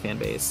such a big fan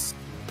base.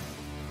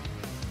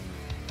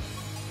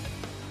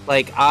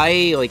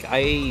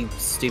 I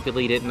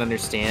stupidly didn't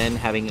understand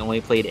having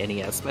only played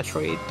NES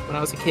Metroid when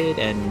I was a kid,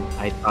 and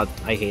I thought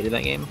I hated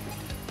that game.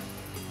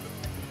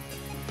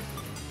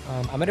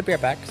 I'm gonna be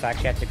right back because I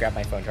actually have to grab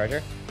my phone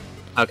charger.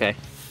 Okay.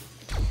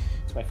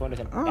 So my phone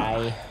doesn't Oh,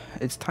 die.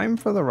 it's time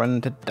for the run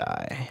to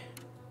die.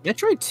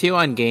 Metroid 2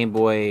 on Game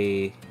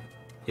Boy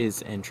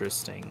is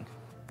interesting.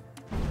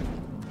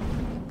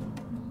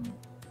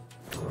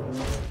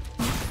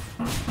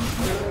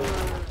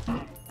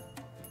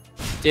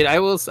 Dude, I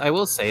will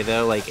say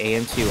though, like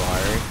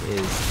AM2R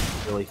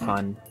is really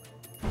fun.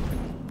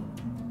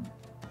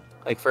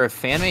 Like for a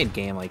fan-made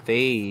game, like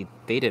they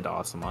did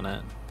awesome on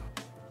it.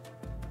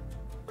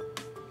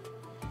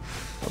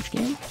 Which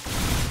game?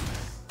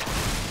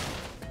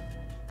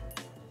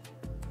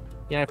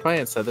 Yeah, I probably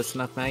haven't said this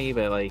enough, Maggie,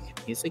 but like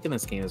music in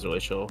this game is really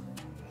chill.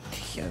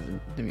 Yeah,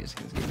 the music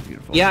in this game is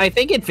beautiful. Yeah, I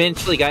think it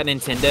eventually got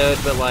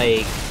Nintendo'd, but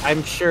like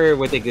I'm sure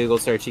with a Google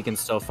search you can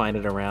still find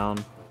it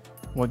around.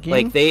 What game?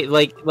 Like they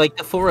like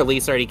the full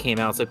release already came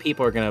out, so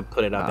people are gonna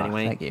put it up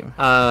anyway. That game.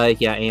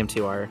 Yeah,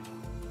 AM2R.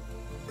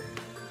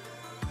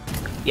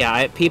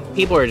 Yeah,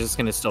 people are just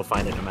gonna still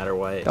find it no matter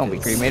what. Don't be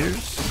 'cause-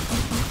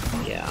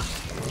 cremators. Yeah.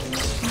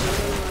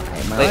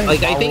 Am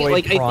Like I All the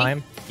way think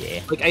Prime.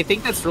 Yeah. like I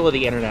think that's really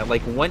the internet.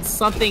 Like once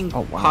something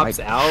Oh, wow, pops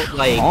I out,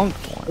 like honked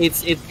one.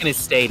 it's gonna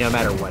stay no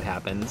matter what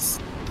happens.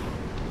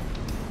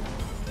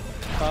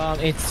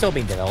 It's still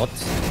being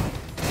developed.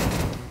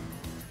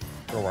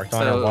 We're working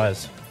on it. So-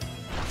 Was.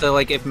 So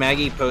like if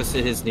Maggie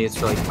posted his nudes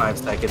for like 5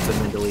 seconds and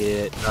then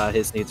deleted it,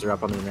 his nudes are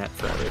up on the internet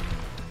forever.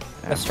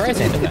 The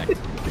Streisand effect.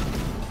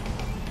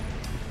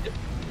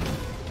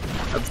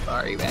 I'm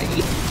sorry,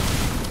 Maggie.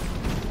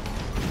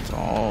 It's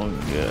all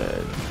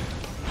good.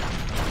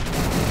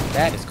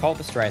 That is called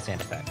the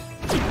Streisand effect.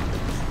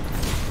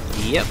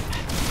 Yep.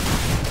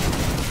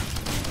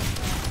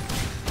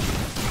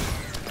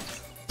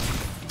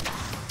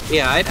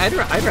 Yeah,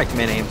 I'd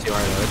recommend AM2R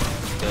though.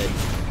 It's good.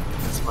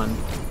 It's fun.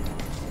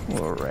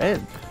 Well,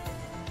 red.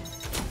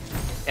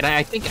 And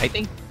I think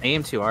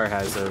AM2R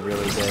has a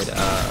really good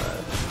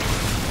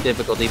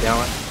difficulty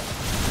balance.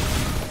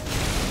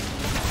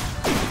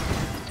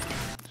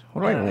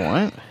 What do I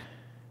want?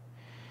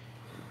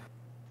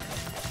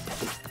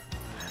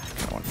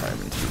 I want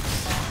fireman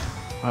suits.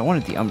 Oh, I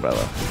wanted the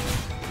umbrella.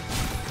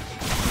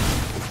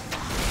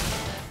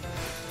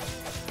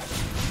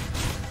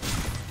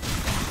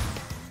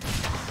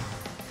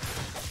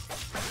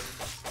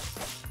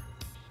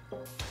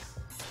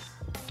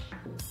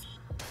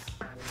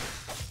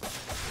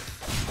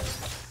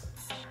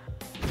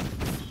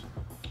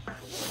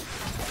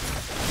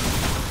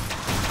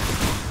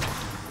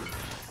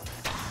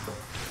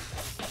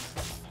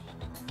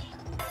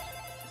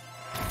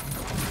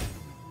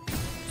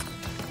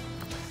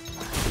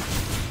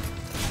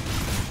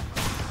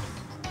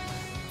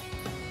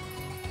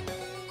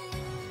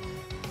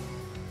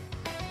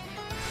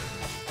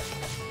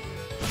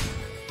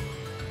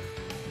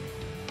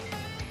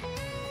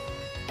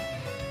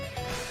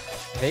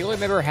 I vaguely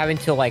remember having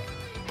to like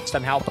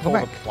somehow pull the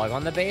back. plug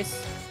on the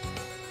base.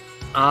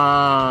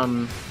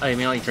 Oh, you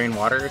mean like drain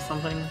water or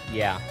something?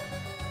 Yeah.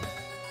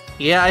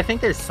 Yeah, I think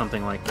there's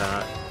something like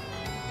that.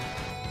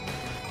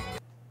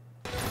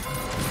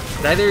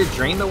 It either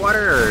drain the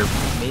water or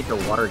made the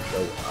water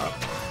go up.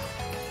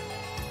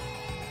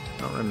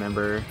 I don't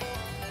remember.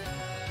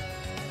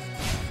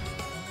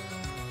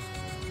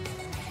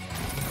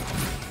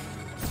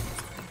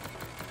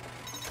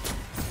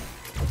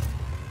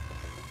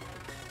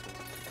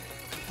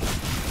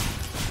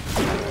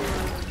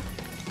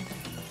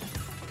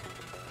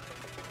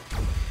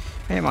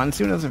 Hey,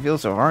 Monsoon doesn't feel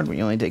so hard when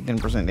you only take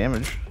 10%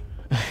 damage.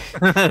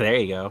 There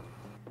you go.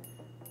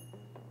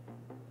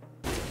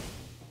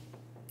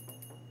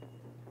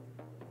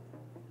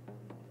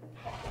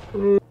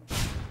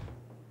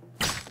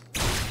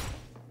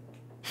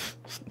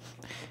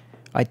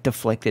 I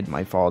deflected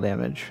my fall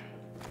damage.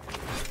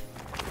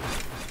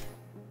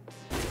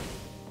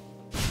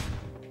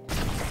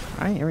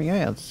 Alright, here we go.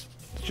 Let's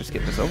just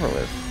get this over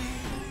with.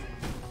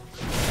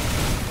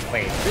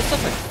 Wait, this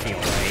doesn't feel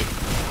right.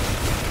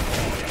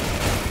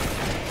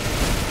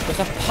 There's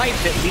a pipe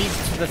that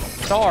leads to the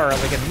star,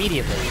 like,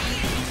 immediately.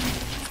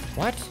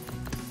 What?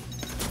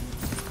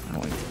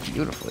 Oh,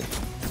 beautifully.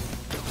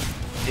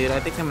 Dude, I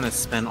think I'm gonna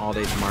spend all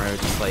day tomorrow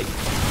just like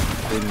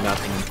doing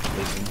nothing and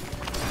sleeping.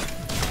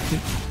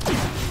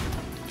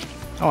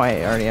 Oh,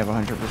 I already have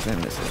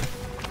 100% missile.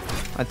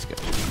 Let's go.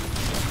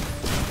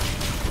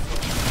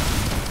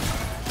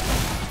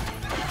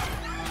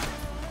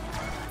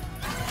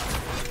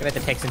 I have to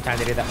take some time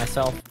to do that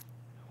myself.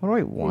 What do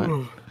I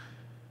want?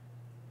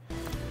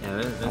 Yeah,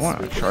 that's I want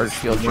a sweet. charge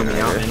field Warm me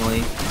out generator.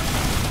 mentally.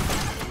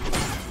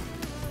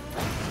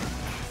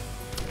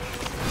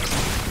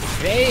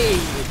 Today,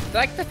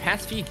 like the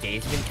past few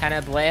days have been kind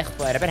of blech,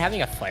 but I've been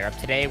having a flare-up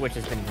today, which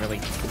has been really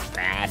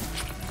bad.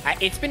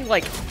 It's been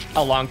like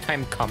a long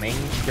time coming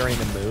during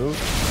the move,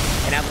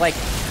 and I've like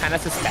kind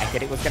of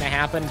suspected it was gonna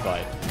happen,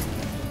 but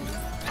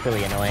it's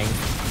really annoying.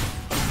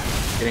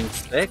 Getting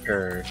sick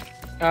or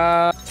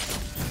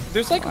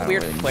There's like I a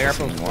weird don't really flare-up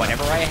miss of anymore.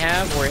 whatever I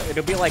have, where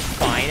it'll be like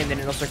fine, and then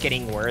it'll start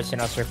getting worse,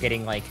 and I'll start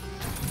getting like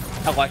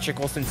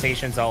electrical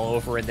sensations all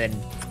over, and then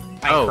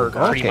I Oh, hurt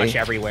pretty okay. much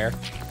everywhere.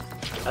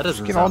 that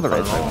doesn't Get all sound the fun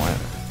reds at I all. want.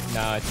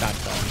 No, it's not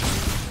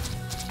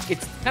fun.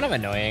 It's kind of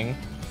annoying.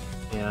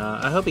 Yeah,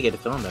 I hope you get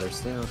feeling better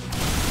soon.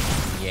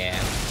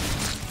 Yeah.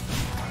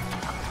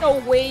 No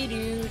way,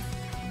 dude.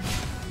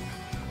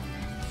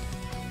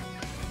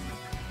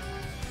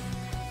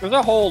 There's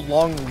a whole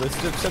long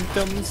list of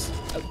symptoms,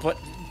 but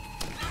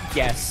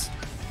yes.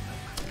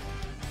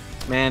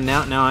 Man,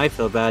 now I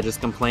feel bad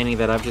just complaining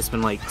that I've just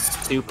been like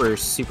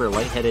super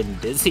lightheaded and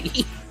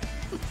dizzy.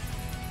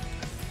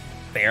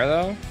 Fair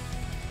though.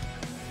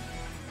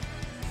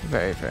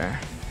 Very fair.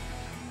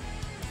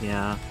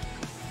 Yeah.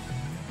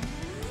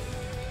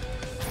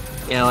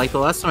 Yeah, like the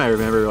last time I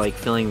remember like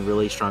feeling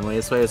really strongly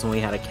this way was when we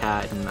had a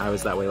cat and I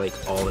was that way like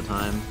all the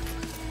time.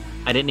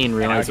 I didn't even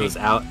realize it was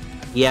out.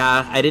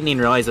 Yeah, I didn't even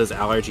realize it was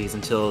allergies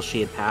until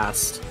she had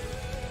passed.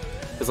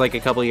 It was like a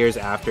couple years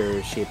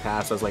after she had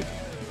passed, I was like,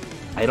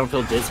 I don't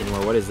feel dizzy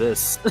anymore, what is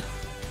this?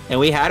 And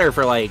we had her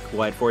for like,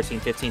 what, 14,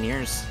 15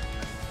 years?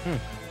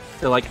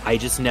 So like, I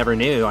just never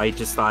knew. I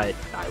just thought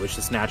I was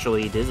just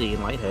naturally dizzy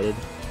and lightheaded.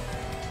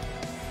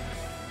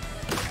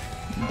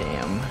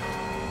 Damn.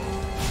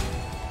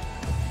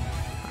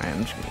 Alright,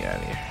 I'm just gonna get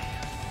out of here.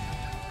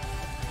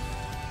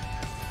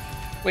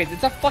 Wait,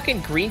 it's a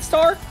fucking green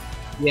star?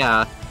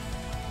 Yeah,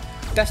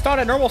 That's not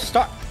a normal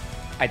star.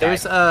 I died.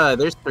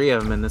 there's 3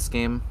 of them in this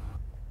game.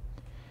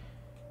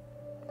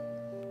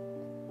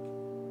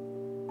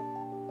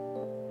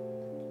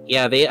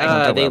 Yeah, they I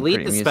can tell they by lead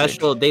pretty to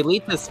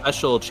music.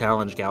 special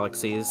challenge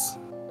galaxies.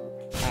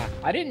 Ah,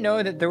 I didn't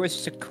know that there was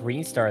just a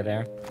green star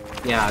there.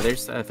 Yeah,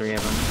 there's 3 of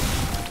them.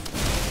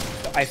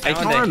 I I found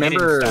don't a hidden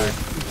remember.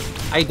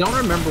 star. I don't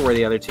remember where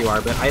the other 2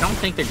 are, but I don't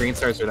think the green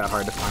stars are that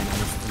hard to find in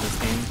this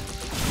game.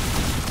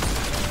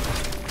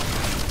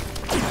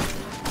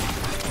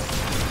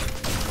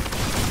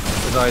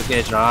 There's always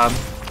get a job.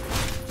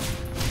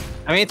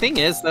 I mean, the thing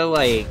is though,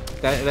 like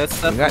that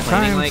stuff. We got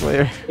complaining, time, like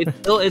Slayer. it's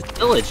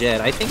still legit.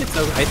 I think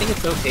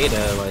it's okay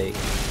to like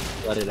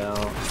let it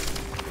out.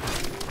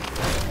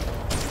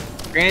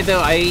 Granted,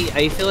 though,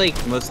 I feel like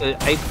most of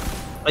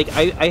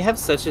I have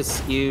such a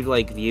skewed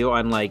like view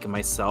on like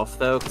myself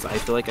though, because I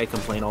feel like I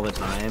complain all the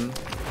time.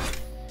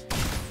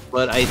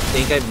 But I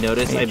think I've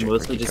noticed I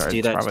mostly just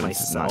do that to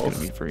myself.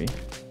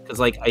 Because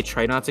like I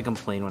try not to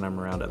complain when I'm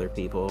around other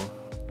people.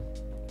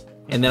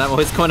 And then I'm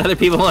always going to other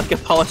people and like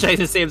apologize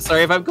and say I'm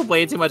sorry if I'm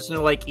complaining too much, and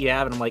they're like,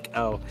 yeah, and I'm like,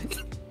 oh.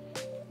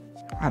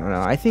 I don't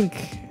know. I think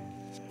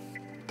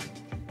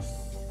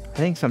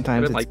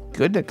sometimes it's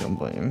good to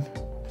complain.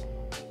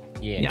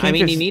 Yeah. I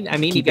mean, you gotta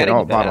keep it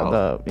all keep that bottled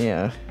out. up.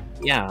 Yeah.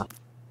 Yeah.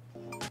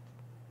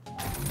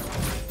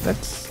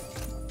 That's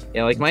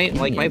like my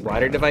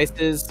bladder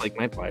devices,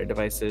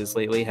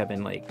 lately have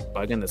been like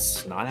bugging the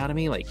snot out of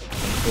me, like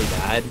really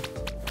bad.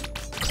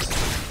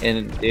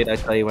 And dude, I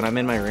tell you, when I'm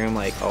in my room,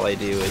 like all I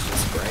do is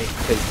just write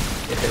because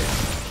it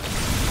hurts.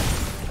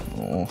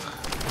 oh.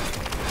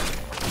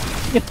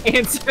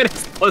 And so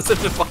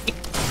explosive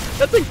device.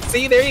 That's like,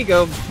 see, there you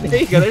go. There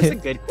you go. There's a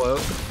good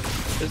quote.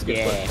 There's a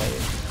good quote.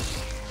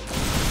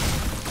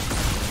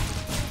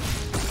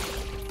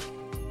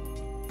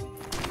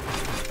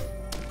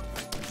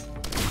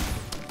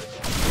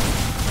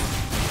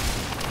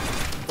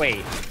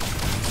 Wait.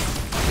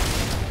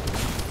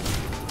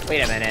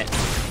 Wait a minute.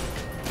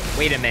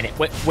 Wait a minute.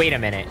 Wait a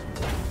minute.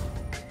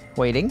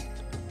 Waiting.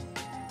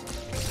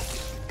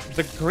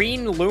 The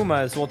green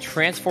Lumas will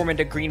transform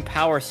into green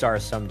power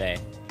stars someday.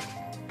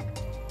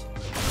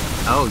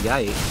 Oh,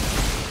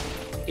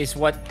 yikes. Is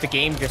what the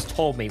game just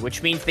told me,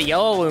 which means the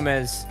yellow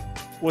Lumas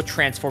will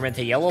transform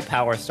into yellow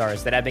power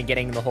stars that I've been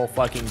getting the whole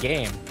fucking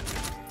game.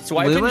 So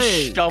I've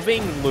been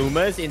shoving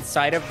Lumas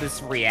inside of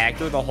this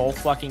reactor the whole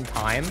fucking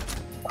time.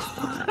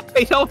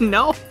 I don't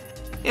know.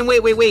 And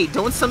wait.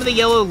 Don't some of the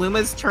yellow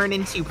Lumas turn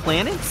into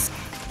planets?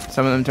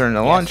 Some of them turn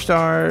into launch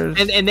stars.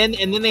 And then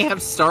they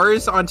have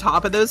stars on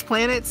top of those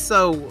planets.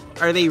 So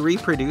are they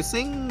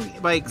reproducing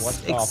by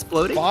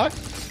exploding? Fuck?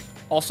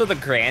 Also, the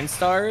grand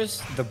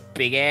stars, the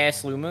big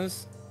ass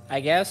Lumas, I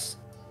guess.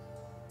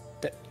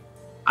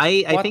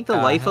 I think the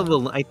life of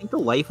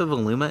a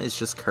Luma is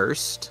just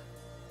cursed.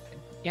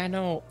 Yeah,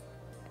 no.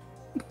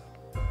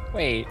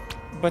 Wait,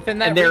 but then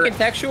that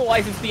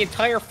recontextualizes the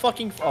entire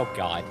fucking. Oh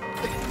god.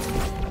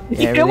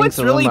 You know what's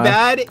really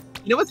bad?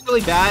 You know what's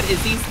really bad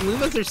is these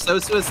Lumas are so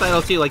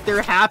suicidal too. Like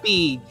they're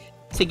happy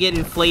to get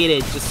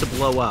inflated just to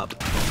blow up.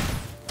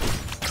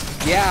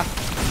 Yeah.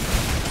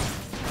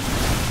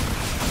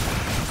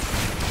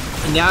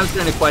 And now I'm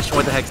starting to question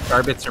what the heck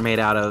Starbits are made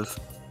out of.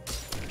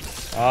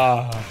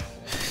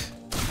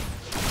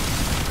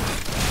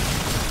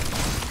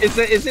 Is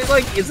it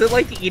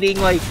like eating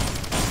like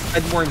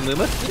more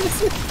Luma?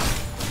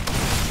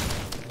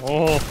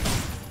 Oh.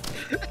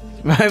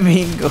 I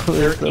mean, go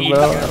with the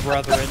low.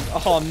 Brethren.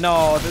 Oh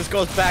no, this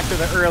goes back to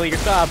the earlier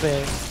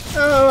topic.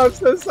 Oh, I'm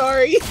so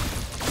sorry.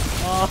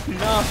 Oh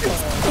no.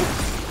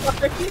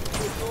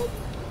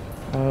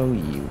 Oh,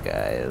 you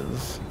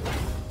guys.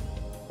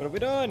 What have we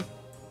done?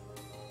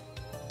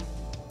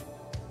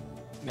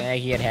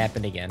 Maggie, it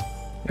happened again.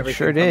 It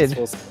sure did.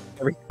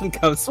 Everything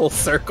comes full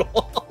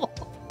circle.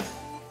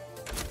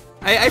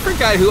 I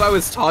forgot who I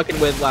was talking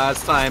with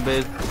last time,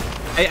 but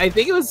I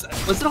think it was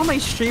it on my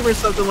stream or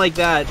something like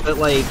that? But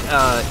like,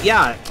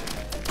 yeah,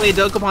 played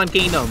Dokapon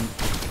Kingdom,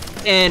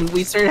 and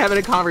we started having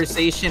a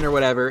conversation or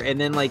whatever,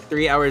 and then like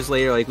 3 hours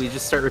later, like we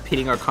just start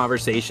repeating our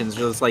conversations.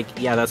 Just like,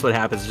 yeah, that's what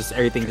happens. Just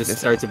everything just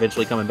starts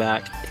eventually coming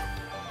back.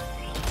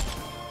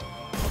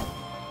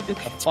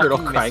 Turtle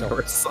crying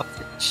over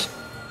sausage.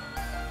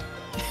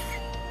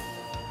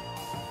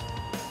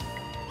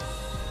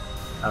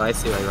 Oh, I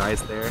see why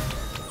Rise there.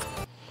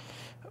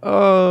 Oh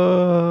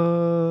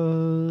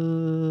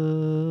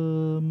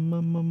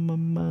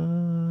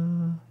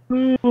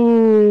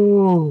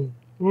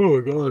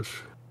my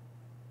gosh.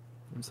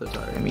 I'm so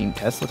tired. I mean,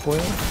 Tesla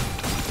coil?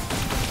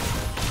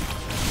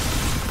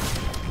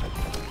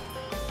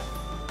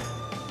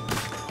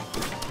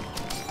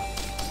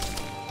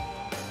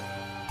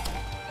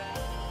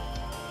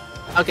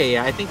 Okay,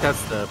 yeah, I think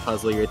that's the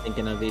puzzle you're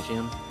thinking of,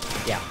 VGM.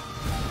 Yeah.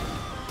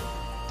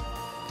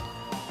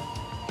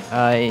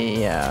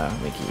 Yeah,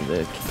 making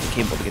the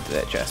cable to get to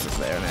that chest is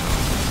there now.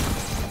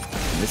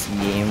 In this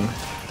game,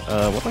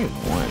 what do I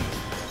want?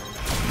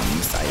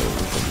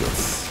 Missiles, I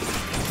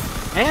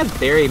guess. I have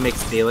very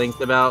mixed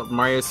feelings about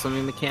Mario's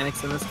swimming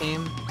mechanics in this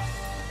game.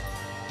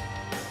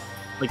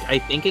 Like, I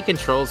think it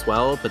controls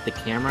well, but the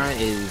camera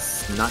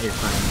is not your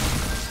friend.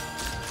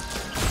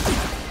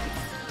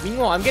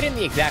 Meanwhile, I'm getting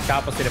the exact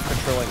opposite of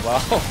controlling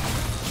well.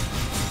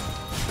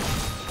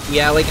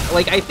 Yeah, like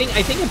I think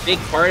a big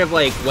part of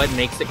like what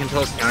makes the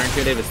controls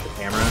counterintuitive is the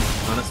camera,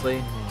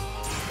 honestly.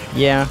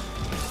 Yeah.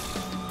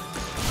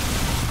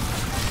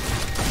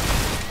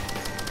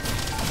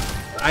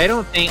 I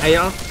don't think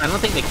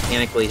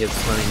mechanically his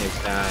swimming is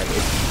bad.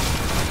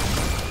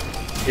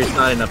 There's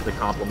not enough to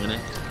compliment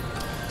it.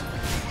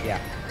 Yeah.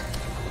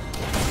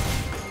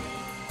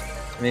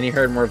 And then you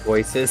heard more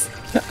voices.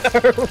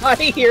 Why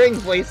are you hearing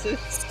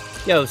voices?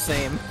 Yo,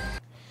 same.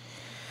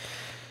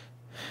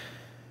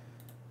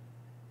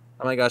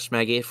 Oh my gosh,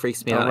 Maggie, it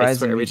freaks me out. I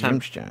swear every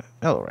time.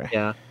 Oh, right.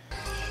 Yeah.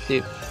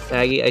 Dude,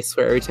 Maggie, I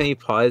swear, every time you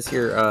pause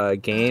your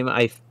game,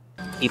 I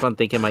keep on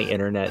thinking my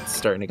internet's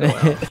starting to go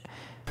out.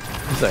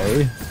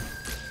 Sorry.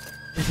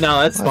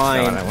 No, that's Well,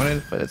 fine. not what I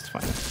wanted, but it's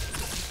fine.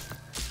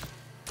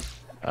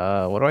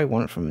 What do I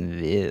want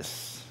from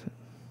this?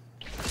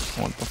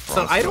 I want the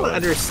So I don't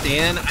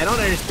understand. I don't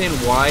understand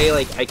why,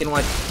 like, I can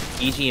watch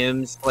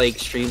EGM's like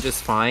stream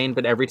just fine,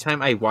 but every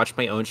time I watch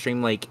my own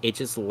stream, like, it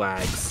just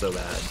lags so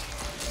bad.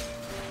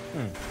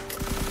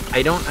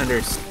 I don't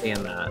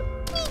understand that.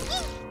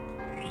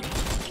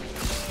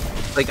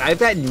 Like, I've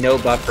had no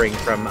buffering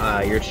from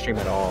your stream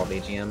at all,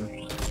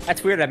 BGM.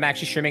 That's weird. I'm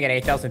actually streaming at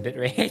 8,000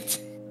 bitrate.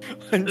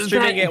 I'm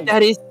streaming it.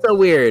 That is so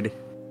weird.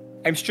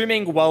 I'm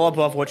streaming well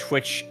above what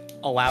Twitch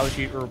allows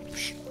you, or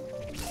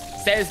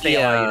says they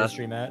allow you to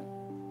stream at.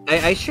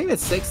 I stream at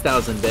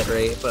 6,000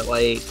 bitrate, but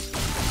like,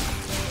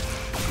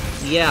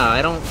 yeah,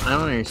 I don't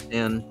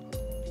understand.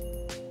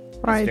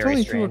 Right, it's very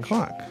only strange. 2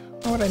 o'clock.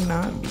 Why would I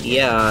not be?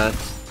 Yeah,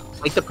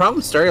 like the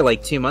problem started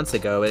like 2 months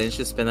ago, and it's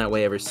just been that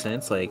way ever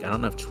since. Like, I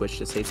don't know if Twitch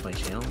just hates my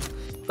channel,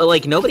 but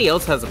like nobody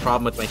else has a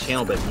problem with my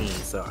channel but me,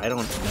 so I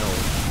don't know.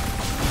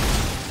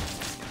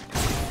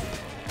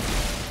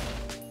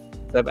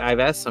 I've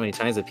asked so many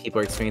times if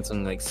people are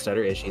experiencing like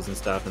stutter issues and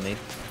stuff, and they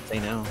say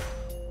no.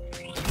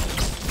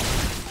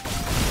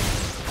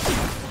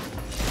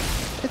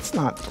 It's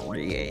not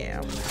 3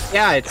 a.m.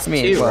 Yeah, it's I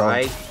mean, 2, well-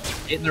 right?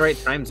 Get in the right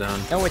time zone.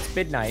 No, it's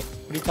midnight.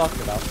 What are you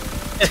talking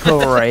about?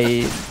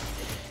 Alright.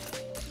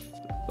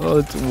 Oh,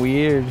 it's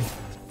weird.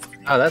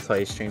 Oh, that's why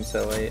you stream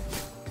so late.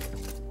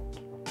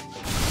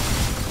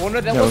 Well,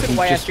 no, that No, wasn't he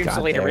why I just streamed so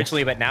got late there.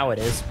 originally, but now it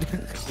is.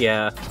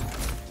 Yeah.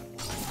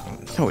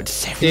 No, it's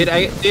 7.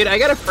 Dude, I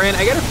got a friend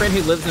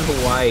who lives in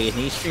Hawaii, and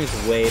he streams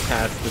way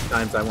past the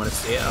times I want to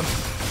stay up.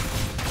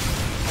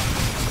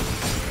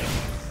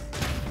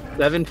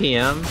 7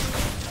 p.m.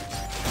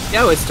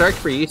 Yo, it's dark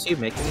for you too,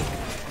 Mickey.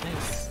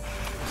 Nice.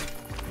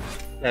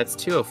 That's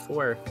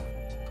 2:04.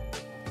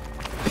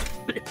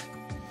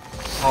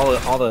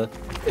 all the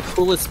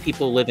coolest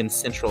people live in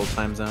Central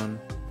Time Zone.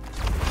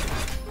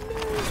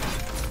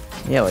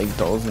 Yeah, like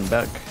Dolls and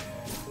Duck.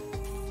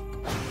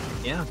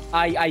 Yeah.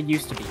 I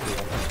used to be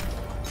cool.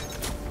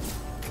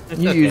 It's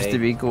You okay. used to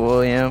be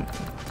cool, yeah.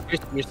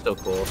 You're still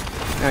cool.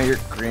 Now you're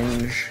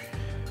cringe.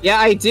 Yeah,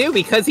 I do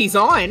because he's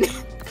on.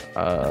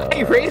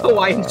 I rate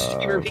Hawaiian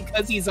streamer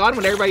because he's on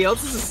when everybody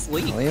else is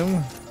asleep.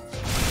 William?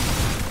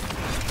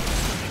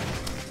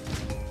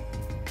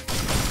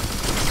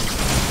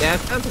 Yeah,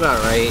 that sounds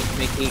about right,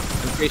 Mickey.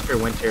 I'm pretty sure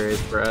winter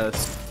is for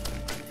us.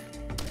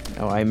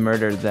 Oh, I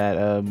murdered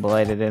that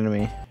blighted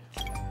enemy.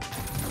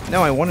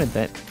 No, I wanted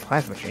that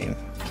plasma chain.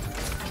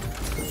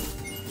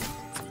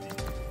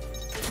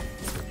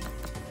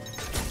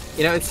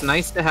 You know, it's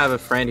nice to have a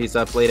friend who's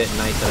up late at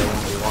night that I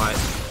won't really watch.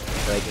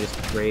 That I can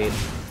just raid.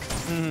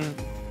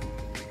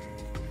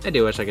 I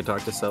do wish I could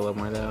talk to Solo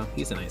more, though.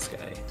 He's a nice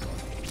guy.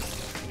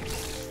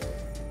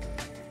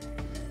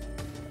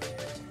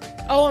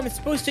 Oh, I'm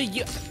supposed to.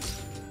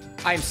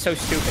 I'm so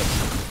stupid.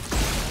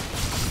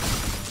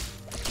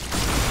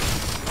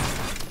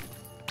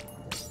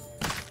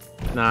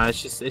 Nah,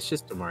 it's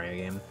just a Mario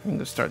game. I'm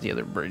gonna start the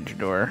other bridge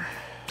door.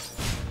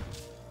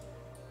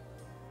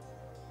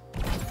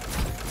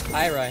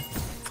 Hi, Ryan.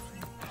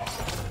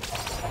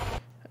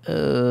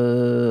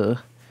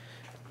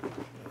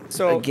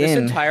 So Again. this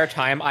entire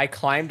time, I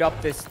climbed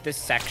up this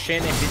section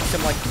and did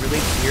some like really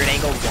weird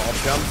angle wall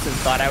jumps and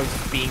thought I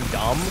was being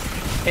dumb.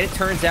 And it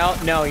turns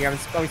out, no, I'm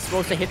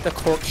supposed to hit the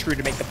corkscrew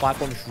to make the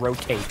platforms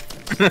rotate.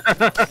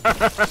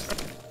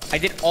 I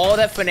did all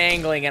that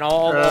finagling and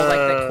all like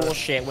that cool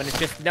shit when it's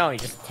just, no, you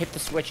just hit the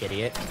switch,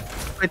 idiot.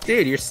 But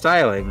dude, you're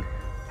styling.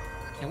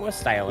 It was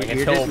styling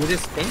You're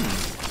just spinning.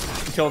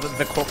 until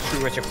the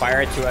corkscrew was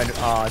required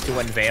to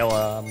unveil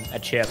a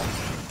chip.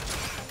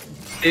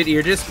 Dude,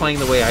 you're just playing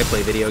the way I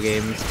play video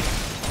games.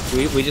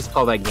 We just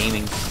call that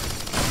gaming.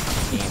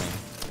 Gaming.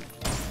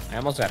 I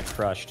almost got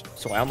crushed,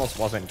 so I almost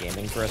wasn't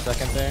gaming for a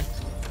second there.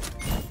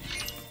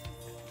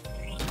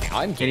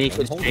 I'm And gaming. you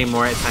could stream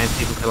more at times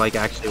people could like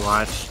actually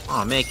watch.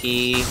 Aw,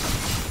 Mickey.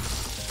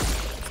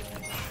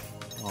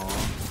 Aw.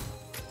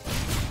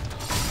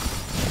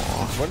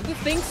 What did the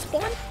thing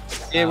spawn?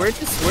 Yeah, we're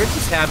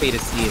just happy to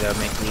see you though,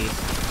 Mickey.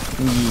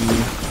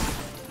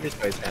 We're just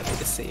always happy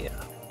to see you.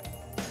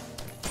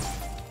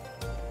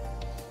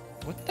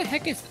 What the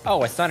heck is?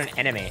 Oh, it's not an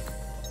enemy.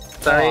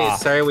 Sorry,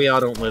 sorry we all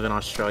don't live in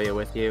Australia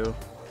with you.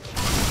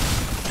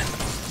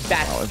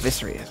 That Oh,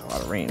 Eviscerate has a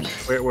lot of range.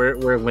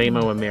 We're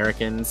lame-o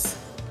Americans.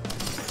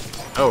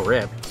 Oh,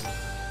 rip.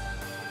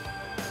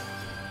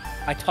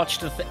 I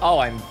touched the. Oh,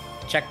 I'm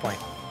checkpoint.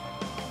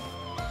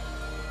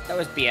 That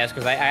was BS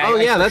because I Oh,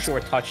 yeah, for that's- sure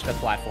touched the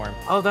platform.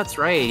 Oh, that's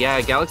right.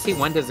 Yeah, Galaxy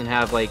 1 doesn't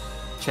have like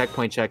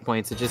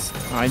checkpoints. It just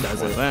I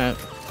does was it. that.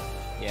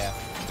 Yeah.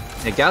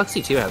 Yeah,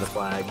 Galaxy 2 had the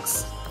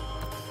flags.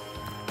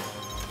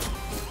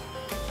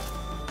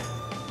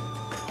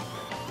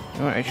 You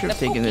know what, I should have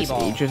The taken this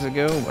Pokeball. ages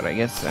ago, but I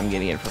guess I'm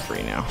getting it for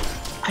free now.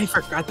 I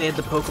forgot they had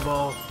the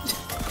Pokeball.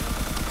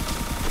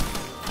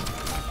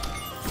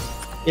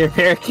 Your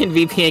American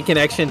VPN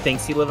connection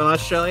thinks you live in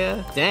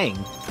Australia? Dang.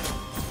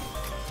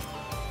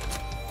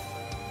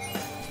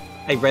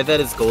 I read that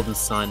as Golden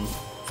Sun.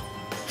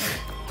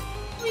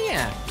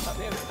 Yeah.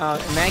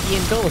 Maggie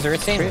and Doles are a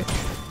sandwich.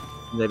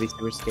 That'd be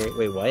super scary.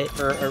 Wait, what?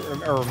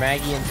 Or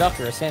Maggie and Duck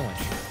are a sandwich.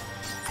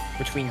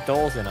 Between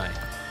Doles and I.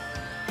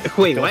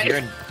 Wait, Doles,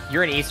 what?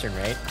 You're in Eastern,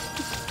 right?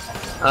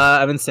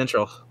 I'm in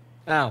Central.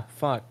 Oh,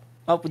 fuck.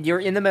 Oh, you're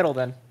in the middle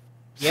then.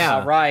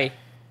 Yeah. Rye.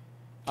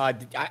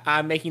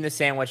 I'm making the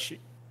sandwich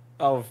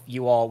of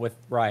you all with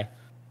Rye.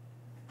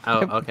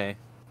 Oh, okay.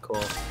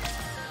 Cool.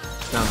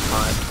 Sounds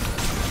fun.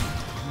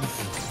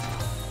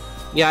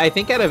 Yeah, I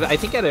think out of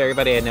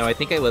everybody I know, I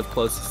think I live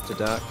closest to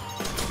Duck.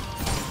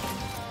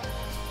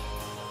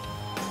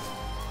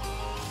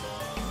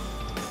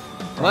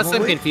 Unless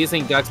I'm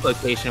confusing Duck's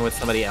location with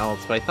somebody else,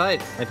 but I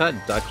thought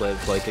Duck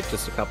lived like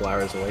just a couple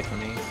hours away from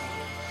me.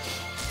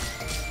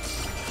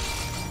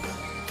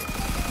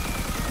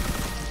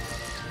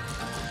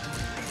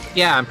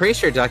 Yeah, I'm pretty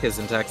sure Duck is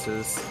in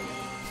Texas.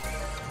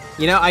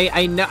 You know,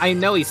 I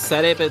know he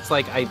said it, but it's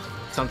like I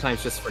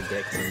sometimes just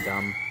forget 'cause I'm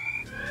dumb.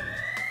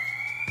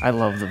 I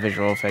love the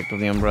visual effect of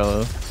the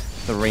umbrella,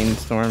 the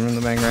rainstorm in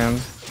the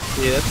background.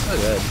 Yeah, that's so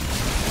good.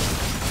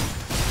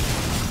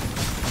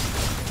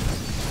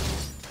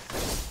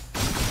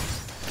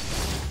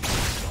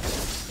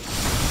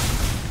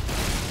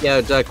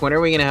 Yo, Duck, when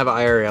are we gonna have an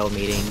IRL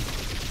meeting?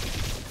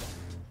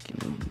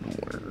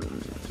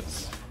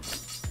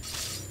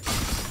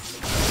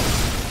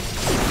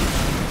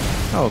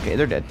 Oh, okay,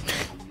 they're dead.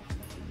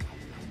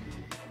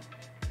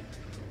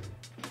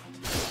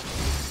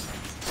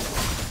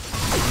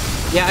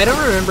 Yeah, I don't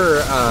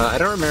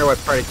remember what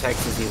part of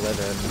Texas you live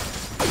in.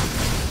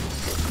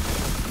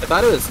 I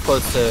thought it was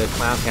close to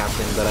Clown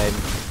Captain, but I'm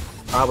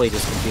probably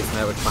just confusing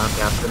that with Clown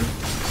Captain.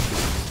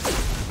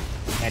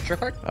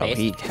 Metrocard? Oh,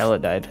 he hella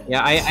died.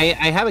 Yeah,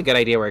 I have a good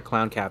idea where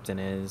Clown Captain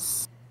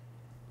is.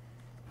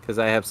 Because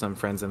I have some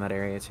friends in that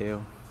area,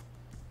 too.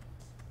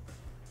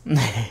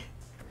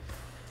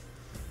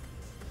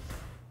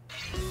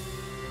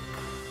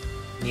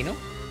 Nino?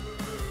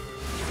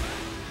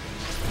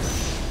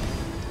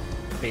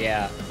 But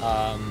yeah,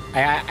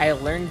 I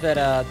learned that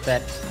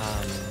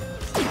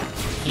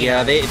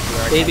yeah, they'd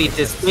be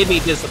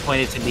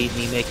disappointed to meet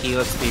me, Mickey.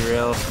 Let's be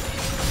real.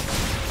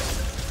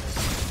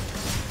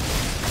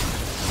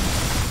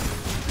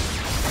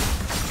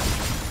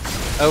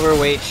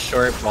 Overweight,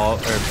 short,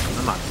 bald, or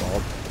I'm not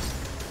bald.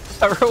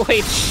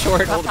 Overweight,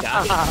 short, old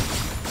guy.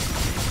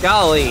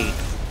 Golly,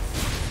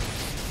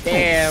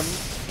 damn.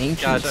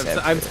 Ancient gosh,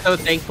 I'm so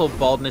thankful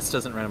baldness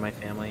doesn't run in my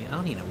family. I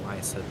don't even know why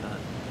I said that.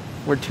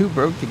 We're too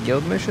broke to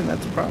guild mission?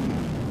 That's a problem.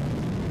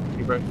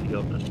 He broke the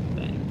guild mission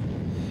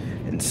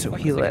thing. And so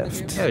he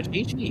left. Oh,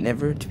 GG.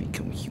 Never to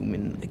become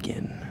human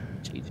again.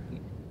 GG.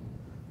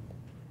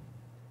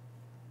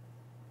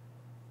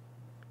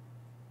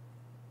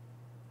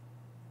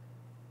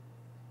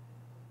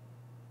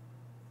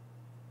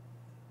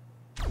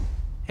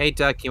 Hey,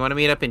 Duck, you want to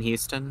meet up in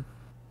Houston?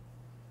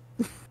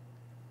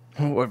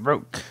 We're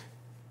broke.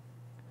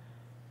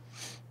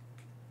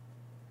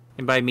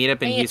 And by meet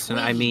up in Hey, it's Houston,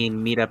 I me.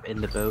 mean meet up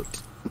in the boat.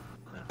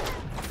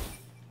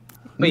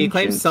 Wait, you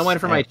claimed someone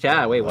from my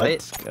chat. Wait, what?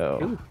 Let's go.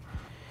 Ooh.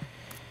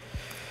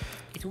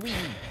 It's Wiggy.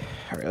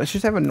 Alright, let's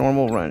just have a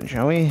normal run,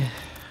 shall we?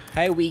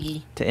 Hi,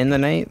 Wiggy. To end the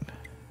night?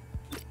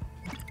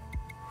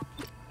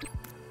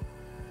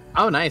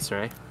 Oh, nice,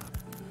 right?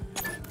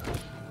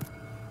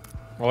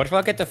 Well, what if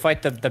I get to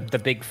fight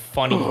the big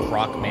funny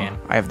rock man?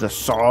 I have the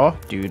saw.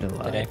 Dude,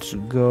 let's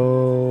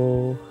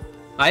go.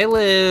 I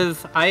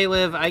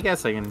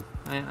guess I can.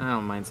 I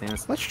don't mind saying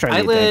this. Let's try the I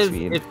attack live.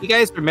 speed. If you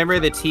guys remember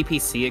the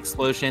TPC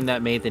explosion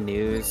that made the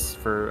news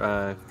for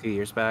a few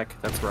years back,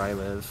 that's where I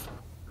live.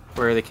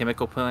 Where the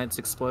chemical plants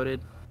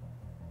exploded.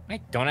 I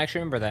don't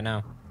actually remember that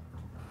now.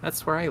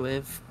 That's where I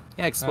live.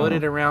 Yeah,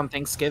 exploded around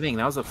Thanksgiving.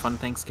 That was a fun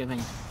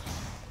Thanksgiving.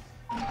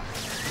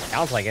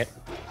 Sounds like it.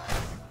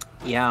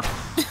 Yeah.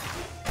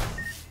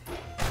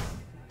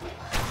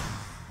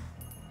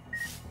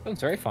 Sounds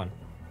very fun.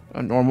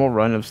 A normal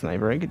run of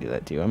sniper. I could do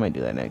that too. I might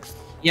do that next.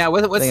 Yeah,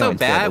 what's think I so might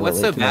stay up bad? a What's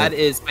little so late bad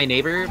tonight. is my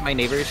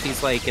neighbor,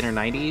 she's like in her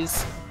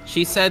 90s.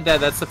 She said that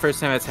that's the first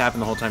time it's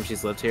happened the whole time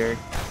she's lived here.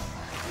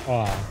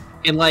 Oh.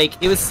 And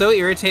like, it was so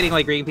irritating,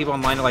 like reading people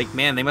online are like,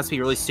 man, they must be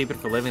really stupid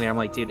for living there. I'm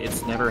like, dude,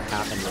 it's never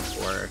happened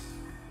before.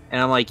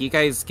 And I'm like, you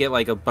guys get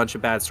like a bunch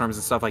of bad storms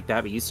and stuff like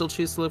that, but you still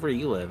choose to live where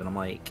you live. And I'm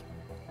like,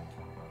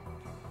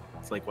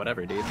 it's like,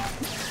 whatever, dude.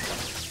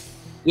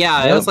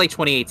 Yeah, it Yep. was like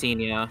 2018,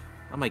 yeah.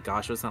 Oh my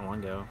gosh, it was not long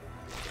ago.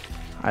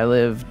 I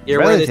live You're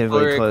where the relatively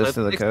solar close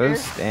to the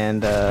eclipse coast,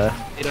 and I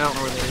don't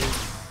know where that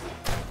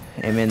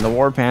is. I'm in the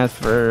warpath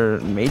for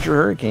major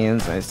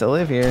hurricanes. I still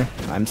live here.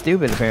 I'm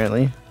stupid,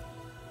 apparently.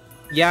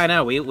 Yeah, I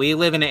know. We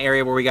live in an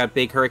area where we got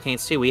big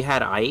hurricanes too. We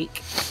had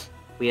Ike.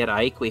 We had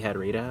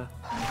Rita.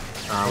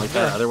 We've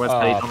got other ones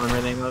that I don't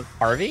remember the name of.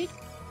 Harvey?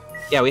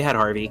 Yeah, we had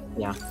Harvey.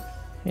 Yeah.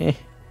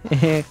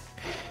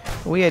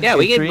 we had Yeah,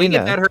 we get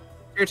Katrina. that hurricane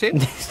here too.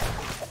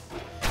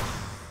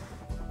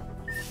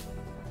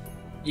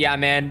 Yeah,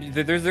 man.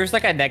 There's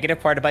like a negative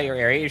part about your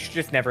area. You should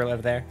just never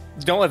live there.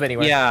 Don't live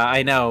anywhere. Yeah,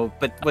 I know.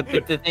 But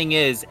the thing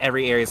is,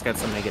 every area's got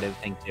some negative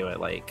thing to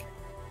it. Like,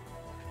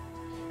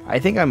 I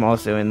think I'm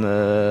also in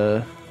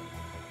the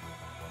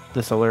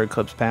solar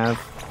eclipse path.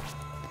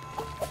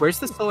 Where's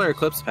the solar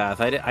eclipse path?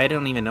 I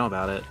don't even know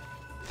about it.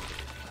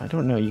 I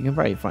don't know. You can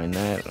probably find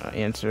that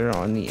answer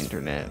on the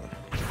internet.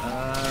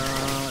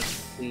 Let's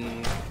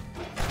see.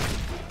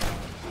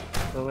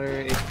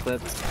 Solar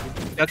eclipse.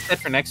 That's set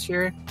for next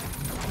year?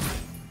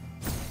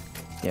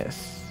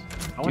 Yes.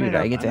 I wanna Dude,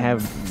 know I get to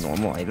about have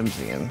normal items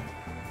again.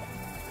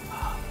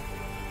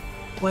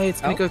 Wait, it's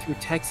gonna Oh. go through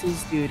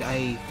Texas? Dude,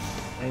 I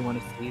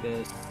want to see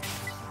this.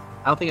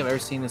 I don't think I've ever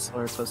seen this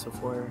solar eclipse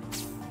before.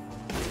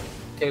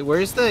 Okay,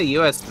 where's the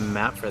U.S.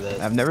 map for this?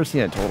 I've never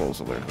seen a total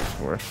solar eclipse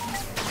before.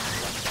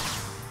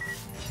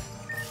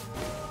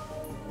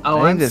 Oh,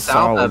 I think I'm this south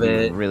saw would of be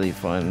it. really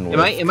fun.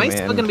 Am I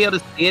still gonna be able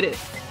to see it?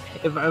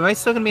 Am I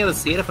still gonna be able to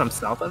see it if I'm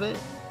south of it?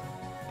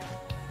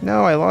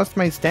 No, I lost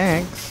my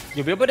stacks.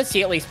 You'll be able to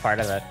see at least part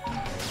of it.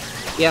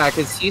 Yeah,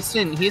 because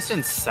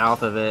Houston's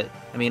south of it.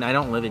 I mean, I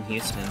don't live in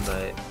Houston,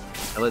 but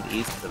I live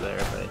east of there.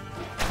 But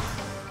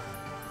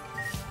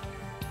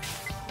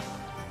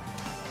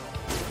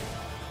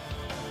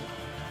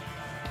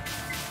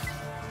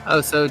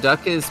oh, so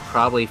Duck is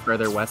probably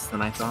further west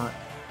than I thought.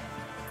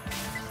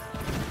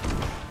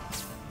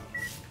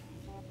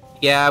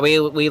 Yeah, we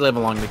live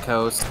along the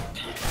coast.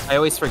 I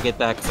always forget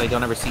that because I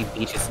don't ever see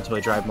beaches until I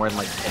drive more than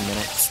like 10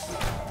 minutes.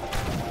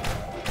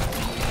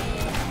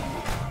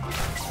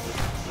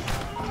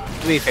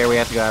 To be fair, we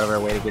have to go out of our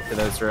way to get to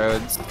those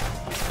roads.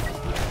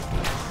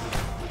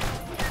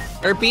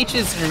 Our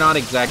beaches are not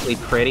exactly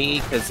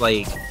pretty because,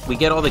 like, we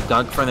get all the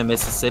gunk from the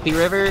Mississippi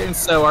River, and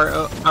so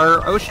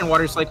our ocean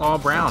water's like all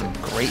brown.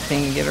 Great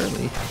thing to get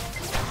early.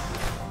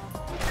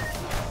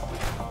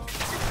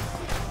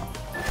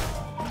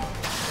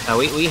 No,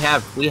 we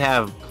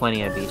have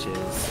plenty of beaches.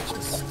 It's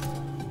just,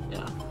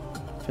 yeah.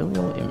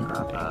 Filial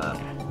improving.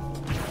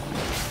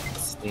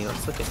 Let's see.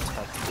 Let's look at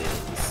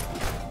Texas.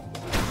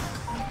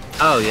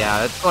 Oh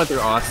yeah, it's going through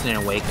Austin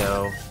and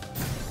Waco,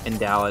 and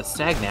Dallas.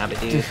 Dag nabbit,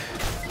 dude.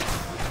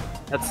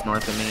 That's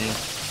north of me.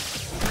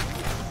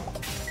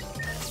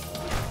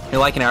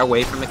 You're like an hour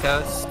away from the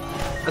coast?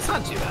 That's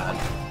not too bad.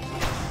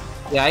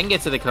 Yeah, I can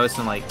get to the coast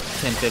in like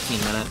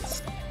 10-15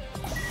 minutes.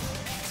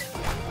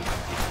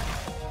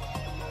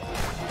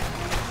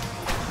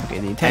 Okay,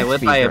 the I attack live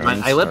speed by a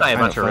runs I live by a are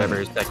bunch of kinda fun.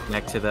 rivers that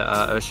connect to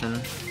the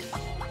ocean.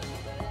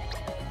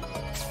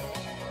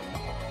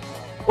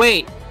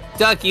 Wait,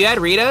 Duck, you had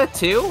Rita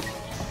too?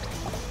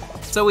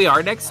 So we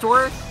are next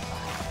door?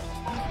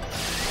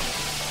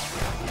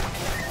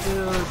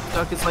 Dude,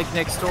 Duck is like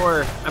next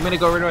door. I'm gonna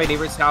go over to my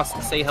neighbor's house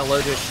and say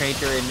hello to a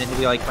stranger, and then he'll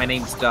be like, "My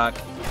name's Duck."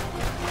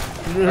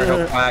 Or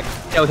he'll quack.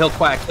 No, he'll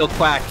quack. He'll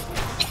quack.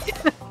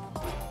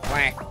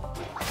 Quack.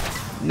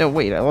 No,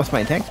 wait, I lost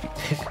my attack speed.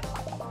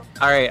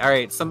 All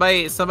right.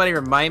 Somebody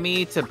remind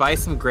me to buy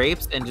some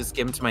grapes and just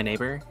give them to my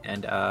neighbor,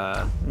 and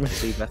we'll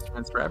be best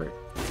friends forever.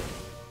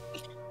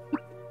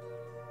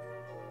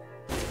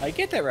 I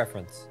get that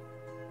reference.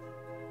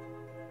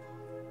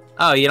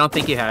 Oh, you don't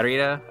think you had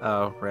Rita?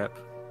 Oh, rip.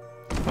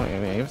 Oh, I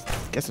mean, I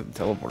guess the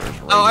teleporter's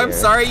right Oh, I'm there.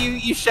 sorry.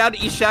 You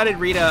shouted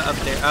Rita up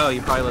there. Oh,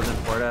 you probably live in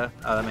Florida.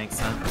 Oh, that makes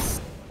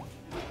sense.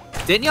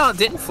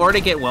 Didn't Florida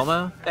get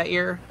Wilma that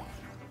year?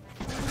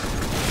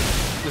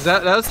 Was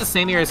that was the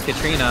same year as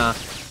Katrina?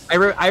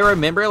 I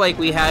remember like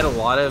we had a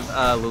lot of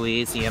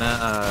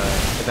Louisiana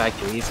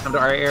evacuees come to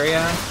our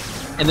area,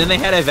 and then they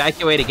had to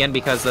evacuate again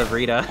because of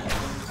Rita.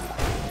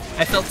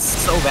 I felt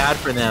so bad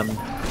for them.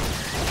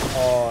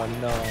 Oh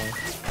no.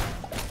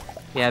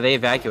 Yeah, they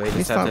evacuated.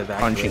 Please Just had to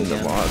stop evacuate punching the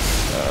again.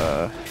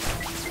 boss.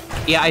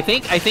 Yeah, I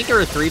think there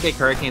were 3 big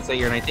hurricanes that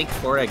year, and I think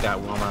Florida got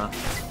Wilma.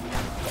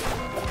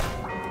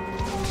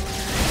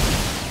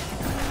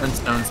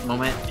 Flintstones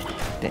moment.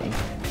 Dang.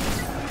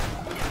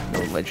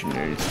 No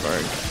legendary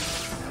spark.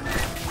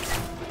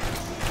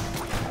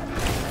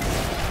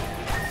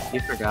 You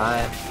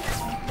forgot.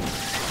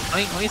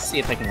 Let me see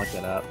if I can look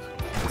that up.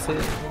 Is it?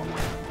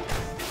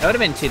 That would have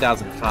been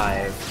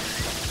 2005.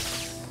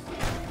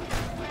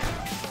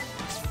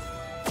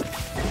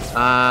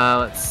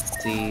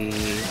 Let's see.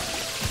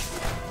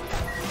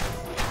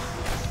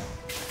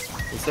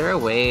 Is there a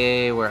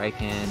way where I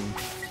can...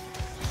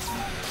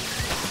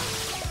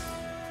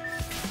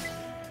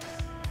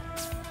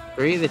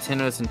 Three of the 10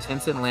 most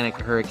intense Atlantic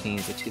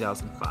hurricanes of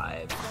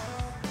 2005.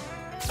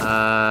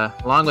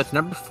 Along with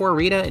number 4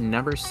 Rita and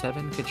number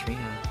 7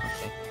 Katrina.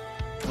 Okay.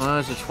 Well, it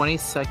was the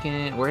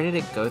 22nd. Where did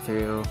it go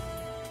through?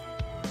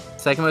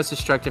 Second most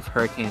destructive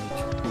hurricane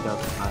of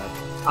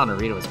 2005. Oh no,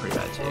 Rita was pretty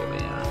bad too, but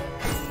yeah.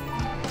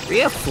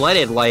 Rita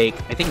flooded like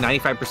I think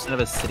 95% of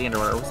a city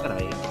underwater. What was that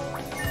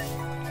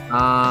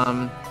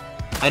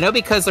I know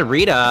because of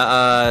Rita,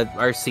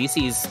 our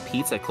Cece's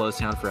Pizza closed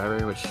down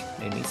forever, which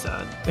made me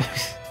sad.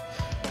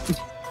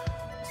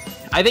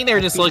 I think they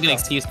were just looking an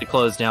excuse to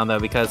close down though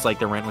because like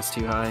the rent was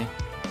too high.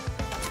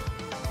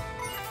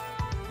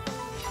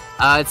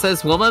 It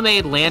says Wilma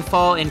made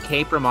landfall in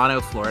Cape Romano,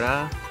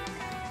 Florida,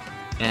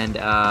 and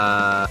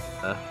try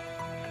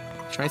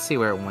to see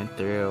where it went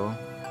through.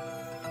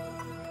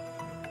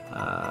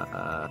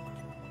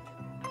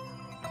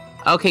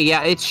 Okay,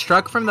 yeah, it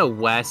struck from the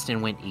west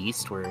and went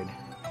eastward.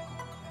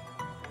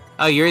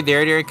 Oh, you're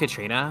there during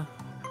Katrina?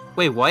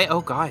 Wait, what?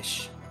 Oh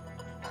gosh.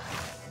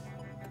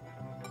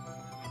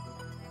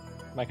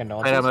 My I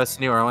condolences. know most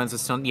New Orleans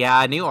is still.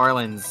 Yeah, New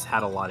Orleans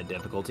had a lot of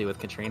difficulty with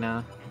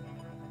Katrina.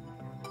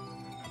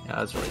 Yeah,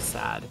 that was really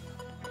sad.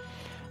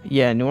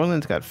 Yeah, New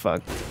Orleans got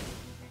fucked.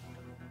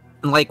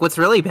 And, like, what's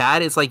really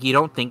bad is, like, you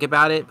don't think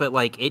about it, but,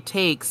 like, it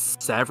takes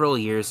several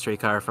years to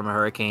recover from a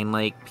hurricane.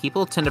 Like,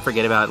 people tend to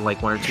forget about,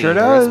 like, 1 or 2 Sure years.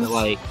 does. But,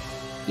 like,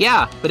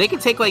 yeah, but it can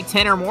take, like,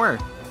 10 or more.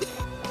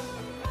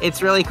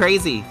 It's really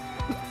crazy.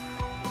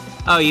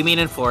 Oh, you mean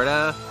in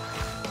Florida?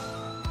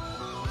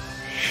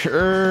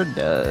 Sure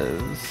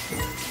does.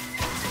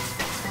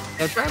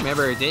 I'm trying to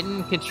remember,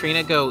 didn't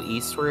Katrina go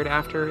eastward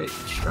after it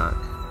struck?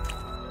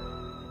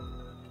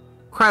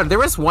 Crap, there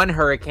was one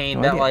hurricane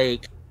Oh, that, yeah.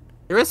 like...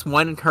 There was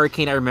one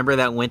hurricane I remember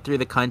that went through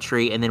the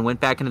country and then went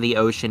back into the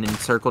ocean and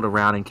circled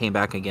around and came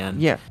back again.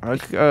 Yeah,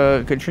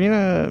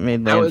 Katrina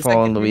made That was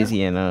landfall that in Katrina?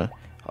 Louisiana.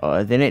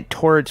 Then it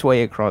tore its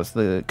way across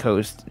the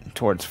coast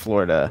towards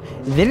Florida.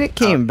 Then it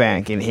came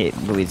back and hit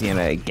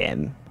Louisiana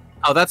again.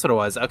 Oh, that's what it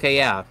was. Okay,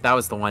 yeah, that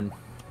was the one.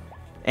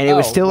 And it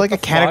was Oh, still what like a the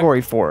fuck?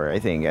 Category 4, I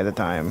think, at the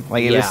time.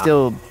 Like, it was Yeah.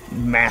 still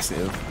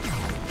massive.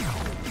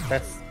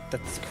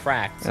 That's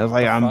cracked. I was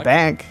like, What the I'm fuck?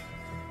 back.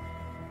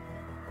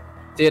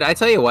 Dude, I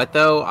tell you what,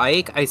 though,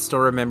 Ike, I still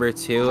remember,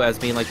 too, as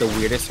being, like, the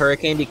weirdest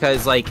hurricane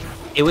because, like,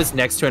 it was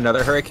next to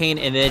another hurricane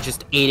and then it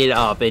just ate it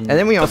up and And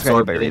then we also got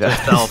absorbed hit by it into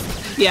Rita.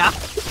 itself. Yeah.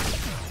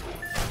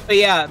 But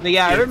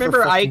yeah, I Dude,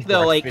 remember for Ike,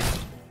 though, like,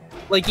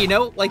 breakfast. you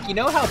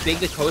know how big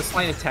the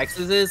coastline of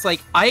Texas is? Like,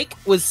 Ike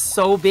was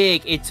so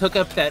big, it took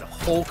up that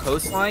whole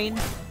coastline.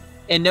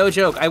 And no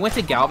joke, I went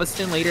to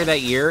Galveston later that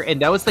year, and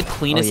that was the Oh,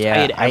 cleanest yeah, I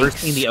had ever Ike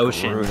seen the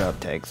ocean. screwed up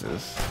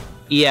Texas.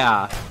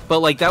 Yeah, but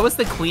like that was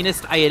the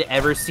cleanest I had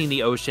ever seen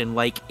the ocean.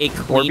 Like it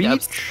cleaned up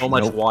Beach? so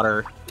much Nope.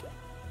 water.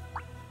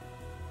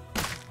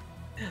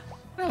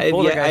 I have,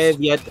 Polar guys.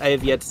 I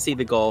have yet to see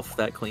the Gulf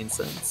that clean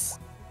since.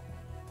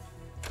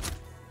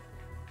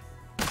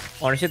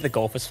 Honestly, the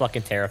Gulf is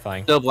fucking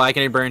terrifying. Still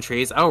blackened and burned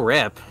trees. Oh,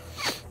 rip.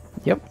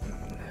 Yep.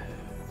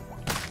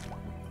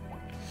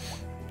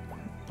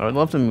 I would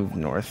love to move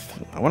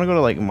north. I want to go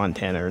to like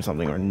Montana or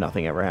something where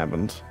nothing ever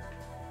happens.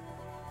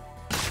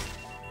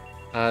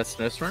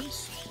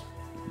 Snowstorms?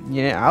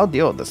 Yeah, I'll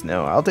deal with the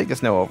snow. I'll take the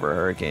snow over a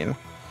hurricane.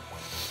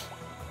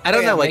 I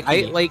don't Oh, yeah, know. Like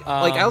Mikey,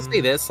 I'll say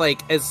this.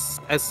 Like as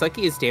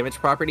sucky as damaged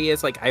property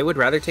is, like I would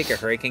rather take a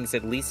hurricane because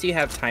at least you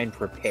have time to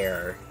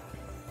prepare.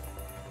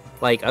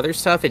 Like other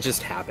stuff, it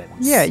just happens.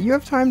 Yeah, you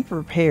have time to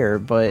prepare,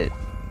 but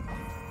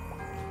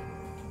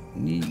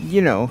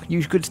you know,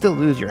 you could still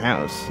lose your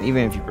house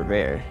even if you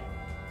prepare.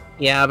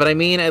 Yeah, but I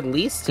mean, at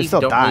least Could you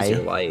still don't die. lose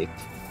your life.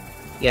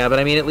 Yeah, but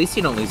I mean, at least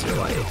you don't lose your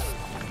life.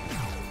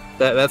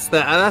 That's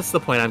the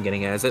point I'm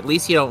getting at. Is at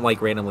least you don't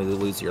like randomly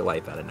lose your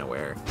life out of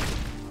nowhere.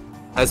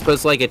 As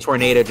opposed to like a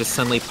tornado just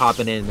suddenly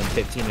popping in and then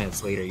 15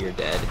 minutes later you're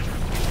dead.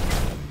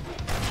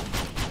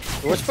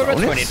 The worst part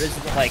about Bonus? tornadoes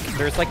is like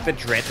there's like the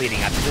dread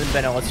leading up to them,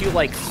 but unless you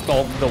like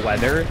stalk the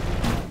weather,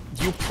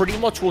 you pretty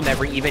much will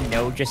never even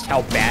know just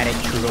how bad it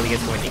truly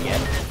is going to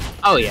get.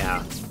 Oh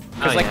yeah.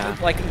 Because Oh, yeah.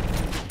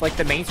 like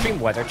the mainstream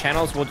weather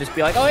channels will just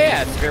be like, oh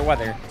yeah, it's severe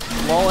weather.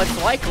 Well,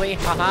 it's likely,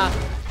 haha.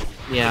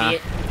 Yeah.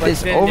 Idiot. But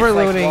This then it's like,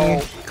 overloading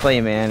well,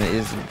 Clayman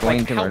is going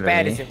like, to how murder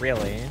bad me. is it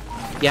really?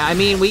 Yeah, I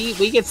mean,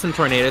 we get some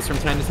tornadoes from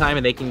time to time,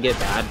 and they can get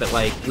bad. But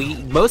like,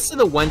 most of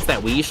the ones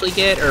that we usually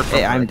get are from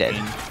Hey, I'm dead.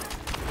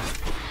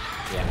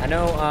 hurricanes. Yeah, I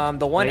know.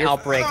 The one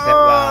outbreak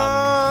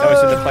that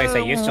was in the place I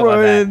used to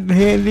live at. Run,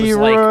 Handy, was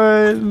like-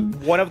 run!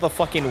 One of the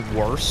fucking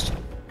worst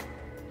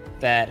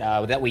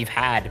that we've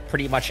had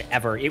pretty much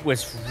ever. It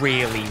was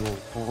really,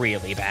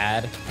 really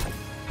bad.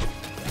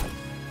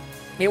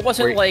 It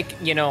wasn't Were- like,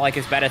 you know, like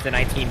as bad as the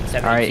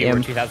 1972 Alright,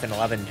 or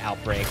 2011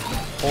 outbreak.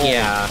 Holy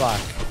Yeah.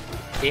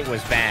 fuck. It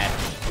was bad.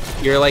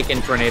 You're like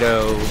in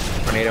Tornado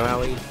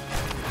Alley.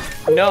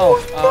 No,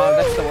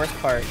 that's the worst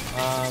part.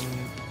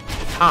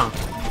 Huh.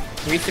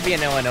 We used to be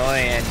in Illinois,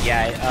 and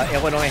yeah,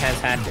 Illinois has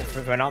had,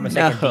 if I'm not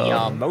mistaken,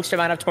 No. the most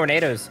amount of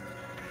tornadoes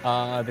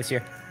this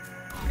year.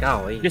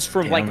 Golly. Just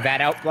from Damn. like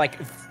that out, like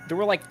there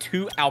were like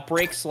 2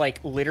 outbreaks, like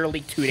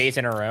literally 2 days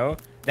in a row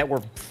that were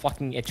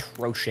fucking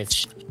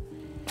atrocious.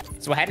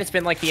 So I had to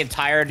spend like the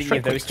entirety Sure,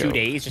 of those quick 2 go.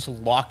 days just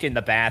locked in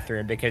the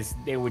bathroom because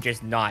they would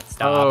just not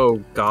stop. Oh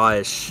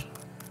gosh.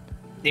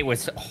 It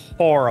was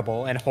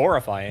horrible and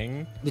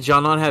horrifying. Did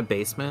y'all not have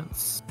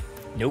basements?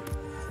 Nope.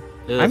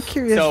 Ugh. I'm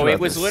curious. So it about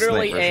was this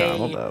literally sniper shot. a-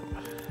 Hold up.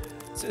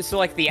 So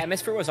like the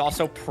atmosphere was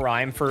also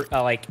prime for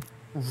like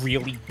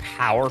really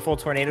powerful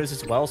tornadoes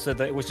as well. So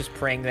that it was just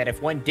praying that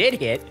if one did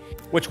hit,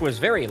 which was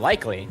very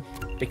likely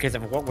because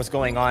of what was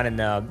going on in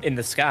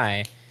the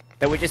sky,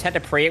 that we just had to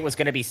pray it was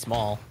going to be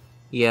small.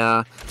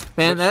 Yeah,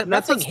 man. Which That's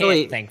nothing what's hit,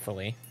 really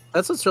thankfully.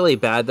 that's what's really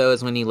bad though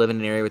is when you live in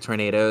an area with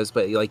tornadoes,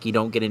 but like you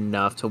don't get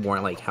enough to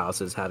warrant like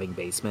houses having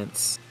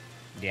basements.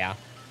 Yeah.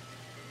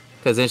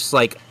 Because it's just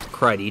like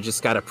crud. You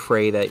just gotta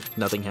pray that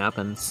nothing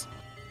happens.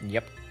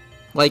 Yep.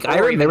 Like I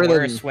Or remember even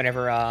that. worse,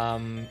 whenever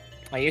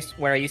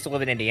where I used to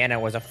live in Indiana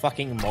was a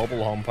fucking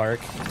mobile home park.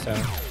 So,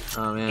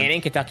 Oh man. and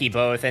in Kentucky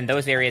both, and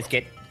those areas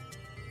get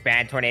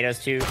bad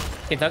tornadoes too.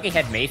 Kentucky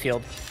had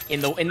Mayfield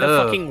in the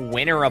Ugh. fucking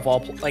winter of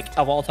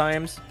all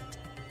times.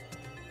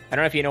 I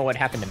don't know if you know what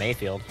happened to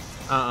Mayfield,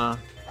 but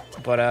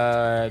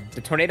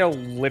the tornado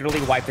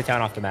literally wiped the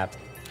town off the map.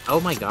 Oh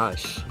my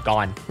gosh.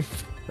 Gone.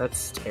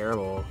 That's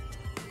terrible.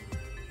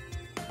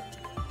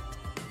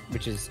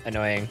 Which is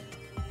annoying.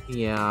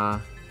 Yeah.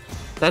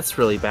 That's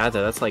really bad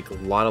though. That's like a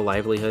lot of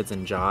livelihoods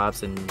and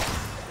jobs and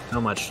so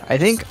much. I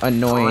think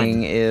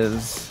annoying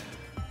is.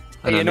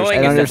 Hey, An annoying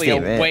is definitely a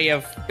understatement. way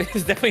of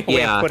is definitely a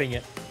way Yeah. of putting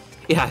it.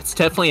 Yeah, it's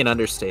definitely an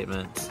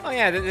understatement. Oh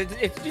yeah,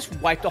 it just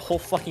wiped the whole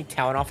fucking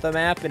town off the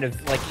map, and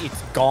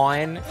it's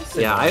gone. It's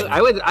Yeah,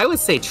 annoying. I would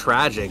say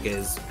tragic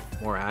is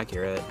more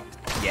accurate.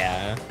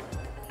 Yeah.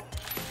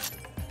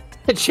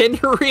 A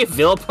gender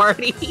reveal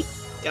party?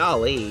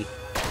 Golly.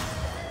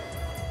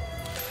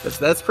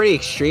 That's pretty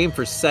extreme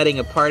for setting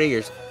a part of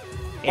your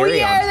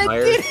area on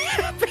fire.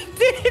 That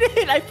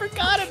did. I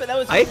forgot about that.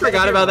 Was I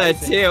forgot about that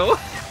rising. too.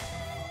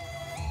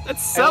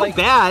 That's so like-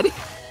 bad.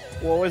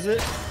 What was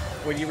it?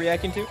 What are you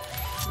reacting to?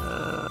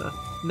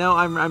 No,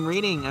 I'm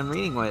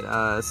reading what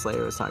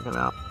Slayer was talking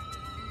about.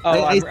 Oh,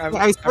 I I'm swear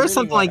reading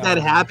something what, like that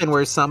happened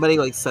where somebody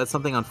like set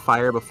something on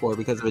fire before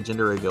because of a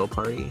gender reveal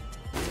party.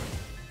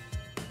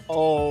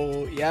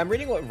 Oh, yeah, I'm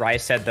reading what Rai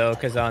said though,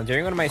 because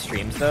during one of my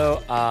streams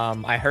though,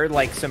 I heard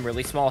like some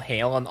really small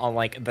hail on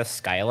like the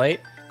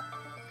skylight,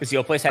 because the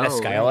old place had a Oh,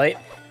 skylight,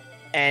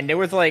 and it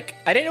was like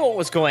I didn't know what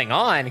was going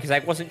on because I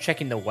wasn't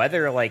checking the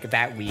weather like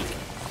that week.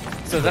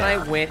 So then I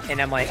went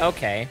and I'm like,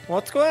 okay, well,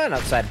 what's going on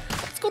outside?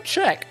 Let's go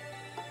check.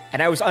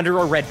 And I was under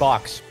a red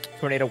box,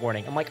 tornado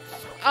warning. I'm like,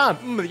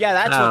 yeah,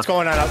 that's Oh. what's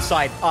going on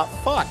outside.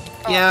 Fuck.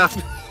 Yeah.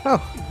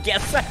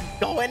 Guess I'm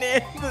going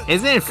in.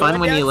 Isn't it fun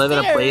Going when you live in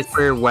a place downstairs.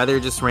 where weather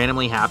just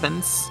randomly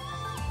happens?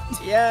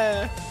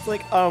 Yeah, it's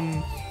like,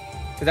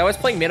 because I was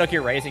playing Metal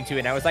Gear Rising 2,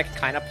 and I was, like,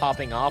 kind of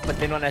popping off, but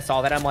then when I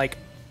saw that, I'm like,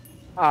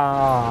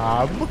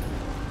 am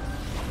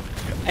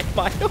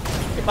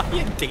I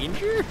in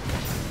danger?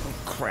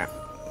 Crap.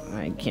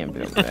 I can't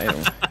build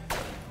that.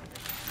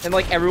 And,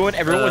 like, everyone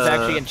was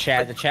actually in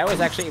chat. The chat was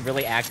actually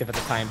really active at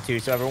the time, too,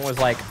 so everyone was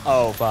like,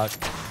 oh, fuck.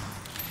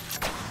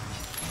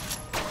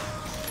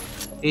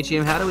 Hey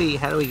Jim, how do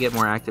we get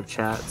more active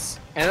chats?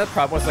 And the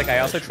problem was, like, I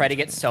also tried to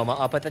get Soma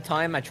up at the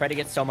time. I tried to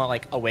get Soma,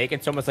 like, awake,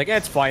 and Soma's like,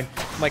 it's fine.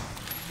 I'm like,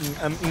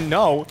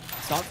 no,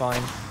 it's not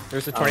fine.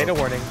 There's a tornado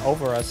warning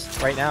over us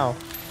right now.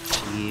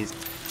 Jeez.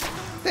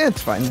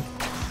 It's fine.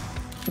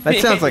 That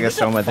sounds like a It's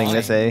Soma thing to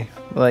fine. say.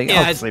 Like,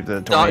 Yeah, I'll sleep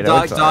through the tornado.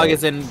 it's Dog alright.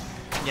 is in.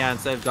 Yeah,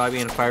 instead of dog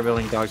being in a fire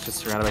building, dog's just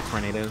surrounded by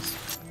tornadoes.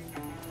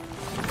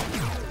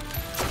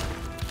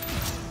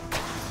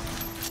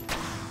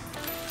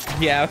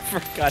 Yeah, I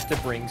forgot to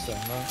bring Soma.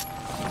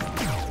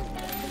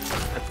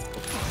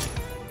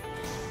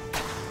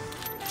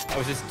 I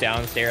was just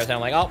downstairs, and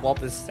I'm like, oh, well,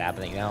 this is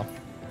happening now.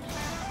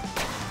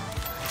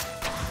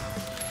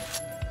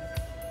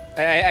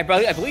 I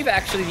believe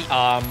actually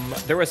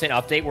there was an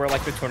update where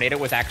like the tornado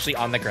was actually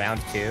on the ground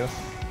too,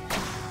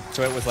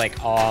 so it was like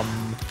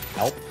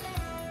help,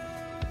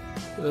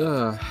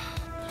 Ugh.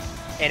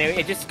 and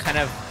it just kind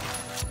of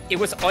it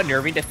was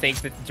unnerving to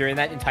think that during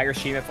that entire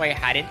stream, if I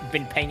hadn't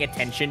been paying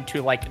attention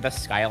to like the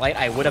skylight,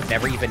 I would have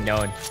never even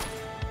known,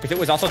 because it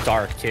was also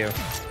dark too,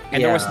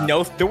 and there was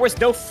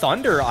no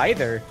thunder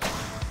either.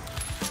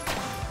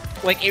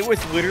 Like it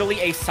was literally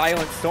a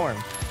silent storm.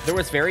 There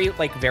was very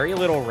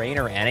little rain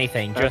or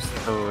anything. That's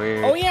Just so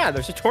weird. oh yeah,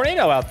 there's a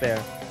tornado out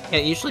there. Yeah,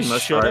 usually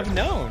Should have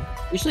known.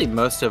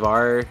 most of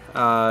our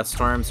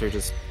storms are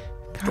just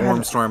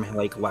storm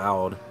like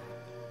loud.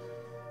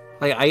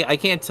 Like I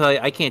can't tell you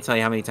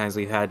how many times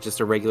we've had just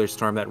a regular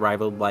storm that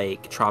rivaled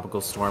like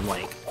tropical storm,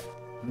 like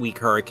weak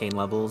hurricane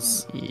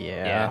levels.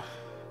 Yeah.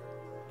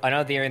 I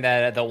know during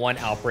the one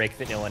outbreak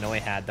that Illinois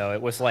had though,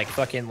 it was like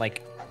fucking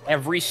like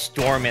every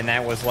storm in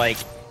that was like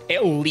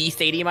at least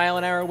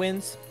 80-mile-an-hour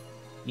winds.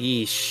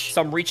 Yeesh.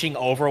 Some reaching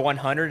over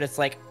 100. It's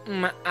like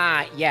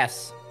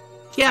yes.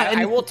 Yeah,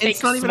 I will take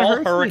it's not even a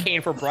small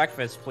hurricane for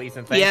breakfast, please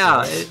and thank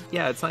you.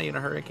 It's not even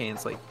a hurricane.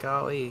 It's like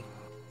golly.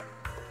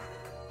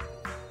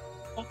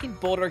 Fucking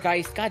Boulder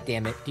guys, god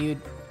damn it,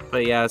 dude.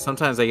 But yeah,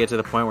 sometimes I get to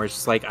the point where it's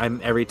just like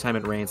every time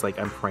it rains, like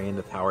I'm praying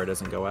the power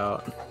doesn't go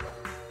out.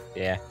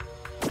 Yeah.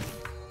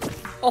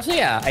 Also,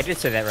 yeah, I did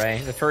say that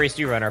right. The furries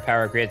do run our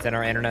power grids and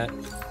our internet.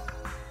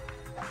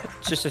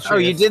 It's just the truth. Oh,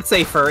 you did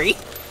say furry?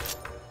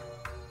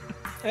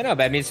 I know,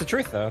 but I mean, it's the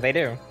truth, though. They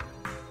do.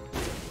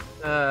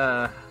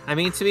 I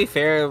mean, to be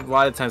fair, a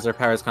lot of times their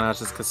power's gone out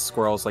just because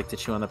squirrels like to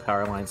chew on the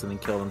power lines and then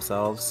kill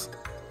themselves.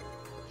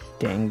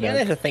 Dang Yeah,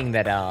 that. that's a thing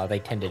that they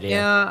tend to do.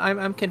 Yeah,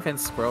 I'm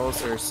convinced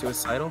squirrels are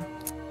suicidal.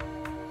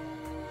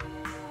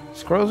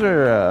 Squirrels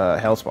are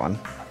hellspawn.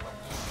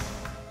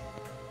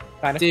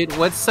 Kinda. Dude,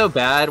 what's so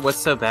bad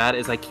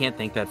is I can't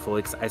think that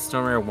fully, 'cause I still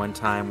remember one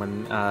time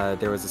when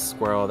there was a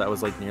squirrel that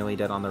was like nearly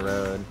dead on the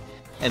road,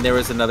 and there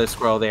was another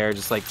squirrel there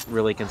just like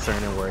really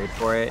concerned and worried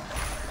for it,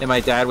 And my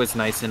dad was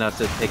nice enough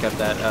to pick up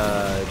that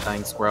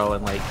dying squirrel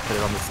and like put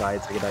it on the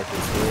side so I could die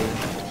peacefully.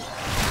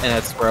 And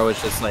that squirrel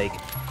was just like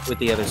with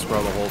the other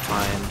squirrel the whole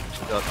time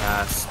until it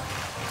passed.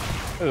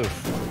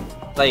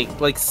 Oof.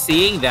 Like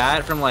seeing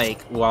that from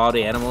like wild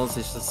animals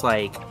is just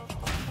like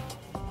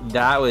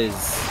that was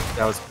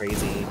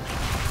crazy.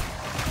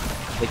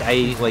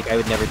 I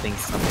would never think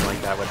something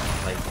like that would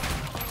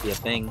like be a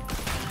thing.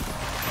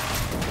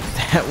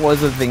 That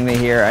was a thing to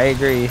hear. I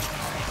agree.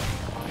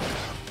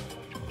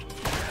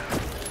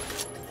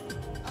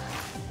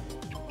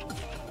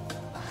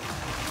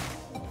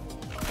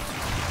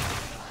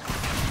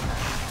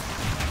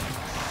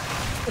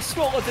 The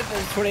small the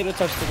tornado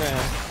touched the ground.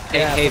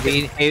 Hey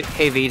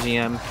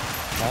VGM.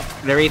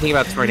 Whenever you think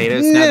about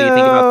tornadoes, now do you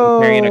think about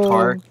them carrying a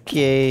car?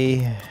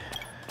 Okay.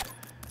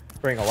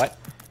 Bring a what?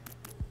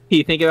 Do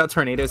you think about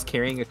tornadoes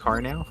carrying a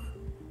car now?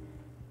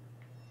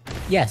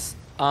 Yes.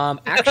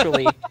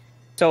 Actually,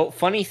 so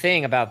funny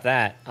thing about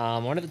that,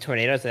 one of the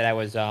tornadoes that I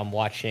was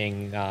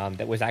watching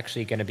that was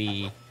actually going to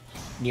be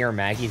near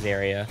Maggie's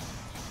area.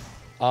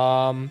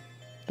 Don't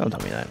tell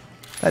me that.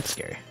 That's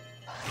scary.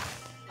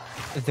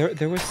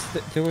 There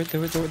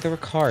were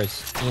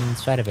cars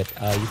inside of it.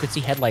 You could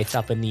see headlights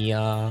up in the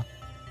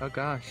Oh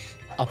gosh.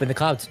 up in the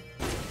clouds.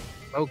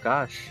 Oh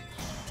gosh.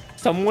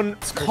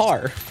 Someone's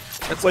car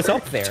was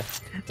up there,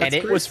 and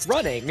it was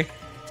running.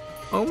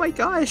 Oh my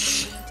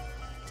gosh.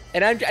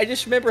 And I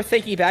just remember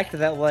thinking back to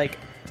that, like,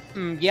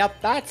 yep,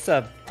 that's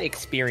a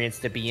experience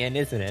to be in,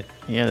 isn't it?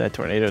 Yeah, that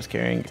tornado's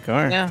carrying a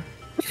car. Yeah.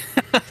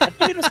 That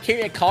tornado's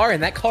carrying a car,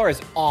 and that car is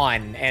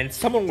on, and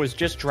someone was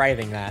just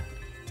driving that.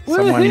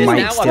 Someone It is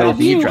might now still about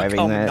be to driving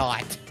become that.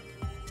 Not.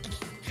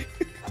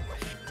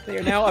 They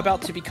are now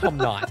about to become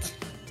not.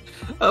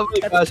 Oh my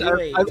That's gosh,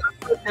 great. I'm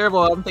so terrible.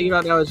 All I'm thinking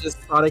about now is just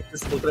Sonic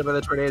just looking up at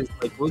the tornadoes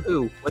like,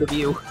 woohoo, what a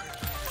view.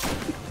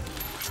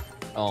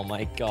 Oh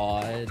my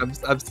god.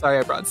 I'm sorry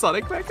I brought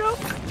Sonic back up.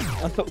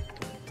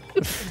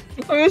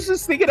 I was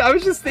just thinking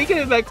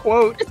in that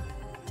quote.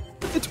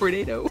 The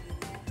tornado.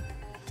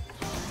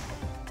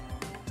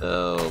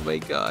 Oh my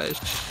gosh.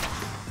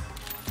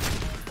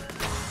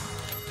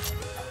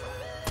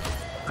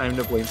 I'm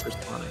to blame for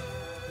Sonic.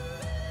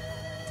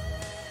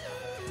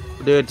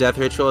 We'll do a death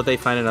ritual if they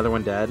find another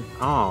one dead.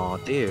 Oh,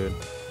 dude.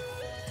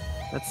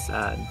 That's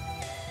sad.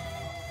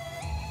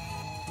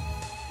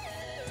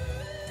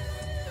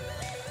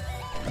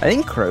 I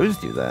think crows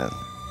do that.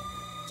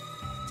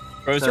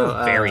 Crows So,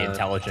 are very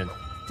intelligent.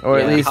 Or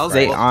at Yeah, least how's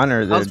they Bol-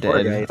 honor their how's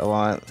dead Borgate? a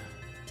lot.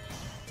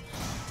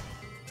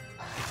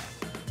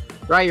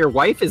 Right, your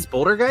wife is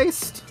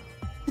Bouldergeist?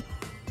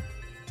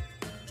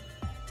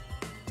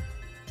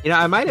 You know,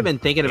 I might have been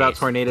thinking about Yes.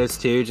 tornadoes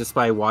too, just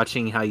by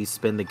watching how you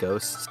spin the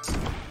ghosts.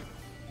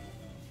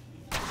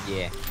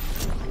 Yeah.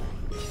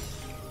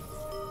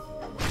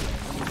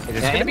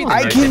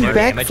 I can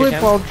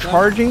backflip while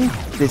charging.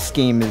 This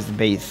game is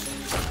base.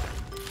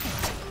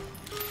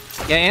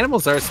 Yeah,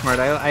 animals are smart.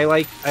 I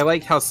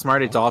like how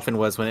smart a dolphin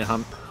was when it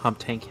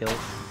humped Hank Hill.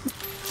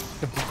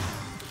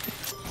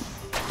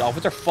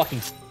 Dolphins are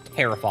fucking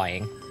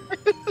terrifying.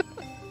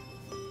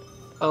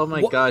 Oh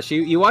my What? gosh,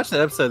 you watch that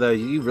episode though,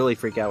 you really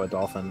freak out with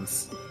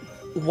dolphins.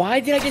 Why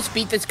did I just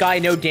beat this guy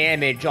no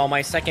damage on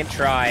my second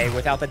try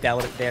without the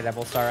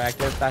Daredevil Star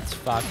active? That's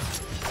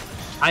fucked.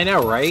 I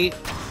know, right?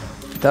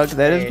 Doug,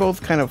 that is Right.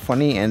 both kind of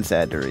funny and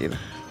sad to read.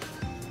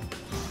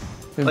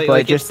 But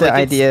like, just it's the like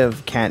idea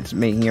of cats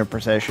making a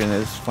procession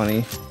is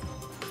funny.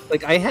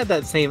 Like I had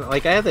that same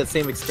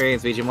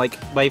experience, Vijay. Like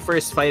my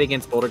first fight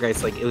against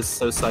Bouldergeist, like it was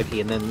so sucky,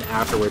 and then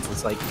afterwards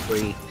it's like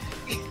free.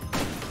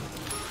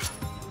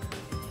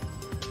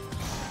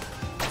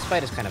 This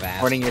fight is kind of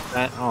ass. Warning your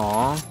fat.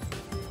 Aww.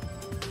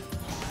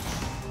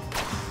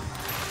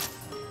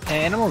 Yeah,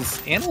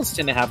 animals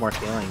tend to have more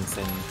feelings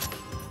than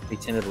we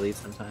tend to believe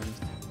sometimes.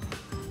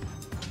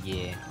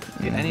 Yeah.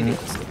 Dude, I need to go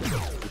to sleep at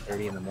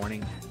 2:30 in the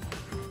morning.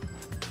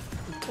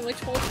 It's only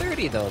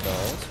 12:30 though.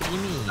 What do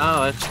you mean?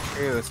 Oh, that's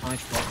true. It's only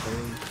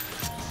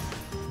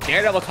 12:30.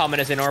 Daredevil Comet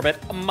is in orbit.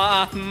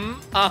 Uh-huh.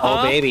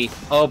 Oh baby.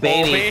 Oh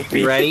baby. baby.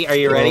 You ready? Are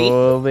you ready?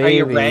 Oh, Are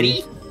you baby.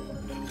 ready?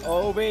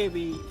 Oh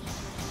baby.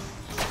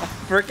 I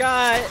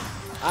forgot.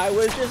 I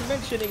was just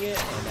mentioning it,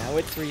 and now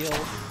it's real.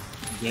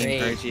 Game Great.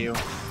 heard you.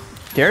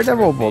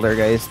 Daredevil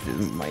Bouldergeist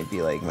might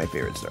be like my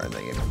favorite star in the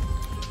game.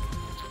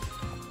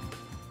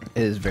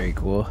 It is very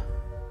cool.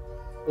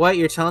 What,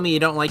 you're telling me you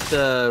don't like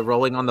the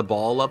rolling on the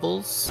ball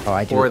levels? Oh,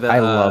 I do. Or the, I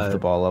love the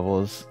ball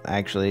levels,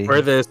 actually.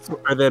 Or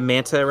the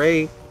manta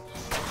ray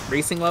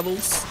racing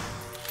levels?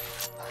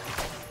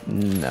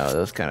 No,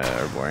 those kind of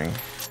are boring.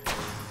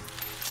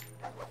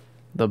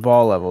 The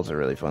ball levels are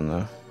really fun,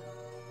 though.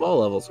 Ball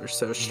levels are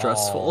so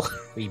stressful.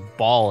 We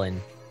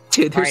ballin'.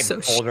 Dude, they're Alright, so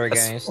Boulder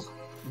stressful. guys.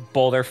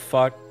 Boulder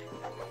fuck.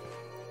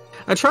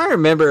 I'm trying to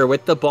remember,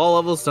 with the ball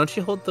levels, don't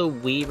you hold the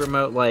Wii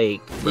remote,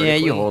 like, Yeah, vertically?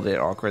 you hold it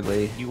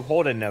awkwardly. You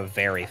hold it in a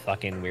very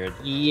fucking weird.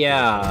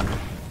 Yeah.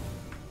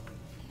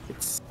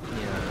 It's,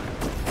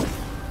 yeah.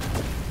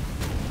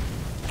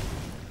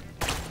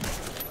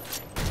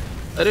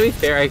 But to be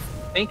fair, I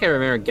think I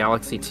remember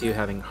Galaxy 2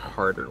 having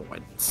harder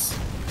ones.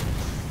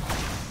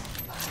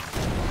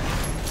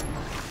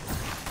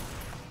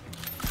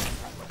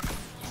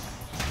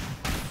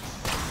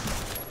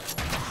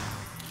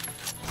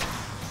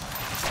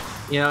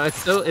 You know,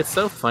 it's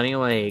so funny,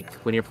 like,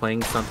 when you're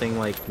playing something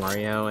like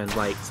Mario and,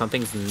 like,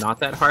 something's not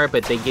that hard,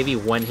 but they give you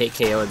one hit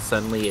KO and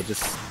suddenly it's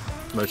just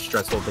the most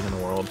stressful thing in the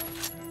world.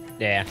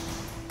 Yeah.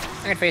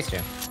 I can face 2.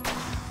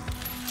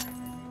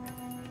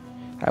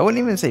 I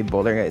wouldn't even say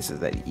Boulder Guys is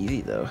that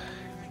easy, though.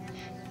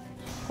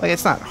 Like,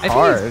 it's not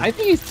hard. I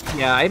think he's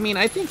yeah, I mean,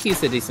 I think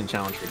he's a decent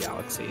challenge for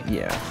Galaxy.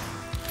 Yeah.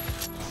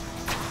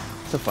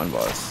 It's a fun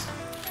boss.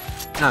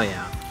 Oh,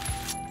 yeah.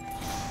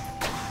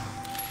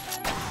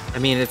 I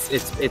mean, it's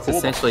cool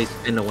essentially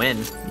spin to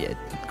win. Yeah,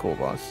 cool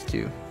boss,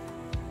 too.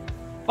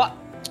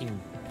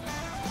 Fucking...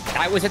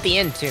 I was at the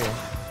end, too.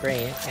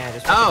 Great. Yeah,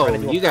 just Oh, run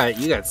into you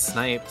got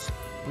sniped.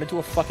 I'm into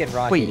a fucking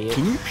rock, Wait, idiot.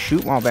 can you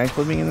shoot while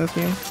backflipping in this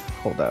game?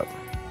 Hold up.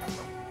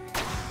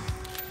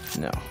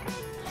 No.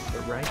 The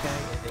right guy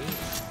at 8.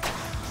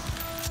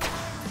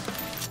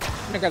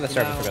 I'm gonna grab the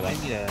starter for I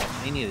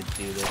that. need to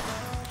do this.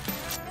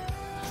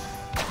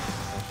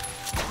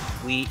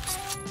 Wheat.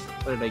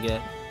 What did I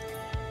get?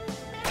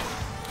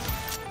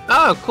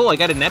 Oh, cool! I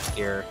got a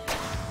Netgear.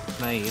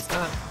 Can I use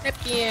that?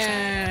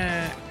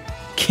 Yeah.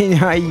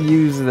 Can I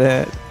use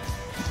that?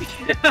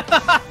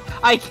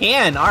 I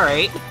can. All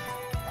right.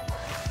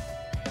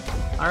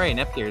 All right,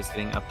 Netgear is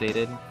getting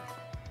updated.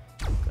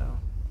 Go.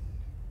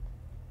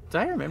 Did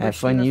I remember? Have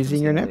fun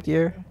using your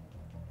Netgear.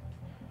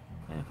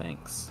 Yeah,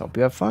 thanks. Hope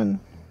you have fun.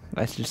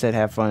 I just said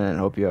have fun and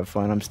hope you have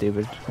fun. I'm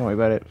stupid. Don't worry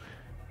about it.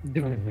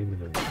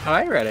 Oh,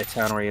 I read A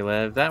Town Where You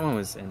Live. That one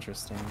was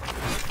interesting.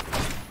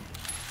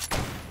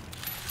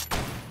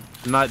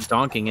 I'm not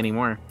donking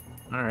anymore.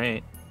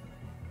 Alright.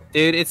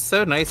 Dude, it's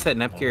so nice that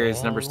Netgear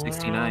is number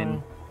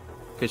 69.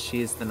 Because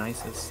she is the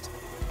nicest.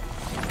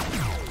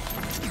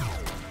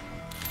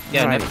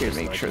 Yeah, I Netgear's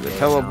make like sure the good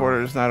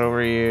teleporter's not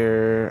over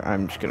here.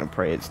 I'm just gonna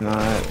pray it's not.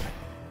 now.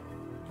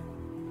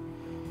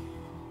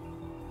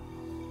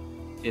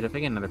 Dude, if I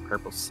get another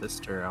purple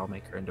sister, I'll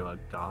make her into a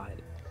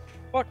god.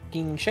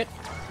 Fucking shit.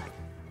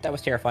 That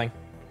was terrifying.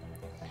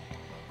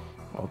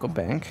 Welcome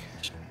back.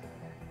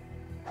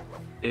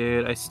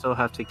 Dude, I still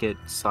have to get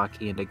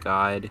Saki into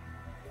god.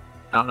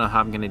 I don't know how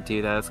I'm gonna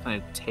do that. It's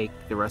gonna take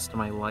the rest of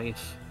my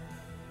life.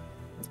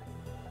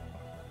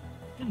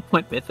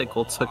 What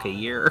mythical took a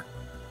year?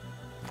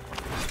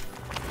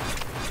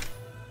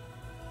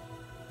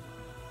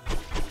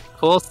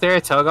 Full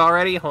Saratoga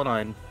already? Hold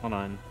on.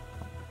 I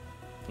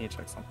need to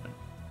check something.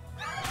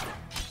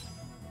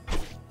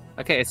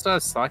 Okay, I still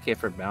have Saki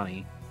for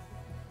bounty.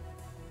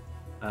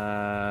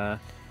 Come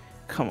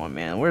on,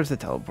 man. Where's the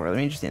teleporter? Let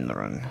me just end the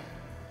run.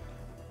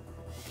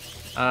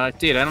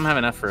 Dude, I don't have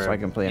enough for. So I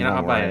can play you know,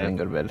 another one and then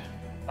go to bed.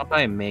 I'll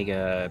buy a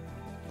Mega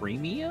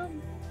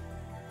Premium.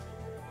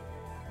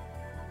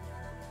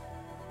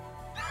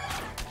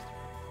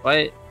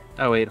 What?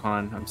 Oh wait, hold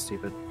on. I'm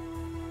stupid.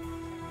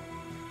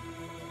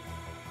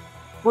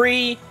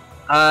 Free.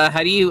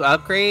 How do you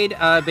upgrade?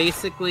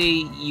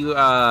 Basically, you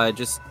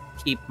just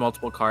keep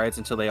multiple cards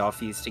until they all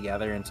fuse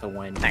together into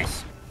one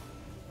Nice.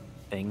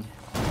 thing.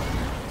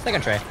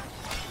 Second tray.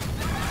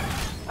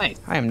 Nice.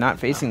 I am not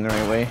facing the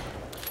right way.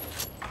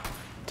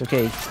 It's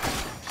okay. Wait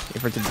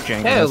for it to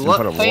jank Hey, us and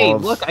put look! up Hey,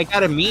 walls. look! I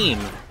got a meme.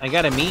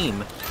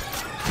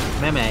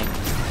 Meme.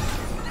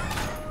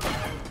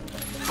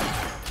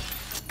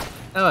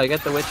 Oh, I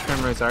got the witch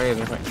from Rosario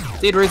Vampire.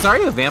 Dude,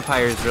 Rosario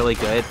Vampire is really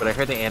good, but I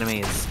heard the anime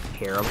is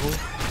terrible.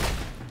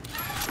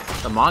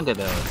 The manga,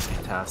 though, is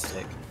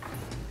fantastic.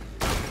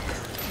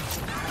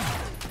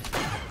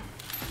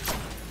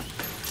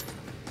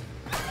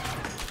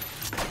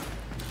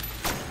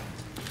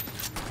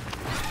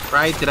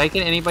 Right, did I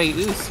get anybody?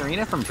 Ooh,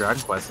 Serena from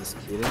Dragon Quest is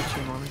cute, isn't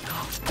she, Mommy?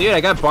 Dude, I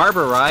got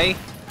Barbara, right?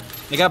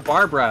 I got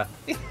Barbara.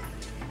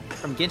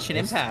 From Genshin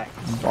Impact.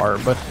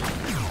 Barb. Barb.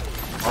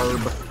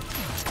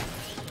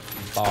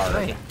 Bar. I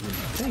don't even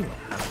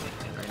have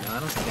anything right now. I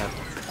don't think I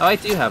have... Oh, I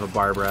do have a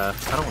Barbara.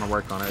 I don't want to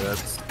work on her, though.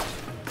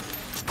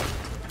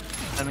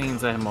 That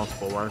means I have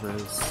multiple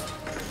Barbaras.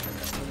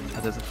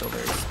 That doesn't feel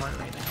very smart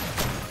right now.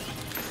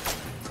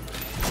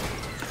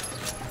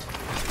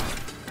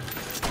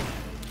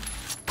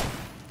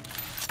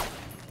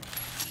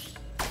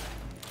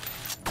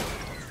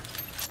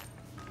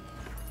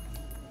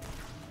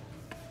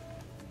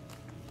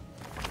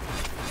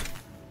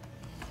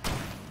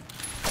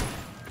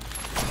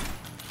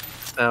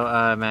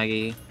 So,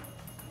 Maggie,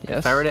 Yes.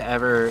 if I were to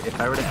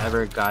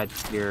ever guide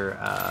your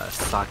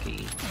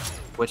Saki,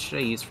 what should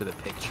I use for the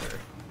picture?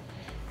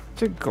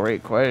 It's a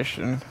great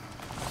question.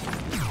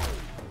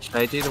 Should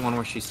I do the one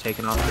where she's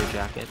taking off her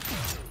jacket?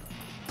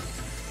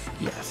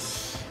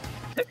 Yes.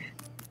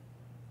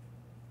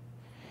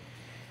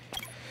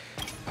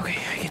 Okay,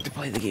 I get to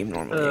play the game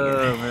normally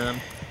Oh again.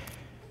 man.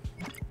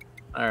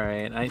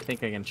 Alright, I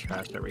think I can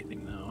trash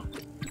everything now.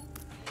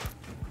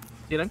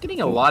 Dude, I'm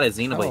getting a lot of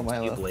Xenoblade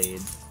Milo. 2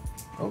 blades.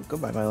 Oh,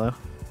 goodbye, Milo.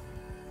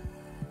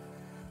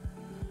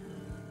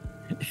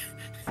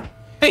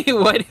 Wait,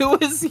 what? Who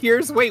was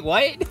yours? Wait,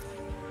 what?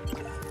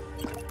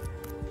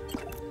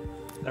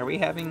 Are we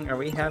having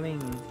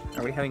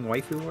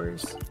waifu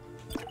wars?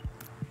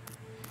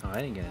 Oh,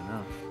 I didn't get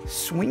enough.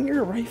 Swing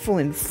your rifle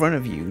in front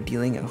of you,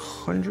 dealing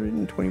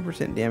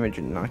 120% damage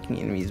and knocking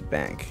enemies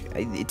back.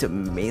 It's a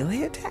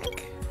melee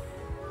attack?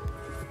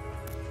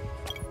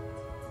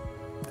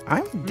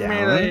 I'm down.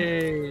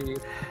 Melee.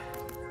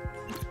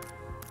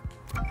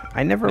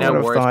 I never would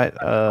have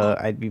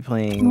thought I'd be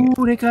playing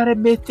Ooh, they got a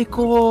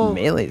mythical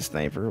melee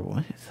sniper.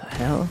 What the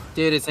hell?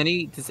 Dude,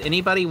 does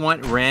anybody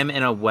want Rem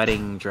in a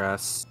wedding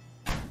dress?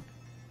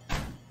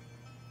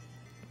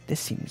 This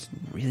seems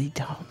really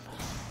dumb.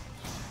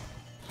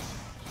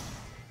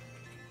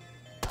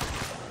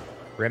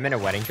 Rim in a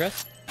wedding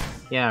dress?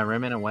 Yeah,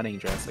 Rem in a wedding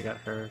dress. I got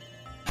her.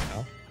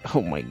 No.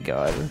 Oh my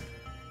god.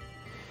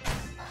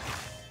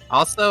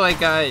 Also, I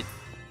got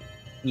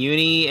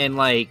Uni in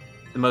like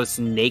the most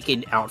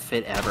naked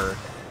outfit ever.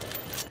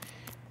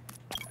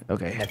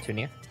 Okay.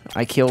 Neptunia?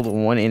 I killed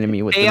one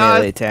enemy with Chaos- the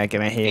melee attack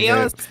and I hate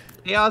it.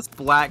 Chaos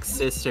Black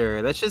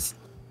Sister. That's just,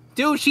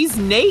 dude. She's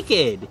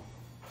naked.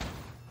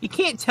 You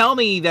can't tell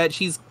me that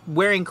she's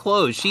wearing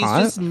clothes. She's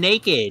Hot? just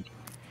naked.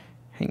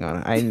 Hang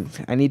on,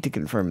 I need to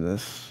confirm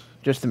this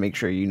just to make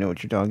sure you know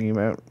what you're talking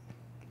about.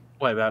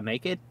 What about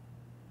naked?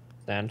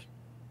 Stand.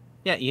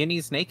 Yeah,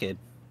 Uni's naked.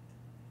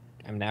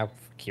 I'm now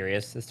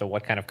curious as to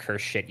what kind of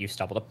cursed shit you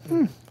stumbled up.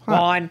 hot. Come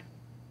on.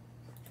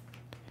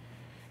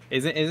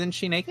 Isn't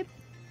she naked?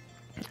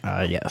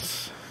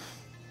 Yes.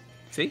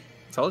 See,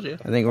 told you.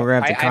 I think we're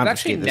gonna have to I've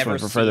actually confiscate this one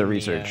never for further seen the,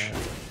 research.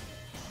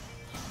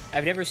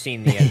 I've never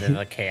seen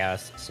the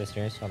Chaos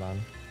Sisters. Hold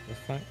on. The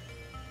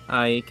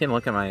fuck? You can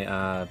look at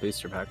my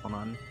booster pack. Hold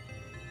on.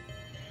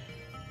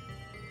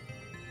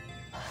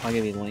 I'll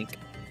give you the link.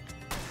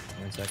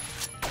 One sec.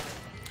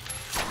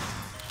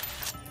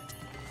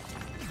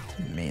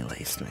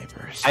 Melee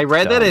snipers. I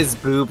read that Dumb. as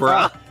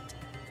Boobra.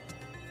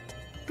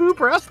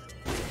 Boobra.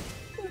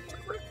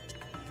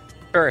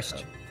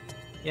 First.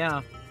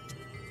 Yeah.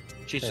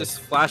 She's just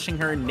flashing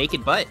her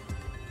naked butt.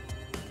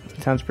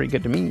 Sounds pretty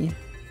good to me.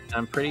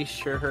 I'm pretty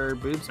sure her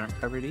boobs aren't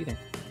covered either.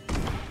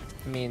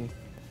 I mean,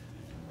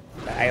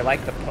 I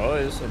like the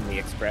pose and the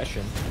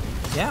expression.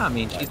 Yeah, I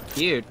mean, she's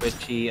cute, but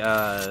she,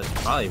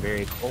 probably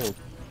very cold.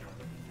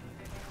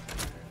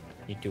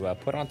 Need to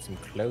put on some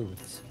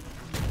clothes.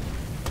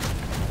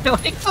 I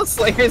like how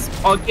Slayer's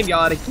punking y'all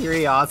out of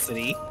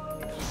curiosity.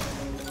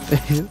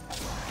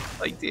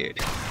 Like, dude.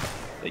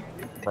 Like,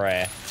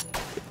 Bruh.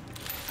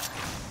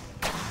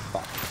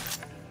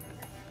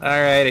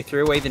 alright, I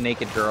threw away the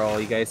naked girl.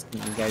 You guys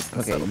can Okay,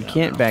 settle you down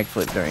can't now.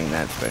 backflip during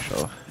that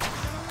special.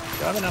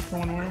 Do I have enough for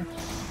one more?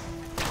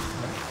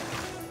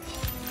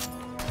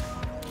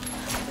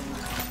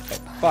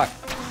 Fuck.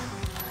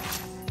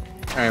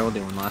 Alright, we'll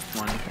do one last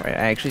one. Alright,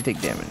 I actually take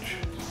damage.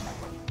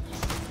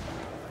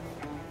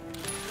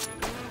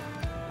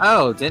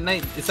 Oh, didn't I?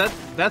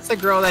 That's the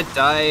girl that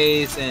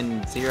dies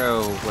and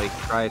Zero, like,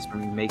 cries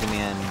from Mega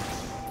Man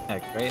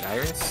X, right?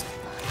 Iris?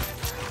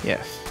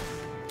 Yes.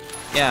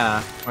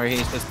 Yeah, where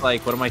he's just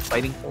like, what am I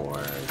fighting for?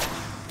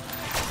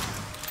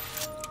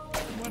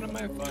 What am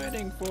I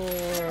fighting for?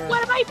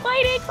 What am I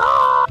fighting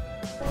for?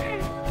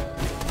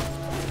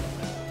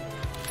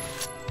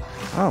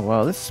 Oh,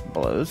 well, this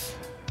blows.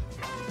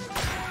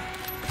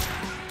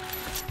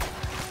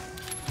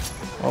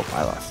 Oh,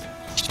 I lost.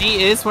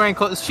 She is wearing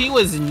clothes. She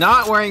was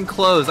not wearing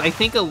clothes. I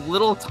think a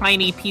little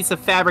tiny piece of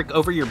fabric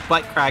over your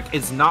butt crack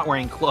is not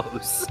wearing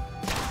clothes.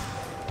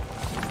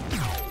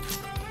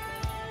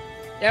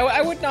 Yeah,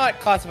 I would not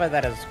classify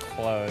that as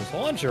clothes.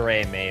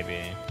 Lingerie, maybe.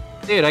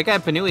 Dude, I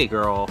got Banui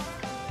girl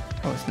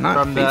Oh, it's not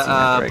from the facing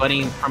that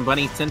direction.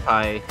 Bunny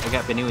Senpai. I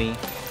got Banui.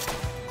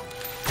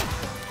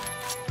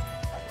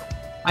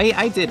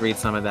 I did read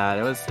some of that.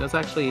 It was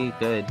actually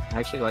good. I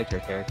actually liked her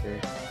character.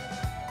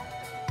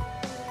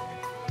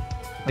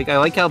 Like, I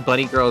like how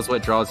Bunny Girl is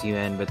what draws you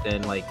in, but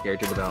then, like,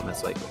 character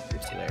development's like what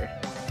keeps you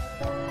there.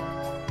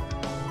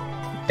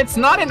 It's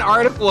not an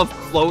article of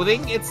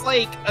clothing. It's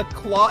like a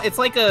cloth. It's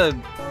like a.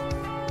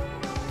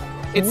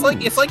 It's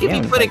like if you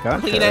scams, put I a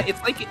gotcha. Kleenex.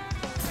 It's like.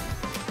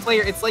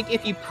 Slayer, it's like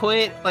if you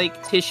put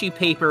like tissue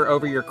paper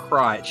over your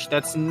crotch.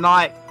 That's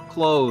not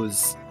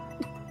clothes.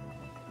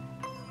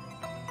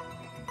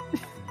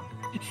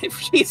 If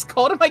she's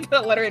cold, am I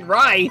gonna let her in?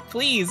 Rye,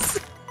 please.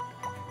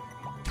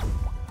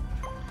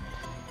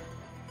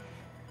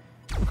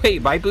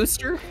 Wait, my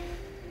booster?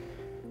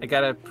 I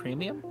got a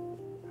premium?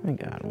 I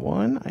got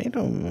one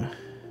item.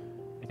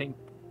 I think,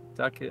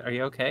 Duck, are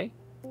you okay?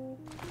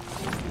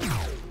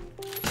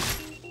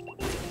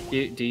 Do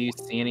you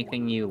see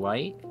anything you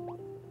like?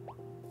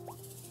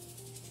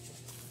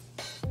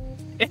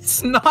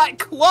 It's not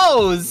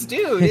clothes,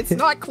 dude! It's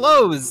not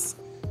clothes!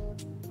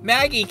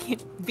 Maggie,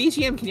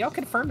 BGM, can y'all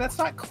confirm that's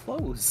not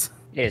clothes?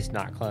 It is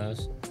not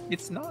clothes.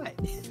 It's not.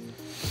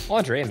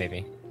 Lingerie,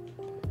 maybe.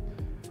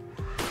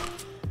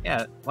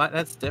 Yeah,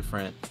 that's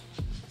different.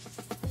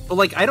 But,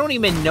 like, I don't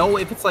even know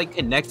if it's, like,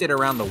 connected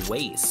around the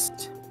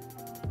waist.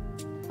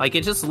 Like,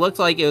 it just looked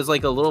like it was,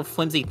 like, a little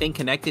flimsy thing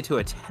connected to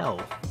a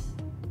tell.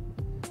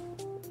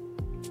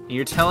 And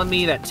you're telling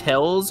me that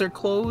tells are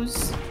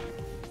clothes?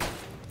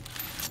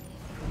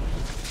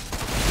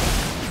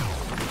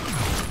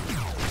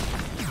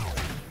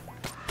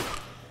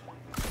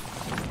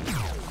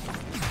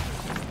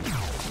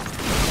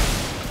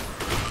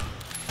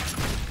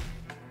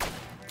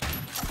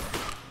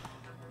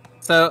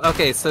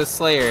 So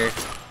Slayer,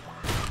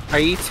 are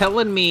you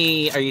telling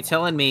me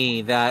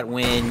that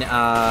when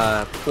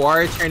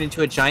Puar turned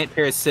into a giant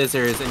pair of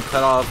scissors and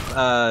cut off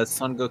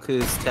Son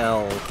Goku's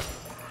tail,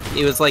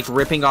 it was like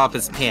ripping off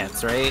his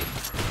pants, right?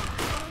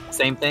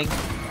 Same thing?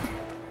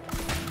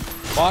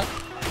 What?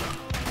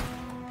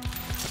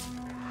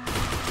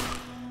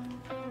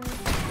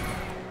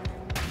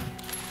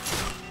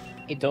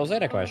 Hey, Dose, I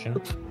had a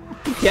question.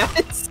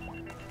 Yes.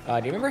 Do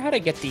you remember how to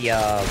get the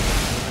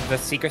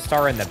secret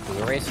star in the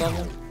Blu-ray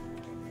level?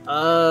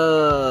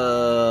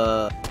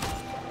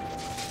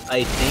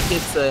 I think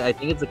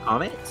it's a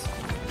comet.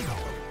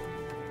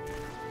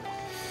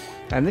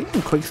 I think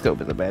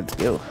Quickscope is a bad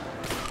skill.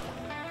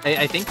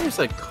 I think there's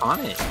a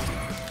comet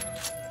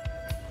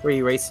where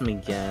you race him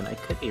again. I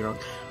could be wrong.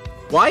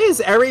 Why is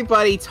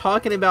everybody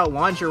talking about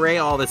lingerie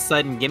all of a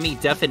sudden? Give me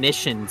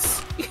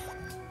definitions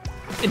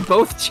in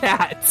both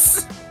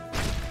chats.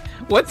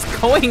 What's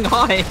going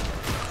on?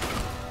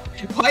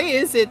 Why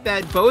is it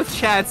that both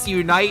chats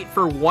unite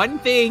for one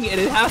thing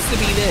and it has to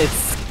be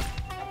this?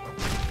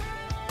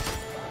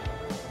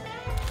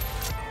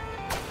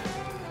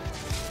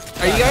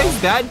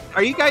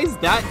 Are you guys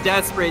that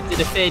desperate to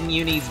defend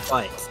Uni's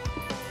butt?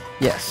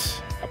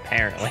 Yes.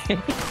 Apparently.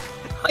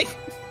 Like,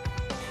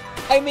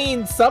 I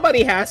mean,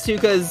 somebody has to,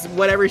 because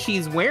whatever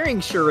she's wearing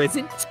sure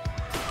isn't.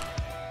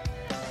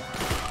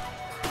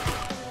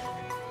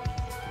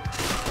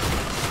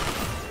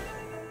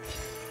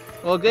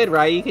 Well, good,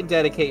 right? You can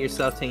dedicate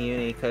yourself to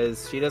Uni,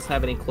 because she doesn't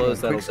have any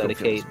clothes that'll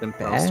dedicate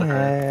themselves to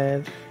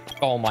her.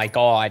 Oh my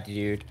god,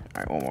 dude.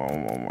 Alright,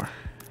 one more.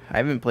 I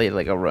haven't played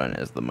like a run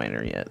as the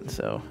miner yet,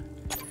 so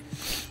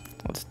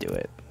let's do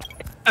it.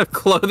 Of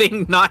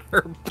clothing, not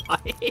her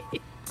butt.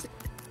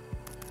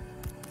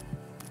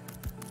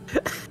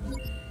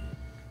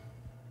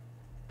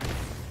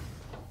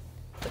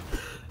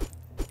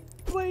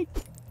 Like,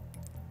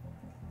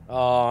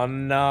 oh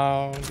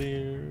no,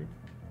 dude.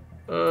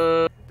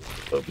 Oh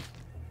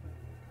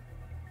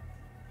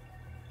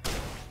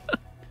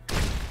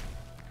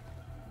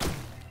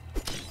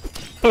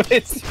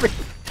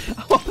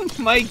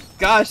my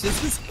gosh,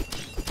 this is...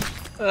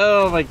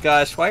 Oh my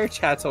gosh, why are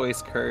chats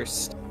always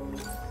cursed?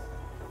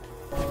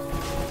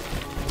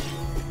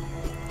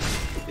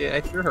 Yeah,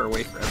 I threw her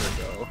away forever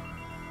ago.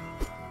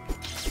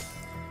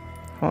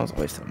 Oh, that was a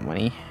waste of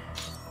money.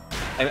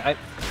 I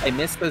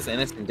miss those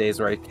innocent days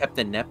where I kept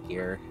a Nep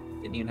here.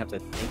 Didn't even have to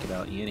think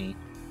about Uni.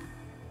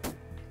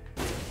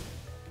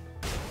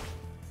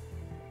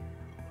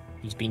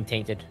 He's being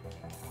tainted.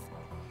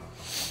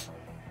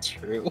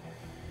 True.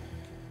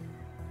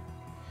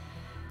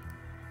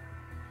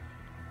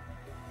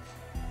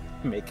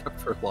 Make up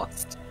for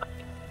lost time.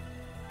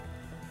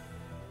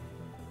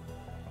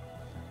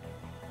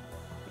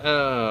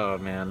 Oh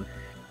man.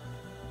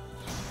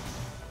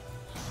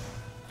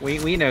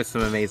 We know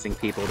some amazing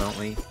people, don't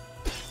we?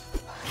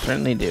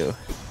 Certainly do.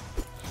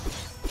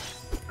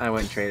 I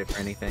wouldn't trade it for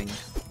anything.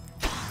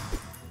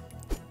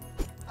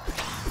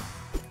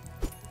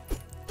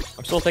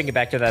 I'm still thinking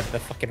back to the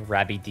fucking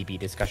Rabby DB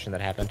discussion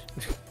that happened.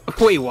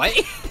 Wait, what?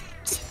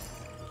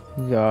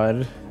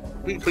 God.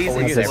 Please What's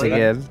this explain.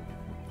 again?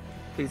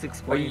 Please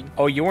explain.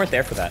 Oh, you weren't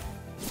there for that.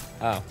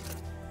 Oh.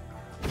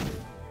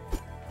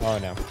 Oh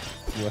no.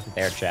 You wasn't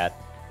there, chat.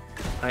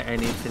 I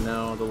need to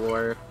know the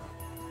lore.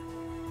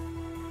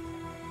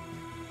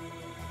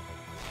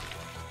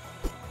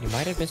 You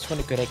might have missed one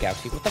of Good Egg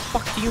Galaxy. What the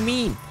fuck do you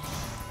mean?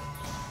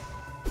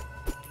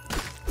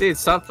 Dude,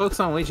 stop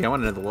focusing on Luigi. I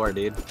want to know the lore,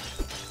 dude.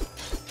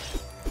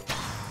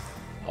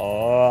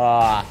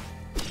 Oh.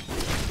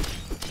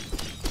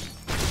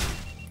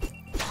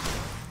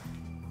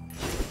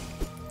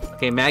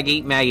 Okay,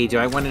 Maggie, do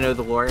I want to know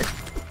the lore?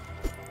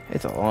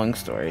 It's a long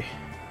story.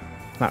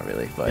 Not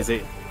really, but Is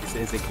it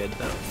good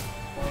though?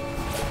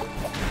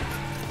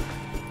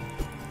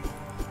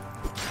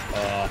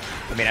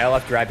 I mean, I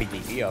left Rabby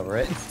DB over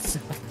it.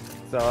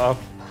 So.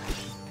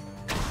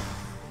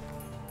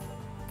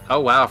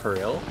 Oh wow, for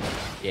real?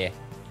 Yeah.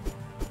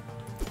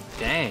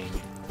 Dang.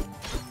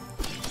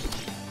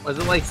 Was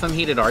it like some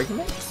heated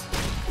arguments?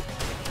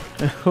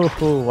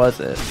 who was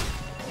it?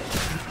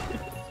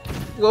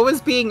 What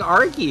was being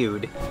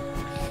argued?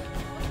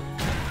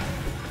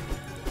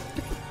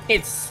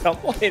 It's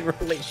somewhat in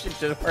relation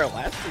to our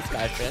last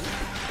discussion.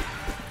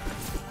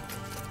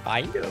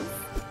 Kind of.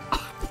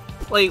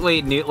 Like,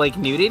 wait, like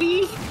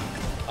nudity?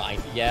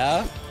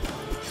 Yeah.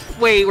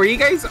 Wait, were you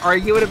guys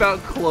arguing about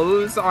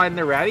clothes on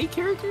the Rabby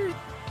character?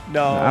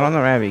 No. Not on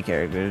the Rabby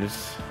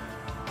characters.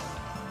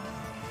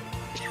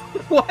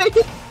 What?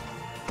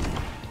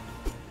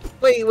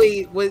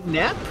 Wait, was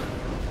Nep?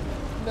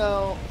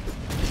 No.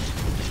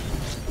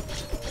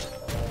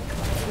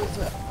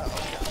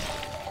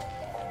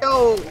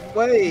 No,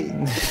 wait.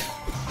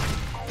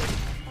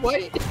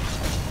 What?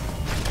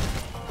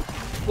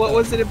 What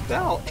was it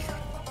about?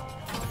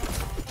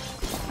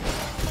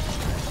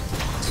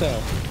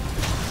 So.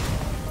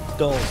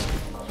 Dolls.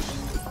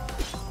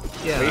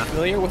 Yeah. Are you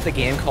familiar with a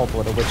game called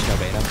Little Witch No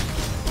Beta?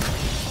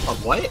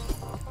 What?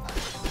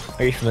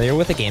 Are you familiar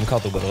with a game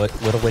called The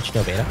Little Witch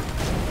No Beta?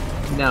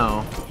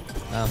 No.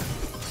 Well,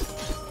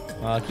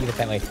 I'll keep it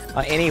that way.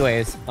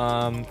 Anyways,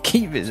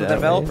 Keep it so the that way.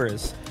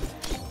 developers.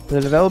 The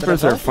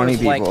developers are funny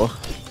developers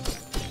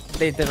people.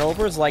 The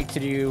developers like to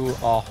do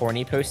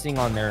horny posting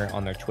on their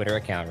Twitter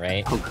account,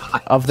 right? Oh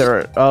god.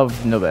 Of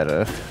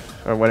Nobeta,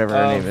 or whatever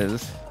her Of- name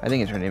is. I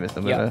think her name is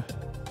Nobeta.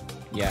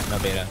 Yeah, no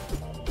beta.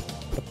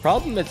 The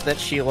problem is that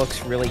she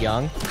looks really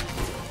young,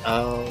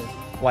 Oh.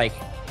 like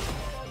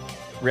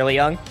really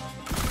young.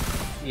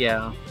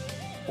 Yeah.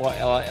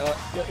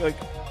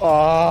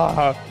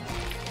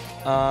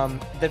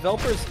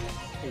 Developers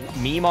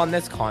meme on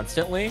this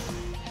constantly,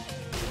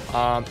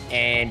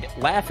 and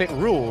laugh at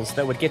rules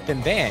that would get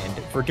them banned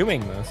for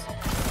doing this.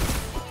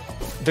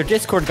 Their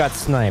Discord got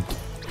sniped,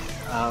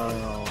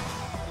 Oh.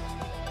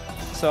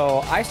 so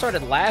I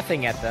started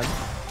laughing at them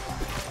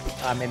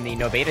in the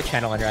No Beta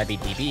channel under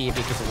IBDB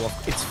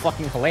because it's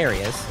fucking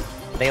hilarious.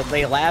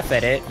 They laugh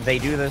at it, they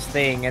do this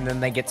thing, and then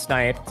they get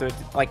sniped. So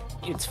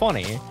it's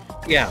funny.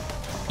 Yeah.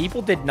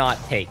 People did not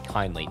take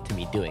kindly to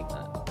me doing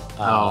that.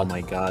 Oh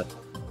my god.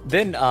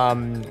 Then,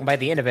 by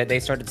the end of it, they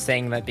started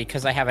saying that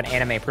because I have an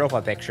anime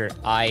profile picture,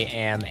 I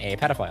am a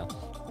pedophile.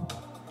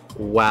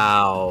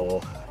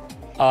 Wow.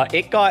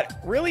 It got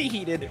really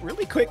heated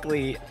really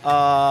quickly,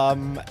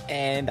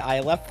 and I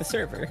left the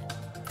server.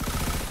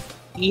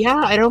 Yeah,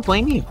 I don't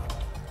blame you.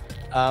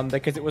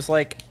 Because it was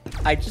like,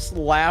 I just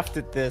laughed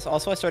at this.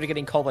 Also, I started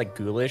getting called, like,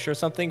 ghoulish or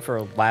something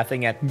for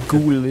laughing at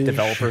Ghoulish.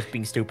 developers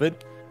being stupid.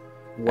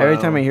 Every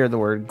time I hear the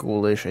word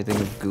ghoulish, I think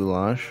of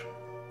goulash.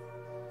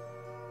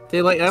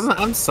 Dude, like,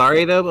 I'm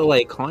sorry though, but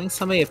like, calling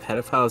somebody a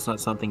pedophile is not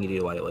something you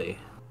do lightly.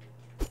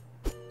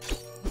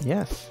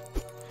 Yes.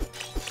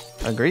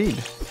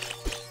 Agreed.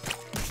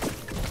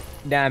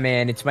 Nah,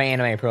 man, it's my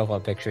anime profile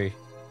picture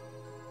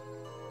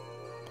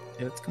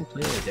Dude, it's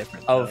completely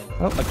different. of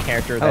Oh. a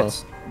character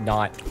that's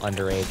not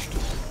underaged.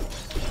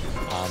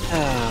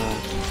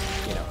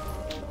 You know,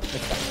 it's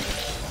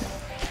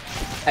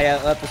fine.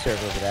 I left the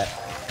server over that.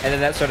 And then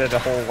that started a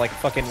whole, like,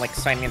 fucking, like,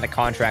 signing the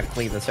contract to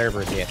leave the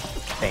server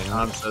thing,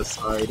 I'm so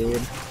sorry, dude.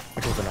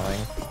 which was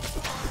annoying.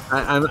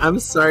 I'm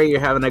sorry you're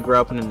having to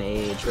grow up in an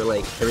age where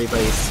like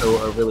everybody's so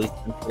overly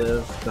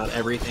sensitive about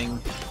everything.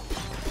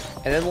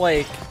 And then,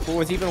 like, what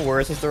was even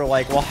worse is they're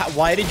like, well,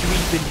 why did you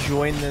even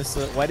join this?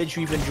 Why did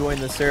you even join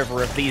the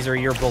server if these are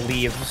your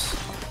beliefs?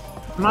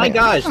 My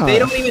gosh, they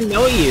don't even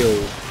know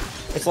you.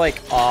 It's like,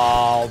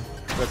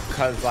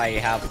 because I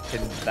have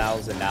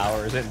 10,000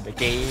 hours in the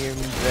game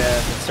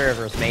that the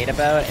server's made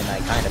about, and I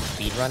kind of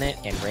speedrun it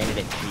and ran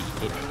it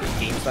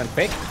games done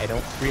quick. I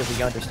don't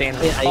really understand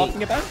what you're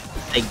talking about.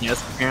 I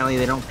guess apparently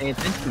they don't pay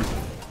attention.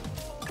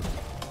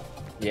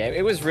 Yeah,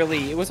 it was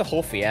a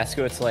whole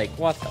fiasco. It's like,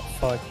 what the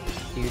fuck,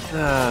 dude?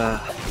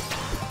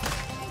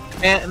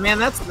 Man,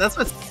 that's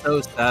what's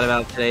so sad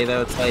about today,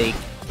 though. It's like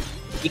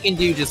you can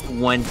do just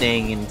one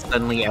thing and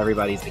suddenly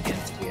everybody's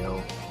against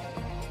you.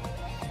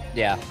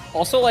 Yeah.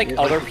 Also, like,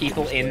 other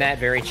people in that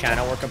very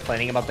channel were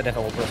complaining about the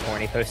developers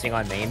horny posting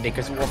on main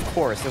because, well, of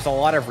course, there's a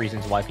lot of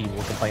reasons why people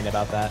complain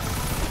about that.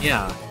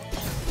 Yeah.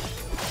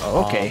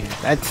 Oh, okay.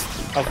 That's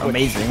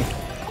amazing.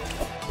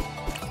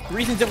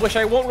 Reasons of which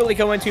I won't really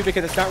go into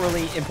because it's not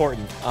really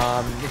important.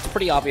 It's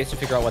pretty obvious to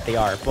figure out what they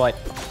are, but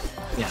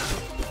Yeah.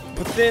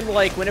 but then,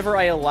 like, whenever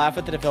I laugh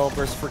at the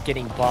developers for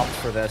getting bumped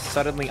for this,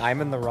 suddenly I'm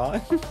in the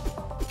wrong.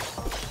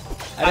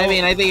 I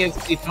mean, I think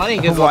it's funny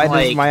because Why I'm does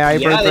like, my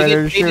eyebrow yeah,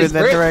 brother shoot in that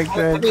deserve it.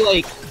 direction? I'd be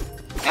like,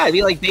 yeah, I'd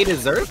be like, they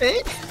deserve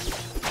it.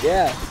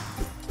 Yeah.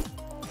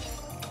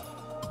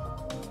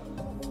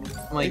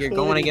 I'm like, They you're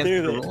going totally against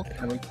do the that. rules.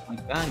 I'm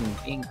like, done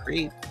being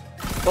creep.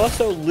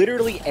 Also,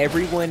 literally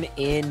everyone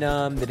in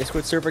the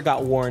Discord server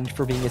got warned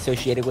for being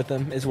associated with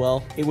them as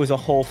well. It was a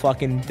whole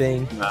fucking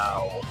thing.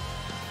 Wow.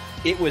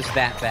 It was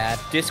that bad.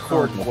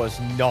 Discord Oh. was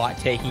not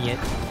taking it.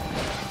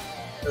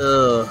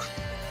 Ugh.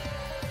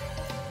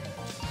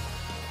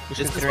 Just This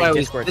is considering why we-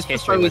 Discord's this is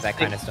history why we with that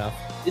stick- kind of stuff.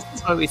 This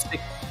is why we stick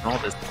in all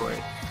Discord.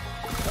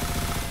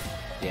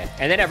 Yeah,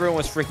 and then everyone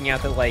was freaking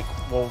out that, like,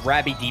 well,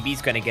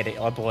 RabbyDB's gonna get it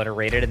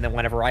obliterated, and then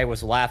whenever I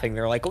was laughing,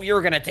 they're like, oh,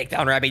 you're gonna take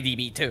down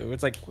RabbyDB too.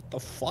 It's like, what the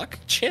fuck?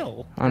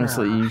 Chill.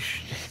 Honestly, you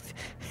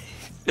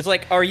It's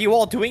like, are you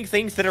all doing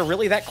things that are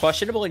really that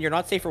questionable and you're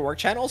not safe for work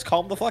channels?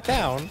 Calm the fuck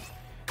down.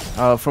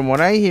 from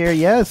what I hear,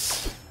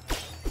 yes.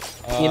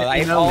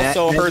 I've know,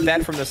 also Maggie- heard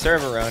that from the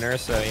server owner,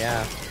 so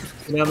yeah.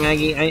 You know,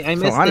 Maggie, I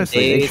So miss honestly,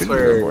 the they days should be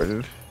where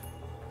rewarded.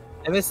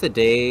 I miss the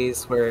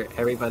days where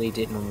everybody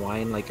didn't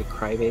whine like a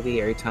crybaby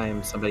every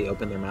time somebody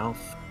opened their mouth.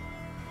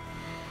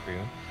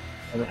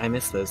 I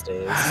miss those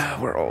days.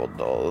 We're old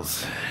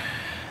dolls.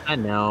 I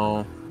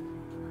know.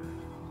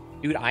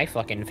 Dude, I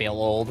fucking feel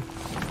old.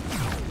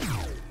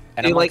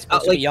 And Dude, I'm like,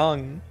 supposed to be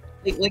young.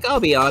 Like I'll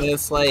be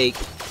honest, like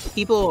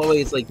people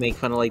always like make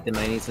fun of like the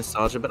 90s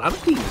nostalgia, but I'm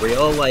gonna be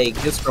real,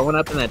 like just growing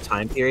up in that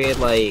time period,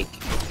 like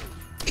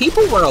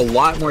people were a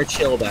lot more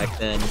chill back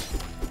then.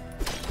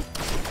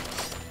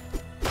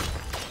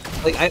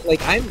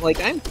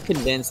 I'm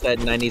convinced that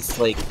 90s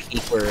like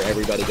peak where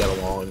everybody got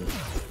along.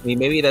 I mean,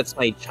 maybe that's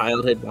my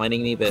childhood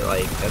blinding me, but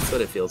like that's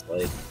what it feels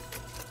like.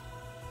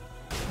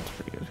 That's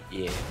pretty good.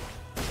 Yeah.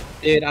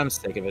 Dude, I'm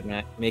sick of it,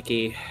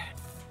 Mickey.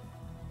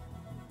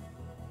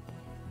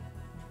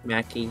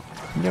 Mackie.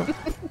 Yep.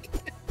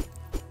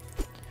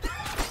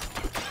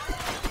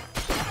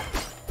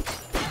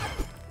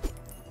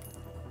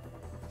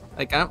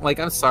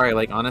 I'm sorry.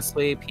 Like,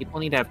 honestly, people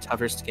need to have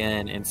tougher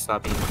skin and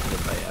stop being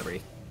offended by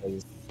everything.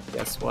 Because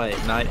guess what?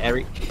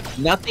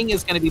 Nothing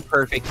is going to be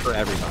perfect for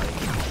everybody.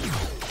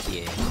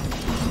 Yeah.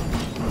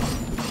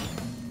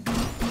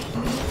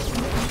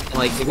 And,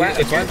 like,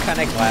 I'm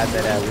kind of glad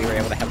that we were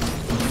able to have a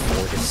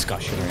full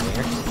discussion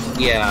earlier.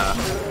 Yeah.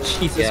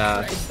 Jesus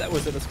Christ, that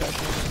was a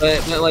discussion.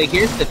 But like,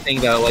 here's the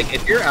thing though. Like,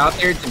 if you're out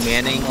there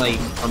demanding like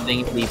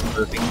something to be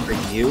perfect for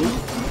you,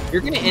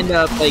 you're gonna end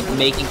up like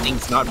making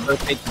things not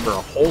perfect for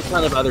a whole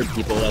ton of other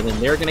people, and then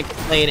they're gonna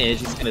complain, and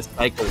it's just gonna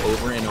cycle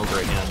over and over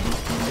again.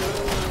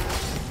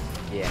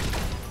 Yeah.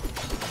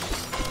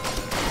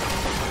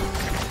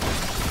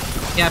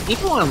 Yeah,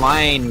 people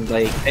online,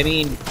 like, I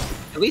mean,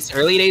 at least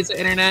early days of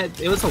internet,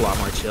 it was a lot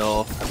more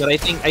chill. But I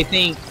think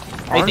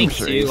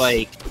too,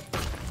 like,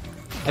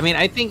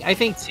 I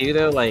think too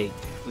though, like,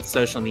 with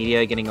social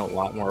media getting a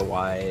lot more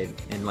wide,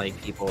 and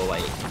like people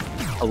like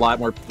a lot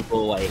more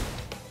people like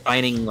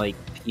finding like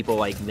people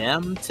like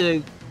them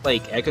to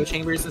like echo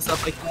chambers and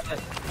stuff like that.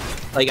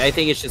 Like, I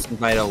think it's just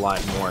invited a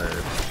lot more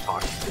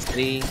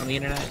toxicity on the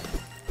internet.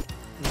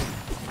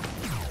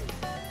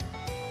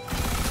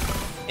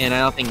 And I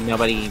don't think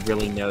nobody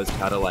really knows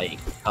how to like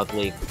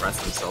healthily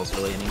express themselves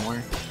really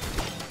anymore.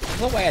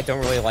 No way, I don't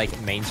really like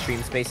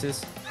mainstream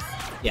spaces.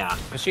 Yeah.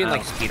 Especially in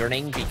like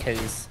speedrunning,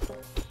 because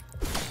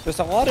there's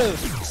a lot of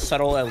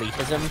subtle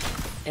elitism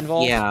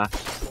involved. Yeah.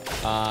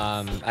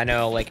 I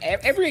know, like,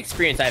 every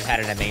experience I've had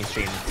in a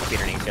mainstream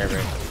speedrunning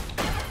server,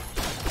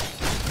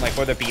 like,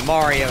 whether it be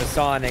Mario,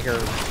 Sonic,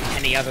 or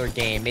any other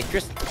game, it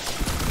just,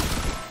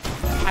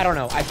 I don't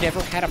know, I've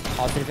never had a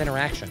positive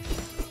interaction.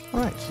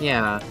 Right.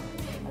 Yeah.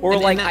 Or,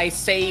 like, I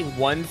say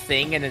one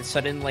thing, and then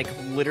suddenly, like,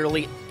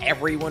 literally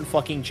everyone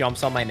fucking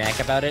jumps on my neck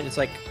about it. It's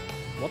like,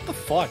 what the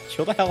fuck?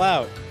 Chill the hell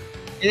out.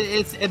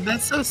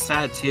 That's so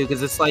sad too,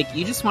 because it's like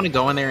you just want to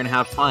go in there and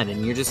have fun,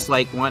 and you're just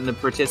like wanting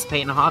to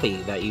participate in a hobby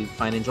that you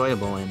find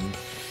enjoyable, and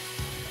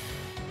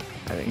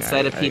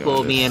instead of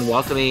people being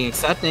welcoming,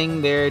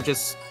 accepting, they're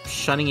just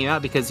shunning you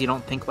out because you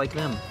don't think like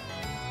them.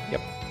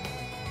 Yep.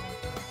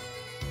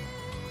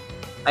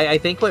 I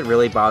think what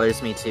really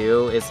bothers me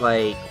too is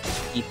like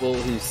people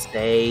who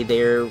say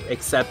they're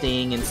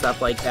accepting and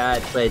stuff like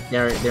that, but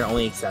they're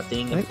only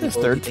accepting. I think this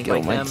third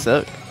skill might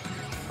suck.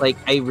 Like,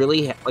 I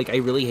really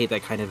hate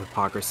that kind of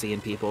hypocrisy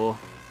in people.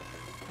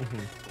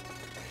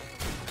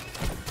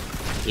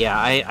 Yeah,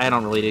 I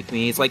don't really do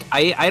communities. Like,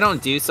 I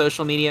don't do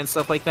social media and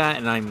stuff like that,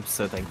 and I'm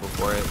so thankful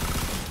for it.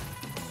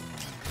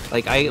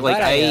 Like, I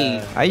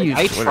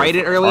tried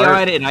it early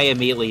on, and I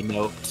immediately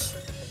noped.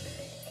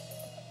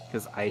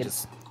 Because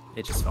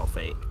it just felt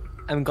fake.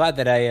 I'm glad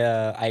that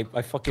I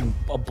fucking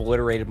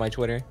obliterated my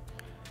Twitter.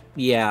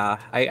 Yeah,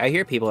 I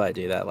hear people that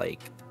do that,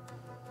 like...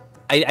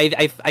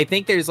 I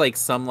think there's like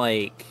some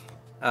like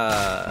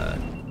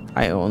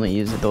I only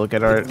use it to look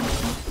at art.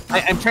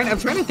 I'm trying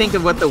to think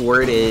of what the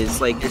word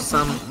is. Like, there's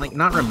some like,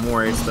 not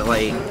remorse, but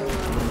like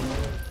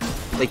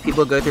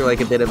people go through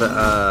like a bit of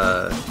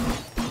a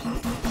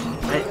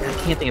I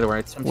can't think of the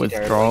word.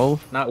 Withdrawal?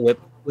 Not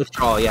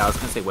withdrawal. Yeah, I was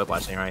gonna say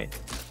whiplashing, right?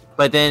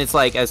 But then it's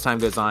like, as time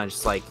goes on, it's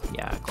just like,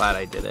 yeah, glad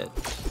I did it.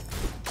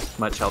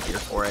 Much healthier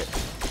for it.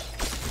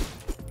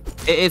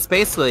 It's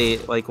basically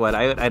like what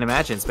I'd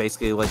imagine. It's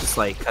basically like just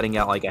like cutting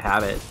out like a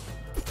habit.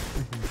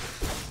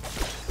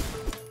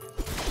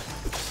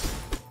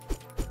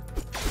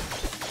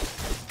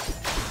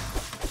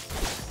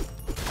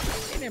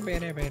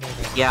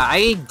 Yeah,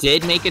 I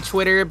did make a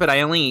Twitter, but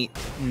I only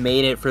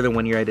made it for the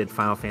 1 year I did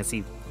Final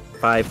Fantasy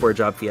V for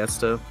Job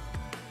Fiesta.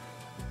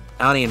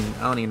 I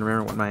don't even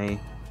remember what my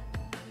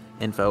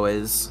info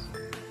is.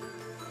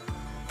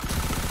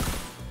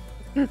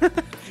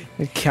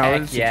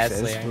 Account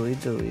successfully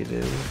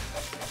deleted.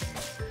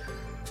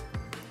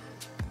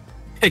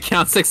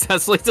 Account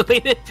successfully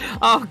deleted?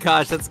 Oh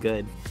gosh, that's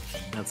good.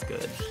 That's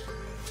good.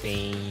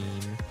 Damn.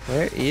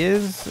 Where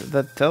is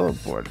the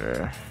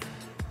teleporter?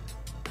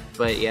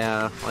 But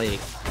yeah, like,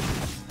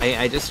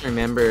 I just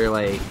remember,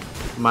 like,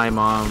 my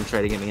mom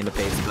tried to get me into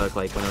Facebook,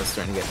 like, when it was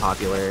starting to get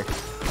popular.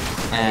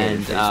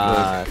 And,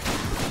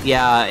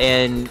 yeah,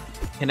 and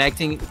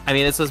connecting, I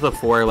mean, this was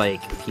before,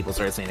 like, people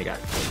started saying it got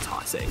really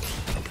toxic.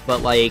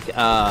 But, like,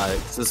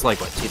 this is, like,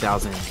 what,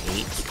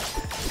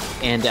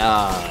 2008? And,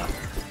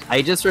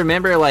 I just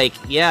remember, like,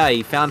 yeah,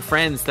 you found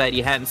friends that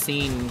you hadn't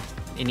seen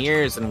in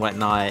years and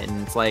whatnot,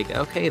 and it's like,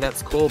 okay,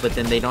 that's cool, but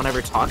then they don't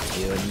ever talk to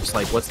you, and you're just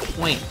like, what's the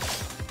point?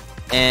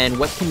 And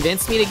what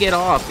convinced me to get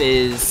off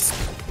is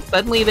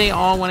suddenly they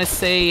all want to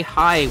say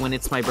hi when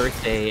it's my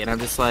birthday, and I'm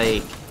just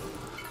like,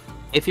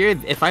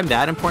 if I'm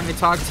that important to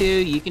talk to,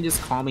 you can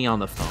just call me on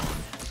the phone.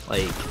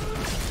 Like,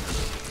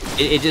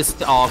 it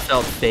just all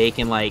felt fake,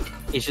 and like,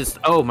 it's just,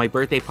 oh, my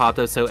birthday popped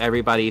up, so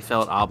everybody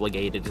felt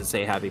obligated to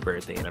say happy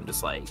birthday, and I'm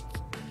just like,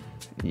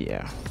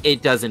 yeah,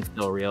 it doesn't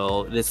feel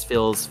real. This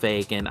feels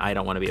fake, and I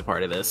don't want to be a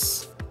part of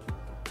this.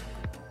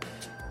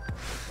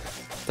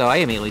 though. I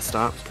immediately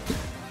stopped.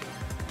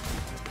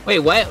 Wait,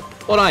 what?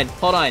 Hold on.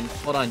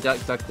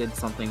 Duck did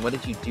something. What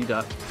did you do,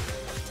 Duck?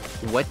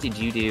 What did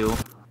you do?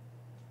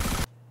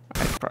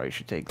 I probably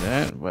should take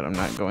that, but I'm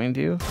not going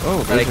to.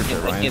 Oh, But I laser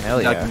can't turbine. see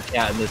Hell Duck yeah. and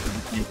Cat in this at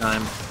the same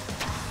time.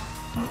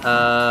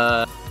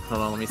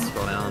 Hold on, let me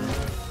scroll down.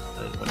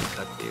 What did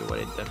Duck do? What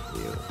did Duck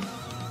do?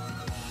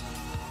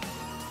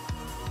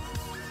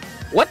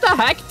 What the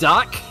heck,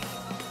 Duck?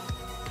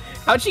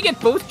 How'd you get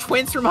both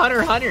twins from Hunter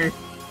x Hunter?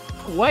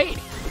 What?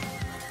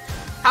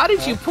 How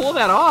did you pull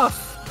that off?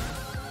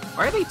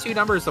 Why are they 2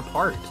 numbers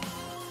apart?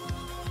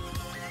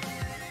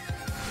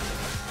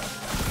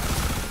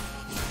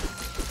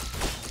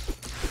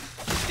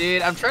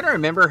 Dude, I'm trying to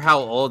remember how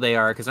old they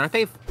are, because aren't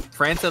they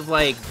friends of,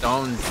 like,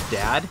 Dawn's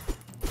dad?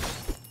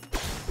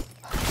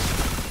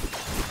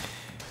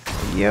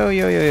 Yo.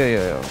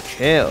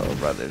 Chill,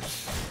 brothers.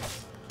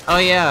 Oh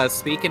yeah,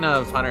 speaking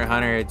of Hunter x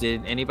Hunter,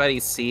 did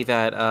anybody see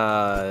that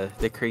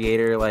the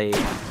creator like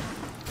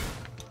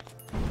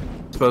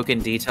spoke in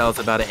details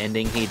about an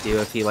ending he'd do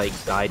if he like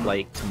died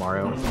like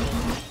tomorrow?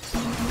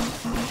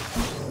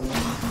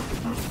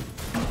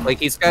 Like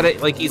he's got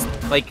it like he's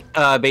like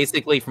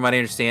basically from what I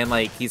understand,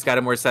 like he's got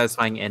a more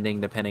satisfying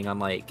ending depending on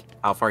like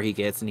how far he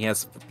gets, and he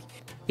has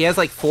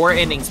like 4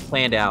 endings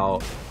planned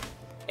out,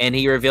 and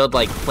he revealed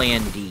like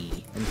plan D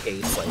in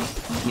case like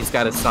he's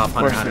got to stop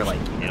Hunter x Hunter like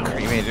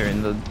Cremator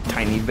in the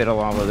tiny bit of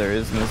lava there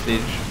is in the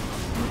stage.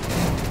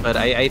 But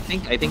I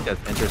think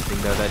that's interesting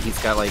though that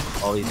he's got like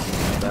all these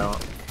things planned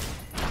out.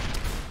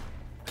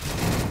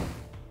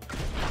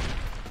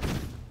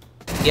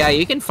 Yeah,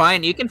 you can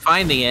find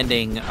the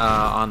ending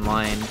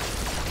online.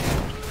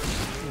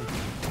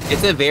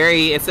 It's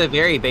a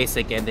very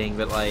basic ending,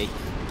 but like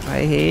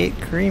I hate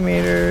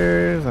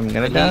cremators. I'm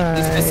gonna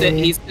die.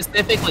 he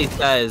specifically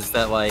says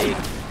that like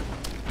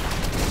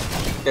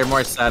they're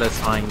more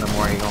satisfying the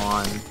more you go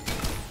on,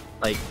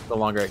 like the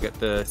longer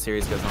the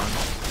series goes on.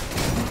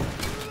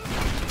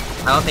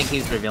 I don't think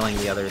he's revealing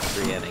the other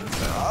 3 endings.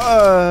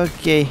 So.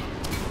 Okay.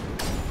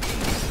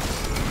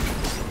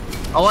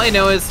 All I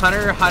know is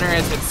Hunter x Hunter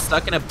has been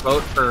stuck in a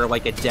boat for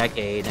like a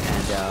decade,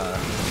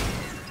 and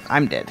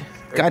I'm dead.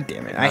 God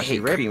damn it. I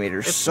hate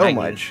cremators so Maggie.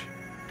 much.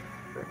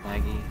 Rip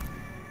Maggie.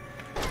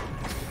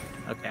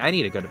 Okay, I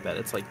need to go to bed.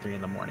 It's like 3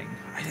 in the morning.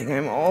 I think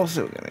I'm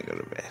also gonna go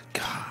to bed.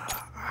 God.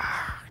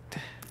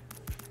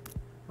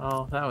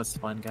 Oh, that was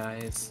fun,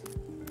 guys.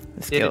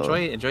 Let's Dude, go.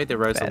 enjoy the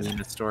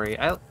Rosalina story.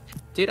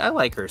 Dude, I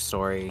like her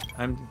story.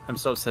 I'm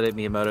so upset at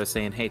Miyamoto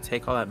saying, "Hey,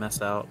 take all that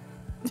mess out."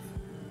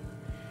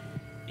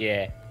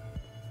 Yeah.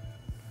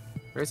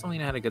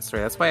 Rosalina had a good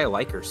story. That's why I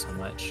like her so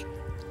much.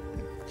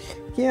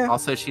 Yeah.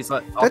 Also, she's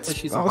like, That's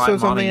she's a also hot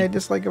something mommy. I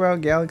dislike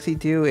about Galaxy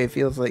 2. It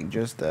feels like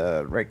just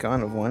a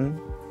retcon of 1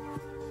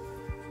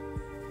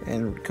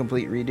 and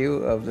complete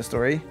redo of the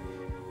story.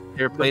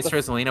 They replaced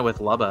Rosalina with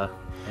Lubba.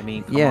 I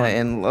mean, come Yeah, on.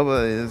 and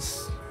Lubba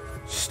is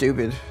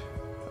stupid.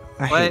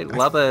 What?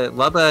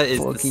 Lubba is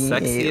the fucking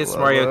hate sexiest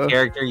Mario Lubba.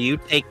 character. You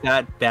take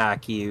that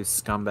back, you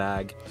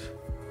scumbag.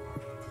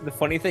 The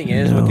funny thing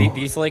is, with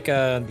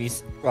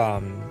these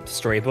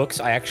storybooks,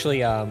 I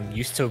actually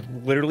used to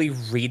literally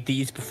read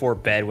these before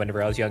bed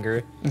whenever I was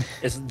younger.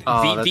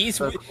 Oh, that's These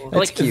so cool.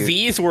 That's cute.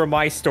 these were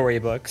my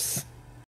storybooks.